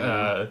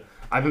 Okay.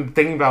 I've been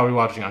thinking about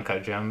rewatching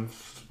Uncut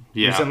Gems.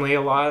 Recently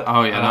a lot.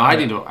 Oh yeah, I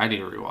need to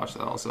rewatch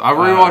that also. I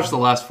rewatched the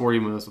last 40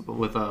 minutes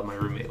with my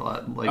roommate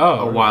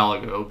a while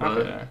ago,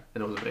 but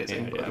it was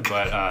amazing.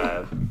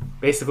 But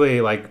basically,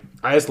 like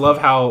I just love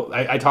how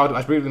I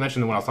briefly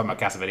mentioned when I was talking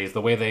about Cassavetes,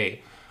 the way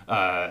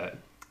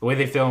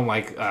they film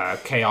like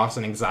chaos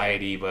and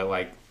anxiety, but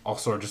like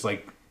also just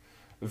like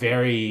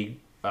very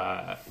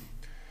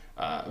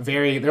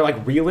they're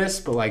like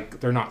realist, but like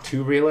they're not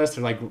too realist.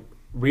 They're like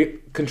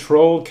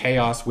controlled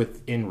chaos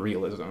within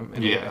realism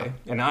in a way.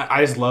 And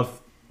I just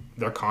love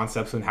their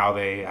concepts and how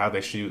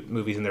they shoot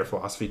movies and their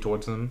philosophy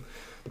towards them.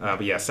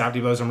 But yeah,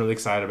 Safdie Brothers I'm really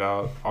excited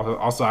about.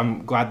 Also,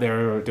 I'm glad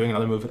they're doing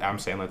another movie with Adam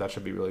Sandler. That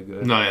should be really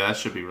good. No, yeah, that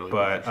should be really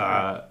good.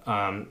 But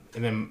and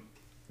then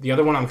the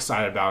other one I'm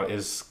excited about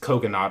is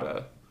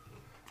Kogonada.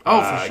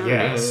 For sure.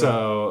 Yeah.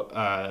 So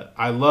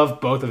I love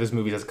both of his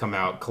movies that's come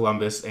out,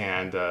 Columbus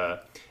and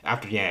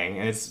After Yang,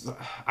 and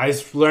I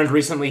just learned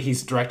recently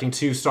he's directing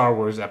 2 Star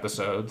Wars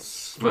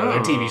episodes for their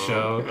TV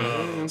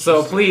show.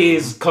 So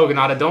please,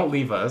 Kogonada, don't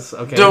leave us.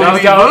 Okay, don't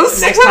leave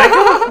us next time.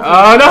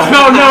 Oh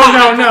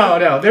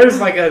no!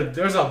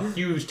 There's a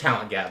huge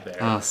talent gap there.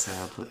 Oh,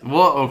 sadly.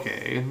 Well,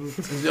 okay.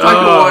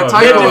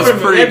 Taika was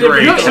pretty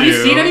great. Have you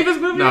seen any of his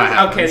movies? No, I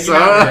haven't. Okay, you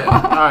haven't.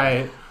 All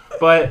right.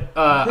 But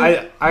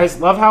I just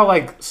love how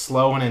like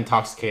slow and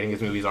intoxicating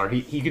his movies are.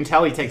 He can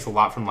tell he takes a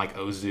lot from like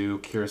Ozu,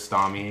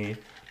 Kiarostami,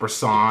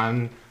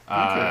 Bresson,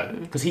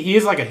 because he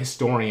is like a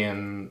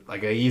historian.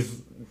 Like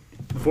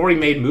before he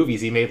made movies,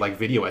 he made like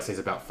video essays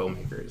about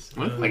filmmakers.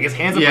 Like his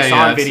Hands of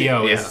Bresson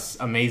video is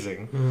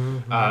amazing.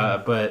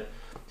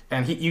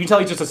 And you can tell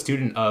he's just a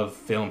student of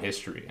film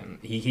history, and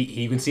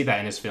you can see that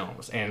in his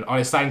films. And on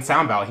his sound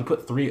ballot, he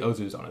put 3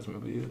 Ozus on his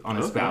movie,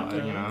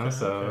 ballot, you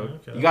know?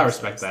 You gotta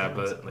respect that.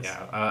 But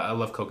yeah, I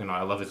love Kogonada.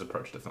 I love his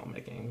approach to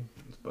filmmaking.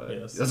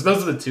 But those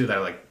are the 2 that I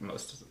like I'm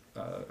most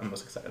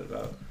excited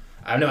about.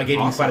 I know I gave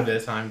you quite a bit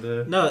of time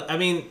to... No, I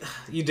mean,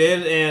 you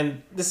did,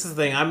 and this is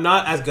the thing. I'm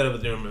not as good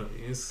with newer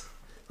movies.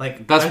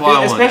 Like, that's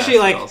why especially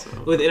like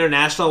with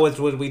international, which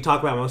we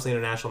talk about mostly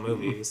international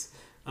movies.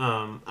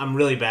 I'm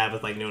really bad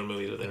with like newer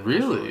movies.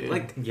 Really?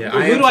 Like, who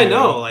do I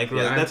know? Like,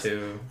 that's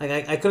too.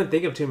 Like I couldn't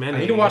think of too many. I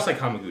need to watch like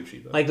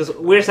Hamaguchi though. Like this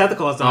Weird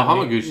Sethakal is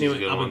Hamaguchi's a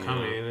good up one. and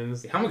coming. And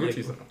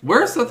Hamaguchi's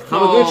where's Sethakal?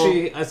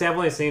 Hamaguchi? I've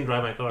only seen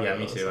Drive My Car. Yeah,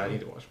 me too. I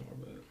need to watch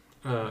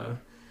more,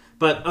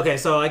 but okay,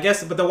 so I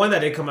guess, but the one that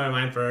did come to my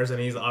mind first, and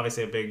he's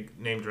obviously a big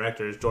name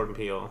director, is Jordan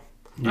Peele.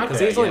 Because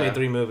he's only made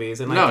 3 movies,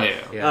 and like,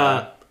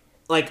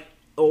 like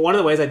one of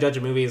the ways I judge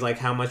a movie is like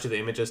how much of the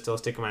images still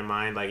stick in my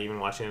mind, like even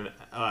watching it,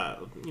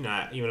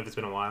 even if it's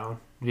been a while.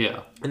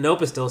 Yeah. And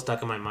Nope is still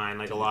stuck in my mind.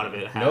 Like a lot of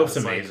it has. Nope's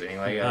amazing.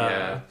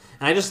 And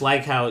I just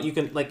like how you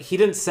can he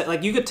didn't set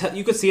like you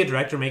could see a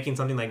director making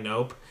something like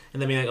Nope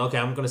and then be like, okay,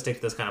 I'm gonna stick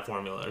to this kind of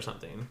formula or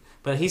something.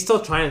 But he's still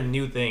trying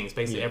new things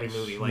basically every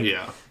movie. Like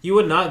you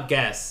would not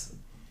guess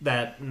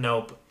that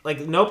Nope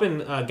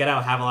and Get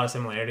Out have a lot of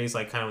similarities,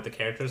 like kind of with the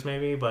characters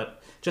maybe,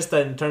 but just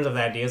in terms of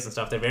the ideas and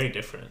stuff, they're very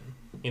different.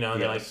 You know,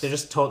 they're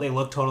just they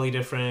look totally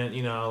different.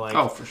 You know,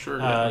 like for sure.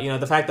 You know,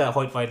 the fact that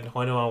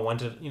Hoytema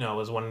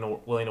was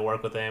willing to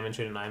work with them and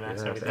shoot in IMAX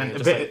and everything.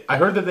 And I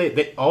heard that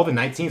they all the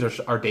night scenes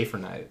are day for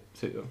night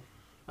too.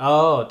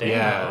 Oh damn!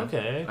 Yeah.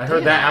 Okay. I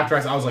heard that after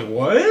I was like,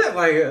 what?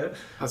 Like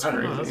that's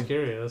crazy. That's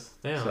curious.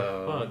 Damn.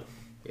 So, fuck.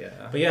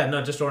 Yeah. But yeah,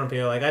 no, just Jordan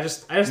Peele. Like I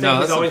just think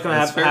he's always gonna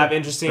have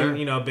interesting,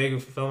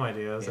 big film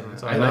ideas. Yeah. And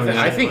so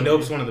I think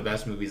Nope's one of the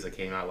best movies that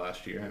came out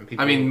last year, and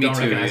people don't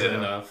recognize it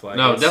enough. Like,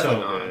 no,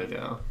 definitely not.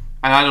 Yeah.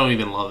 And I don't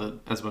even love it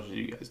as much as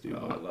you guys do.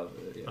 Oh, I love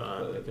it. Yeah,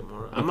 I like it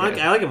more. I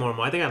like it more.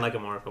 I think I'd like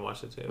it more if I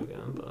watched it too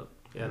again. But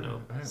yeah,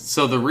 no.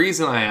 So the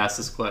reason I asked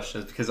this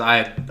question is because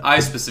I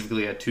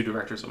specifically had 2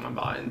 directors on my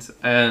mind,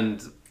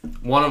 and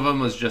one of them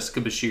was Jessica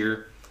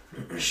Bashir.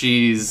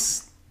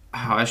 She's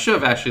I should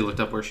have actually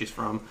looked up where she's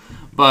from,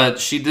 but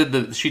she did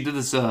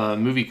this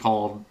movie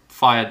called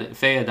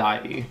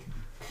Fayadai,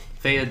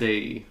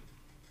 Fayadai.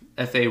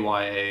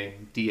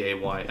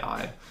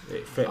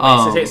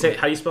 Say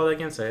how do you spell that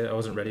again? Say it. I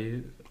wasn't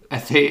ready.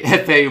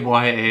 Fayadai.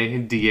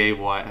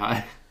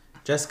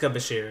 Jessica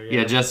Bashir.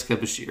 Yeah, Jessica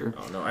Bashir.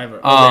 Oh no, I have.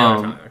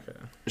 Okay.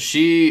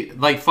 She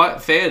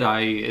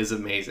Fayadai is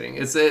amazing.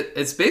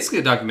 It's basically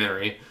a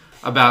documentary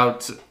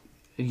about.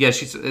 Yeah,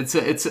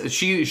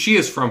 she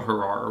is from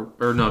Harar,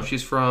 or no,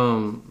 she's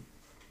from.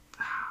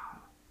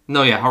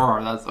 No, yeah,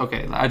 Harar. That's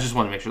okay. I just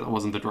want to make sure that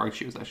wasn't the drug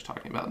she was actually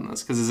talking about in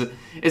this, because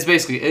it's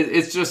basically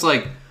it's just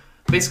like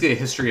basically a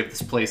history of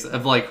this place,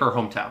 of like her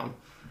hometown,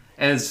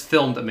 and it's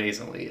filmed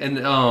amazingly. And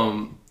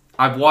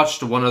I've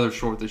watched one other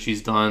short that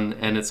she's done,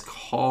 and it's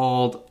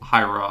called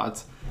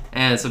Hirat,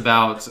 and it's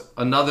about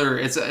another.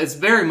 It's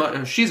very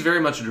much she's very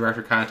much a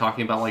director, kind of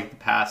talking about like the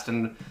past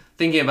and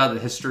thinking about the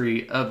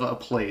history of a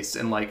place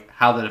and like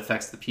how that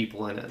affects the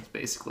people in it,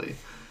 basically.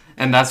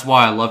 And that's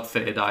why I loved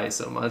Fayadai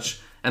so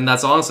much. And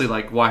that's honestly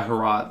like why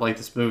Herat, like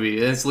this movie,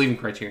 and it's leaving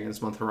Criterion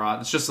this month.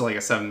 Herat, it's just like a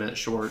 7-minute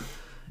short.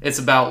 It's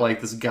about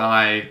like this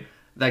guy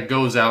that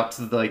goes out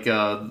to like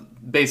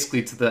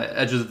basically to the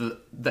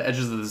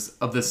edges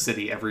of this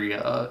city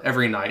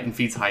every night and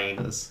feeds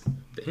hyenas.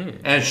 And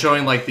it's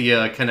showing like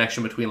the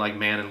connection between like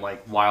man and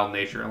like wild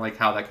nature and like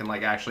how that can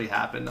like actually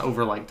happen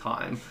over like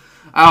time.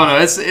 I don't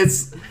know.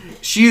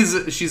 She's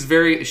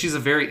a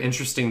very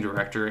interesting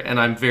director, and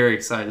I'm very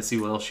excited to see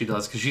what else she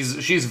does, because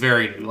she's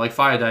very new. Like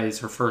Fayadai is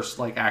her first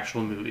like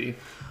actual movie,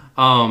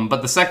 but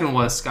the second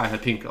one is Sky High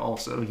Pink.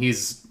 Also,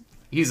 he's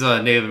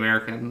a Native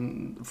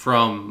American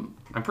from,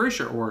 I'm pretty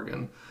sure,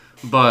 Oregon,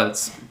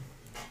 but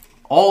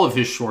all of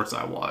his shorts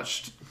I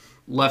watched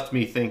left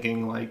me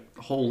thinking like,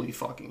 holy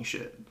fucking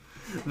shit.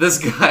 This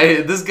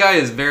guy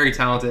is very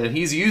talented, and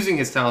he's using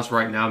his talents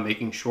right now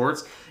making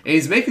shorts, and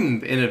he's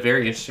making them in a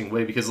very interesting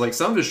way, because like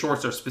some of his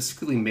shorts are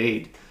specifically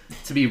made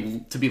to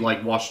be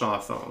like watched on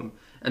a phone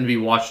and to be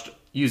watched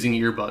using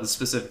earbuds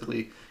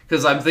specifically.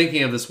 Because I'm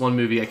thinking of this one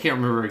movie, I can't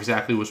remember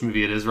exactly which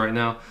movie it is right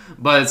now,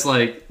 but it's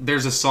like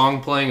there's a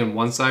song playing on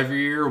one side of your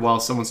ear while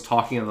someone's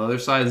talking on the other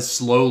side, and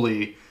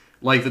slowly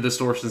like the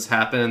distortions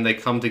happen and they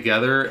come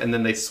together and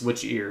then they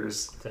switch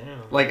ears.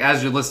 Damn. Like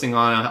as you're listening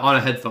on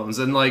a headphones.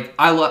 And like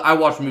I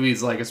watch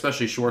movies, like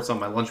especially shorts, on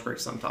my lunch break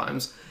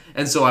sometimes.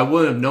 And so I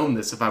wouldn't have known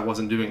this if I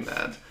wasn't doing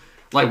that.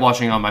 Like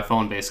watching on my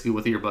phone basically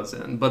with earbuds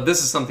in. But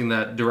this is something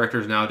that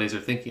directors nowadays are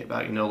thinking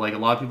about. You know, like a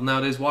lot of people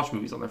nowadays watch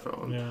movies on their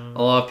phone. Yeah.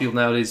 A lot of people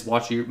nowadays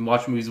watch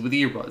movies with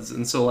earbuds.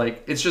 And so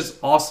like it's just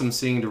awesome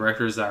seeing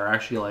directors that are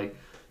actually like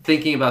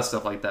thinking about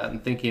stuff like that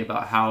and thinking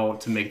about how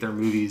to make their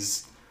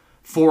movies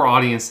for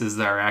audiences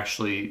that are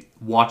actually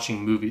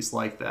watching movies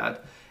like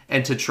that,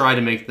 and to try to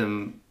make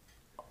them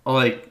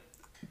like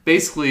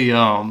basically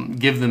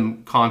give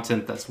them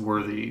content that's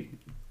worthy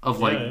of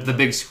like the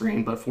big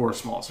screen, but for a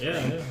small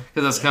screen.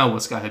 Because that's kind of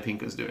what Sky High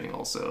Pink is doing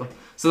also.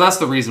 So that's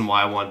the reason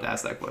why I wanted to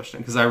ask that question,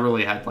 because I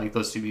really had like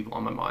those 2 people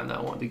on my mind that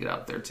I wanted to get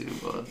out there too.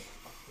 But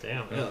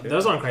damn,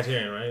 those are on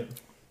Criterion, right?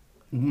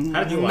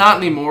 How did you not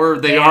anymore.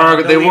 They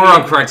were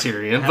on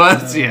Criterion,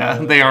 but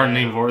they aren't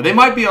anymore. They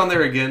might be on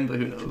there again, but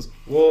who knows?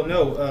 Well,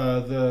 no,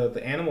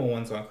 the animal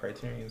one's on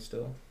Criterion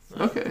still.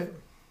 Okay.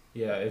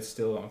 Yeah, it's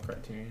still on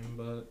Criterion,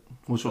 but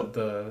which one?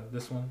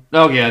 This one?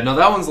 Oh yeah, no,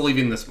 that one's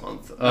leaving this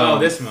month.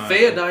 This month.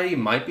 Fayadai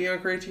might be on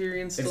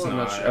Criterion still. It's I'm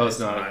not. Not sure. Oh, it's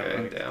not.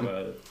 Okay, damn.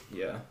 But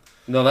yeah.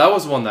 No, that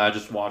was one that I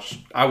just watched.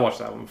 I watched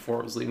that one before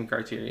it was leaving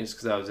Criterion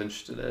because I was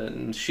interested in it,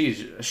 and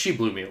she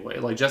blew me away.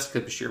 Like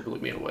Jessica Bashir blew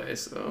me away.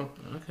 So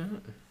okay.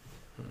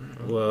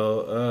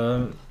 Well,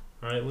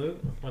 all right, Luke,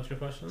 what's your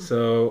question?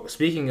 So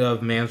speaking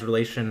of man's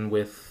relation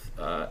with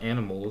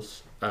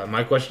animals,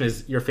 my question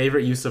is your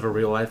favorite use of a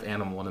real life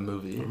animal in a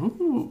movie.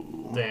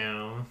 Ooh.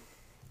 Damn.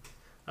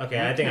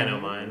 Okay, I think I know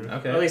mine.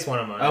 Okay. At least one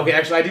of mine. Okay,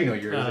 actually I do know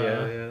yours.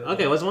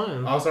 Okay, what's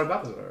mine? All-Star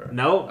Balthazar.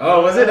 No.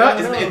 Oh, was it not?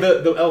 Isn't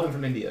it the elephant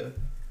from India?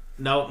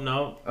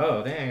 No.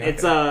 Oh, dang.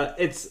 Okay.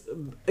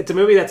 It's a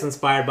movie that's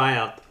inspired by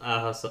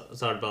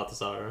All-Star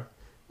Balthazar,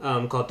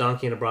 called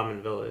Donkey in a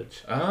Brahmin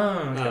Village.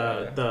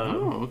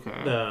 Oh,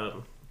 okay.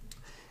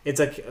 It's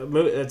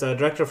a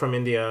director from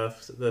India,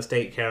 the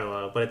state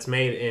Kerala, but it's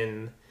made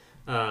in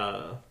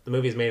the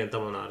movie's made in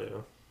Tamil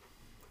Nadu,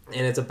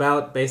 and it's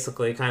about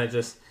basically kind of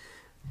just.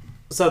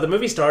 So the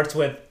movie starts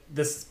with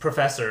this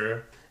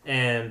professor,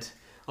 and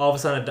all of a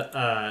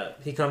sudden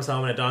he comes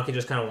home and a donkey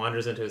just kind of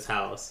wanders into his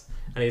house,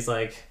 and he's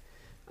like,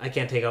 I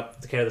can't take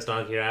up the care of this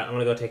donkey. I'm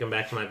gonna go take him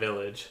back to my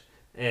village.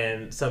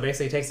 And so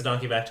basically he takes the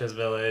donkey back to his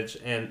village,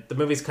 and the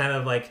movie's kind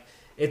of like,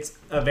 it's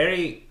a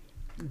very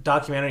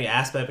documentary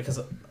aspect because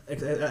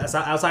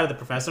outside of the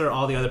professor,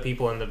 all the other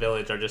people in the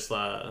village are just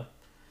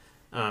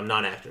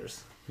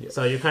non-actors. Yes.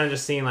 So you're kind of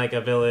just seeing like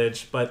a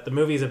village, but the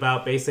movie's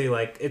about basically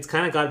like it's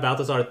kind of got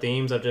Balthazar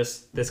themes of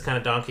just this kind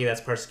of donkey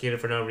that's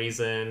persecuted for no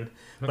reason,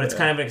 but it's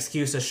kind of an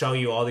excuse to show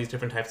you all these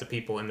different types of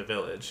people in the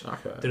village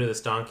through this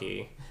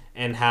donkey,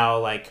 and how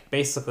like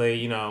basically,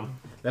 you know,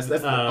 that's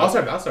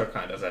Balthazar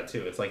kind of does that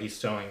too. It's like he's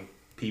showing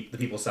the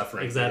people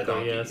suffering.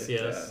 Exactly.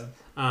 Yes.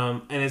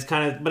 And it's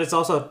kind of, but it's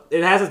also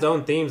it has its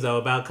own themes though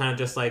about kind of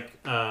just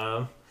like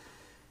kind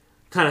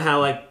of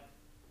how like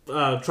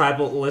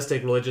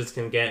tribalistic religions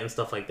can get and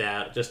stuff like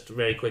that just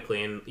very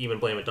quickly, and even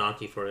blame a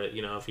donkey for it,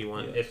 you know, if you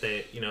want, if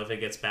they, you know, if it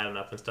gets bad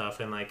enough and stuff,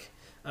 and like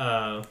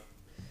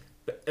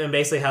and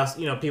basically how,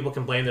 you know, people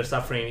can blame their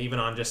suffering even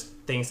on just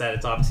things that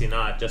it's obviously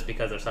not, just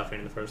because they're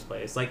suffering in the first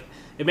place. Like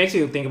it makes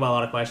you think about a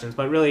lot of questions,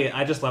 but really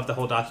I just love the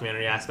whole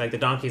documentary aspect. The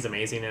donkey's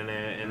amazing in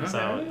it, and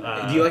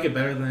so do you like it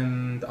better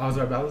than the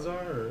Ozar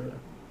Balthazar,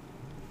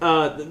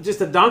 or just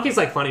the donkey's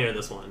like funnier in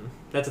this one.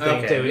 That's the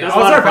thing too. He's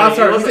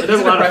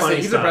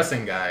a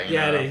depressing guy.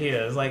 Yeah, he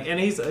is. Like, and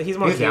he's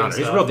more. He's downer.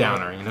 He's a real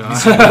downer. You know.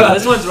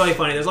 This one's really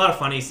funny. There's a lot of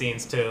funny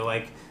scenes too.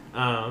 Like,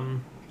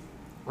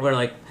 where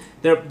like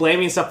they're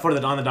blaming stuff on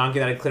the donkey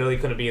that it clearly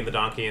couldn't be in the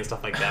donkey and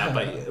stuff like that.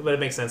 But it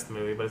makes sense in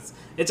the movie. But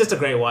it's just a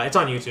great watch. It's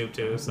on YouTube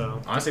too.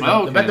 So honestly,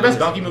 the best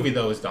donkey movie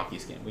though is Donkey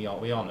Skin. We all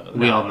know that.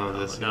 We all know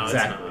this. No,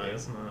 exactly.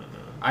 It's not.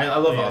 I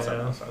love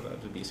Ozar.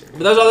 To be serious.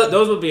 But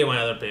those would be my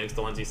other picks.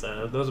 The ones you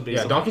said. Those would be.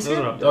 Yeah, Donkey Skin.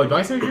 Oh,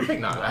 Donkey Skin, your pick?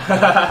 No.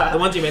 The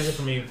ones you mentioned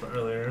for me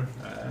earlier.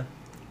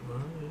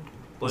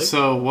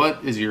 So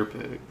what is your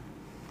pick?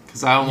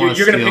 Because I want.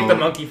 You're gonna pick the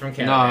monkey from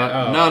Cat. No.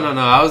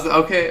 I was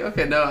okay.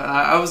 No,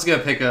 I was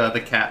gonna pick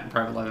the cat in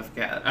Private Life of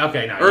Cat.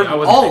 Okay, no,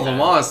 or all of them,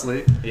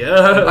 honestly.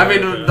 Yeah. I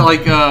mean,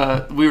 like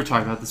we were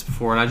talking about this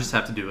before, and I just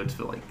have to do it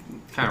to like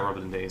kind of rub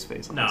it in Dave's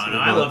face. Honestly. No,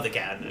 I love the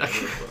cat.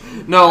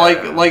 No,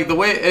 like the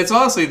way it's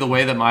honestly the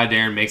way that my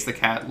Darren makes the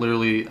cat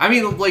literally. I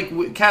mean,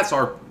 like cats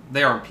aren't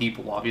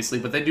people, obviously,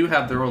 but they do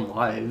have their own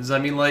lives. I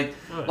mean, like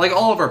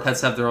all of our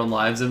pets have their own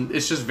lives, and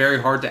it's just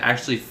very hard to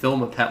actually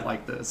film a pet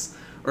like this,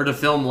 or to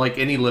film like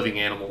any living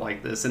animal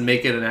like this, and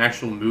make it an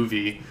actual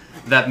movie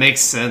that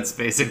makes sense,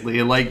 basically.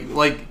 And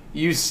like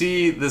you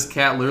see this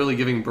cat literally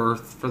giving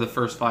birth for the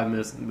first 5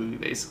 minutes of the movie,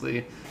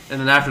 basically. And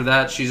then after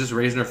that, she's just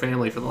raising her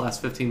family for the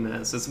last 15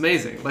 minutes. It's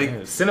amazing.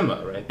 Like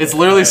cinema, right? It's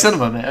literally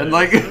cinema, man.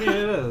 Like it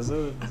is.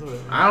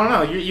 I don't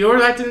know.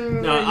 You're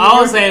acting. No,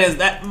 all I'm saying is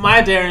that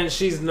my Darren,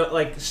 she's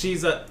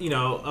a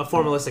a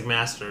formalistic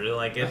master.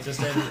 Like it's just.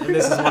 And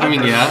this is one. I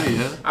mean, yeah.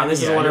 And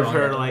this is one of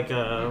her like.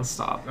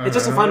 Stop. It's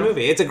just a fun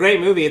movie. It's a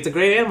great movie. It's a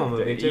great animal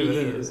movie too.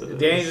 It is.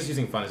 Danny's just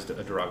using fun as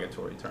a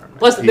derogatory term. Right?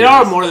 Plus, there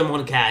are more than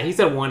one cat. He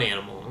said one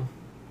animal.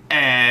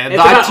 And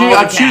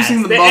I'm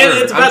choosing the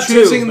mother. I'm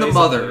choosing the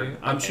mother.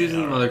 I'm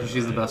choosing the mother because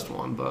she's the best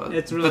one. But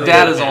it's really the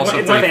dad is also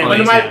it's pretty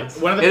funny.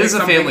 One of the things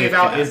I'm thinking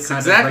about is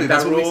exactly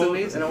that's what makes it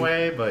amazing in a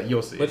way, but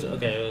you'll see.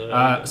 Okay.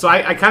 So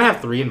I kind of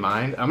have 3 in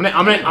mind. I'm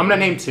gonna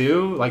name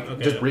 2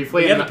 just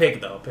briefly. You have to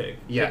pick though.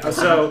 Yeah.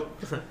 So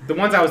the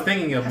ones I was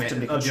thinking of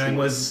doing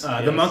was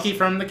the monkey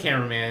from The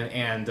Cameraman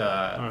and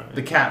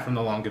the cat from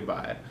The Long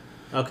Goodbye.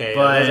 Okay,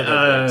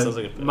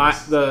 but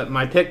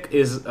my pick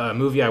is a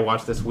movie I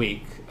watched this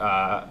week,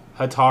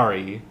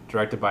 Hatari,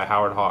 directed by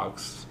Howard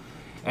Hawks,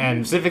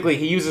 and specifically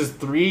he uses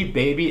 3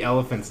 baby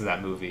elephants in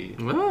that movie.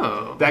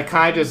 Oh. That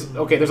kind of just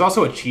there's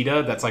also a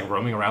cheetah that's like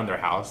roaming around their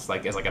house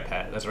like as like a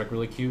pet. That's like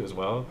really cute as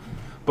well.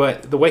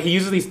 But the way he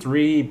uses these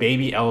 3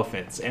 baby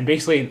elephants, and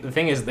basically the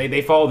thing is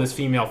they follow this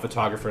female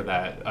photographer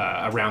that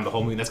around the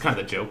whole movie. That's kind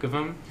of the joke of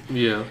him.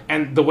 Yeah.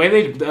 And the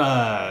way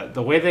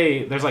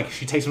they there's like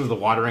she takes them to the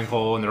watering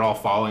hole and they're all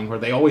following her.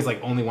 They always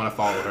like only want to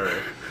follow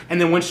her.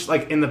 And then when she,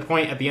 like in the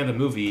point at the end of the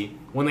movie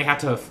when they have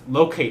to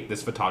locate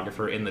this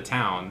photographer in the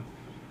town.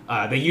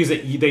 They use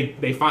it.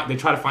 They try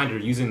to find her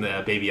using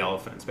the baby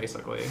elephants,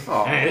 basically.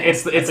 Oh, and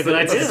it's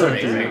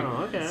amazing.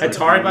 Oh, okay.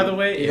 Atari, by the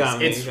way,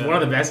 it's one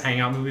of the best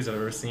hangout movies I've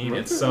ever seen.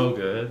 It's so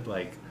good.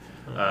 Like,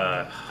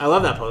 I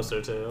love that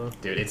poster too,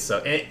 dude. It's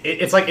so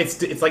it's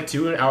like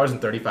 2 hours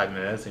and 35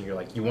 minutes, and you're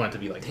like you want it to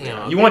be like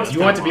you want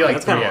it to be like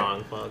 3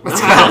 hours.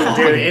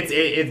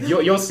 Dude,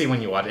 you'll see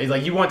when you watch it. It's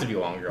like you want it to be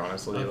longer,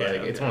 honestly.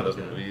 It's one of those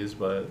movies,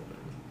 but.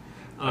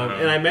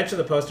 And I mentioned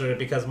the poster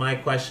because my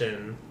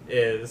question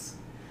is.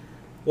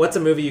 What's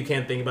a movie you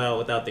can't think about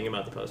without thinking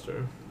about the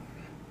poster?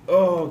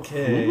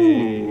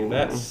 Okay,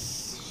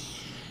 that's.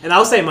 And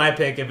I'll say my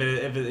pick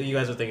if you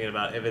guys are thinking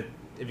about if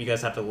you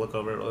guys have to look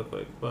over it real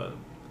quick, but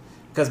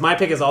because my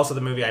pick is also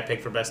the movie I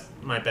picked for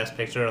my best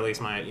picture, or at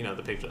least my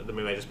the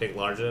movie I just picked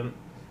Largent,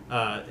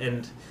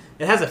 and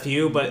it has a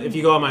few, but if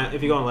you go on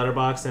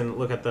Letterboxd and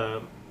look at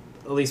at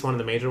least one of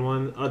the major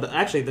ones, or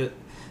the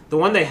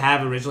one they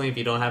have originally if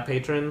you don't have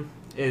Patreon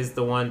is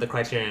the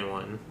Criterion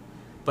one.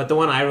 But the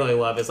one I really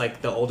love is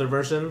like the older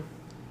version,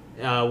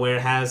 where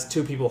it has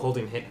 2 people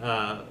holding.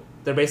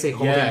 They're basically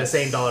holding the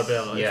same dollar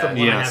bill. Yeah. It's the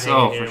one I have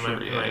hanging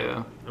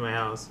here in my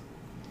house,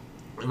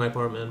 in my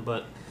apartment.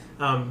 But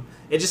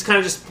it just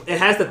kind of it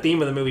has the theme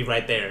of the movie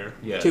right there.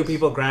 Yes. 2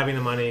 people grabbing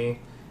the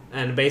money,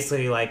 And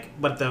basically, like,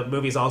 what the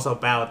movie's also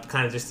about,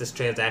 kind of just this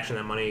transaction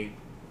that money.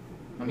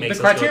 The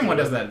Criterion one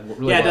does that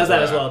really it does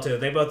that as well too.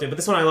 They both do, but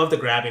this one I love the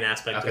grabbing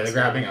aspect. Okay, the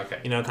grabbing. Okay,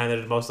 you know, kind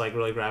of most like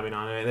really grabbing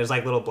on it. And there's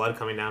like little blood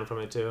coming down from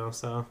it too.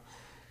 So,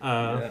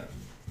 yeah.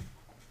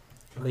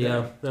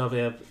 But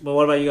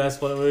what about you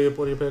guys? What are your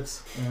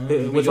picks?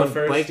 Which one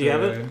first? Blake, do you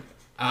have it?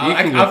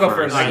 I'll go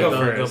first.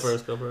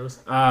 Go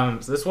first.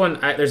 So this one,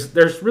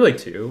 there's really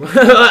two.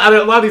 I mean,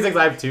 a lot of these things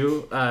I have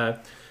two.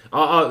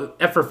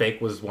 F for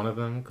Fake was one of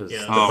them because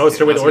the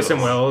poster with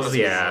Orson Welles,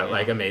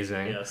 like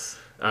amazing. Yes.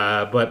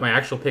 But my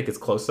actual pick is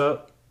Close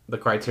Up, the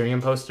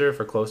Criterion poster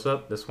for Close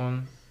Up. This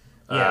one.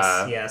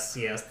 Yes.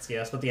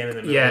 But the end of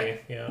the movie.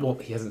 Yeah. Well,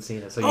 he hasn't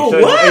seen it, so you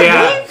should. What?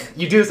 Yeah.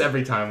 You do this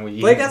every time.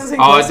 Blake hasn't seen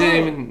Close Up? I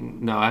didn't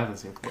even... No, I haven't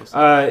seen Close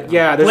Up.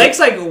 Blake's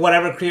like,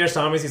 whatever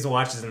Kurosawa movies he's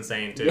watched is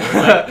insane, too.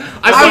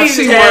 I've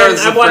seen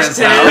I've watched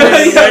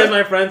 10. Where's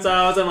My Friend's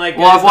House? And like...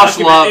 Well, I've watched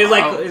a lot...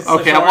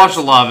 Okay, I've watched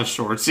a lot of his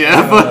shorts,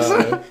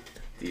 but...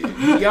 Yo,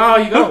 you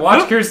gotta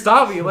watch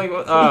Kurosawa.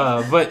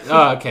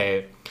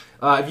 Okay.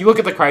 If you look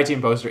at the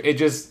Criterion poster, it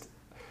just...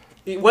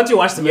 Once you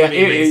watch the movie,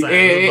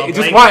 it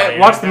just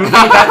watch the movie.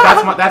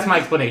 That's my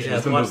explanation.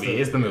 It's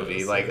the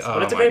movie. Like,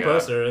 but it's a great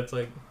poster. It's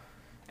like,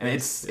 and it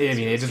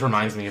just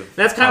reminds me of.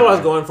 That's kind of what I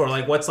was going for.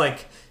 Like, what's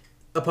like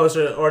a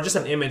poster or just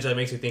an image that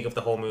makes you think of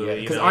the whole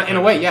movie? Because in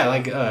a way,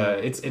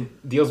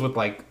 it deals with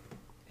like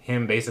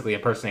him basically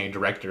impersonating a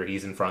director.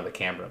 He's in front of the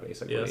camera,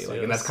 basically.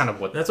 And that's kind of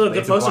what a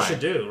good poster should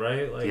do,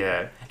 right? Like,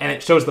 and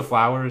it shows the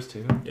flowers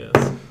too. Yes.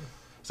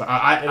 So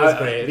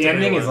the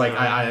ending is like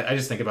I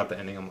just think about the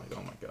ending. I'm like,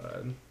 oh my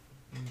god.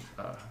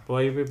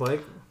 What you be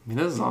Blake? I mean,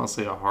 this is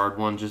honestly a hard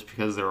one just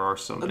because there are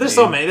so many. There's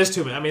so many. There's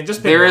too many. I mean,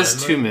 just pick there one.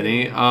 is too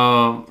many.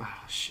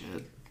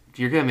 Shit.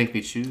 You're gonna make me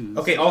choose.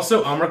 Okay.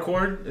 Also,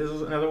 Record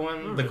is another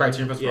one. The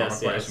Criterion poster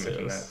for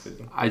Record. Yes. That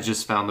too. I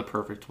just found the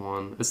perfect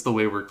one. It's The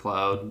Wayward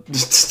Cloud.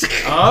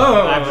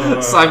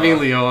 Simon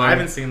Leon. I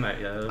haven't seen that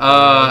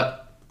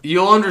yet.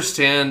 You'll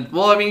understand.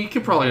 Well, I mean, you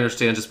can probably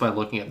understand just by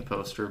looking at the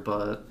poster,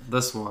 but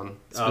this one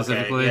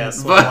specifically. Okay,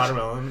 yes, but,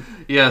 watermelon.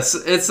 Yes,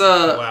 it's a.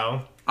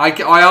 Wow.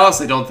 I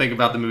honestly don't think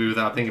about the movie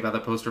without thinking about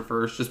the poster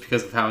first, just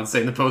because of how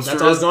insane the poster is.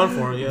 That's what I was going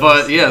for, yes.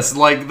 But yes,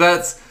 like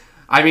that's...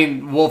 I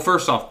mean, well,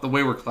 first off, The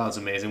Wayward Cloud's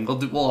amazing.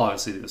 We'll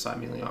obviously do a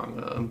Simon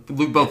Leong.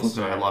 Both Luke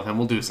and I love him.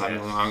 We'll do a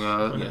Simon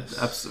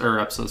Leong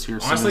episodes here.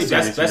 Honestly,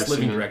 best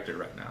living director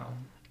right now.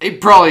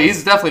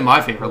 He's definitely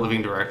my favorite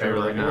living director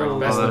right now.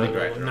 Best living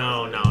director.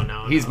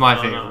 No. He's my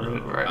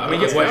favorite right now. I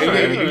mean,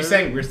 are you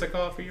saying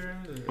Ristikov for your...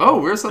 Oh,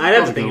 Ristikov. I'd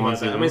have to think about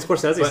that. I mean,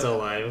 Scorsese's still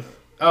alive.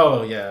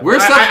 Oh, yeah.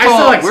 Where's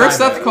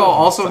Steph Call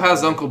also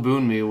has Uncle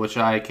Boon Me, which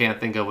I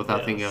can't think of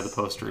without thinking of the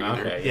poster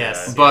either. Okay,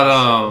 yes.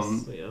 But,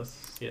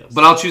 Yes.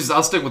 But I'll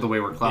stick with The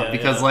Wayward Cloud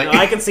because like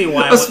I can see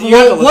why.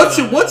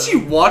 Once you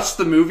watch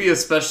the movie,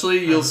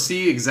 especially, you'll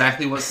see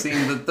exactly what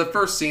scene. The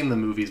first scene in the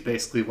movie is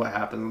basically what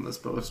happens in this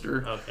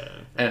poster. Okay.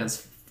 And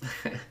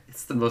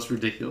it's the most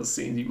ridiculous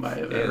scene you might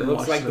have ever watched. It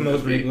looks like the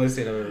most ridiculous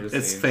scene I've ever seen.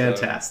 It's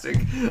fantastic.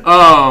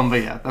 But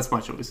yeah, that's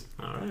my choice.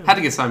 All right. Had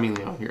to get Simon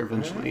Leong here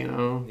eventually, you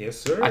know. Yes,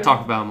 sir. I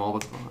talk about him all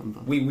the time.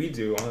 But. We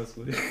do,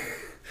 honestly.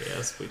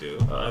 Yes, we do.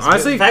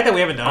 Honestly, the fact that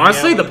we haven't done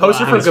honestly, it yet, the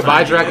poster for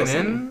Goodbye Dragon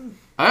Inn.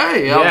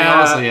 Hey,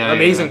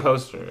 amazing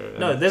poster.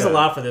 No, there's a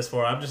lot for this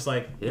for. I'm just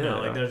like, you know,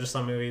 like there's just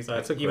some movies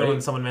like even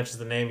when someone mentions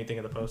the name, you think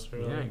of the poster.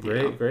 Yeah,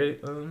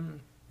 great.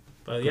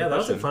 But yeah, that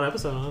was a fun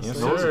episode.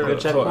 Honestly. Yes, sir. Good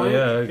checkpoint.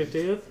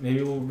 50th.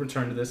 Maybe we'll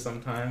return to this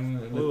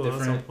sometime with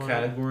different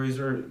categories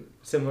or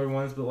similar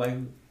ones, but like,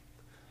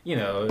 you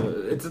know,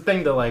 it's a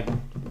thing to like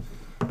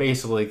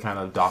basically kind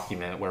of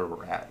document where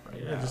we're at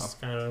right now.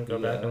 Just kind of go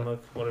back and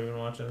look what we've been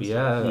watching.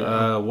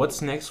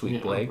 What's next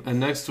week, Blake? And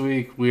next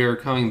week we are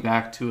coming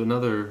back to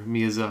another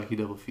Miyazaki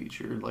double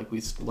feature, like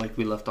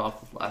we left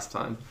off with last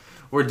time.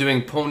 We're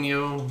doing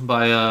Ponyo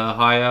by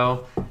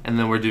Hayao, and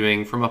then we're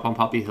doing From Up on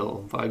Poppy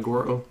Hill by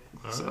Goro.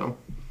 So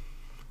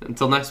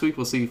until next week,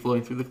 we'll see you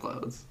floating through the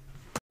clouds.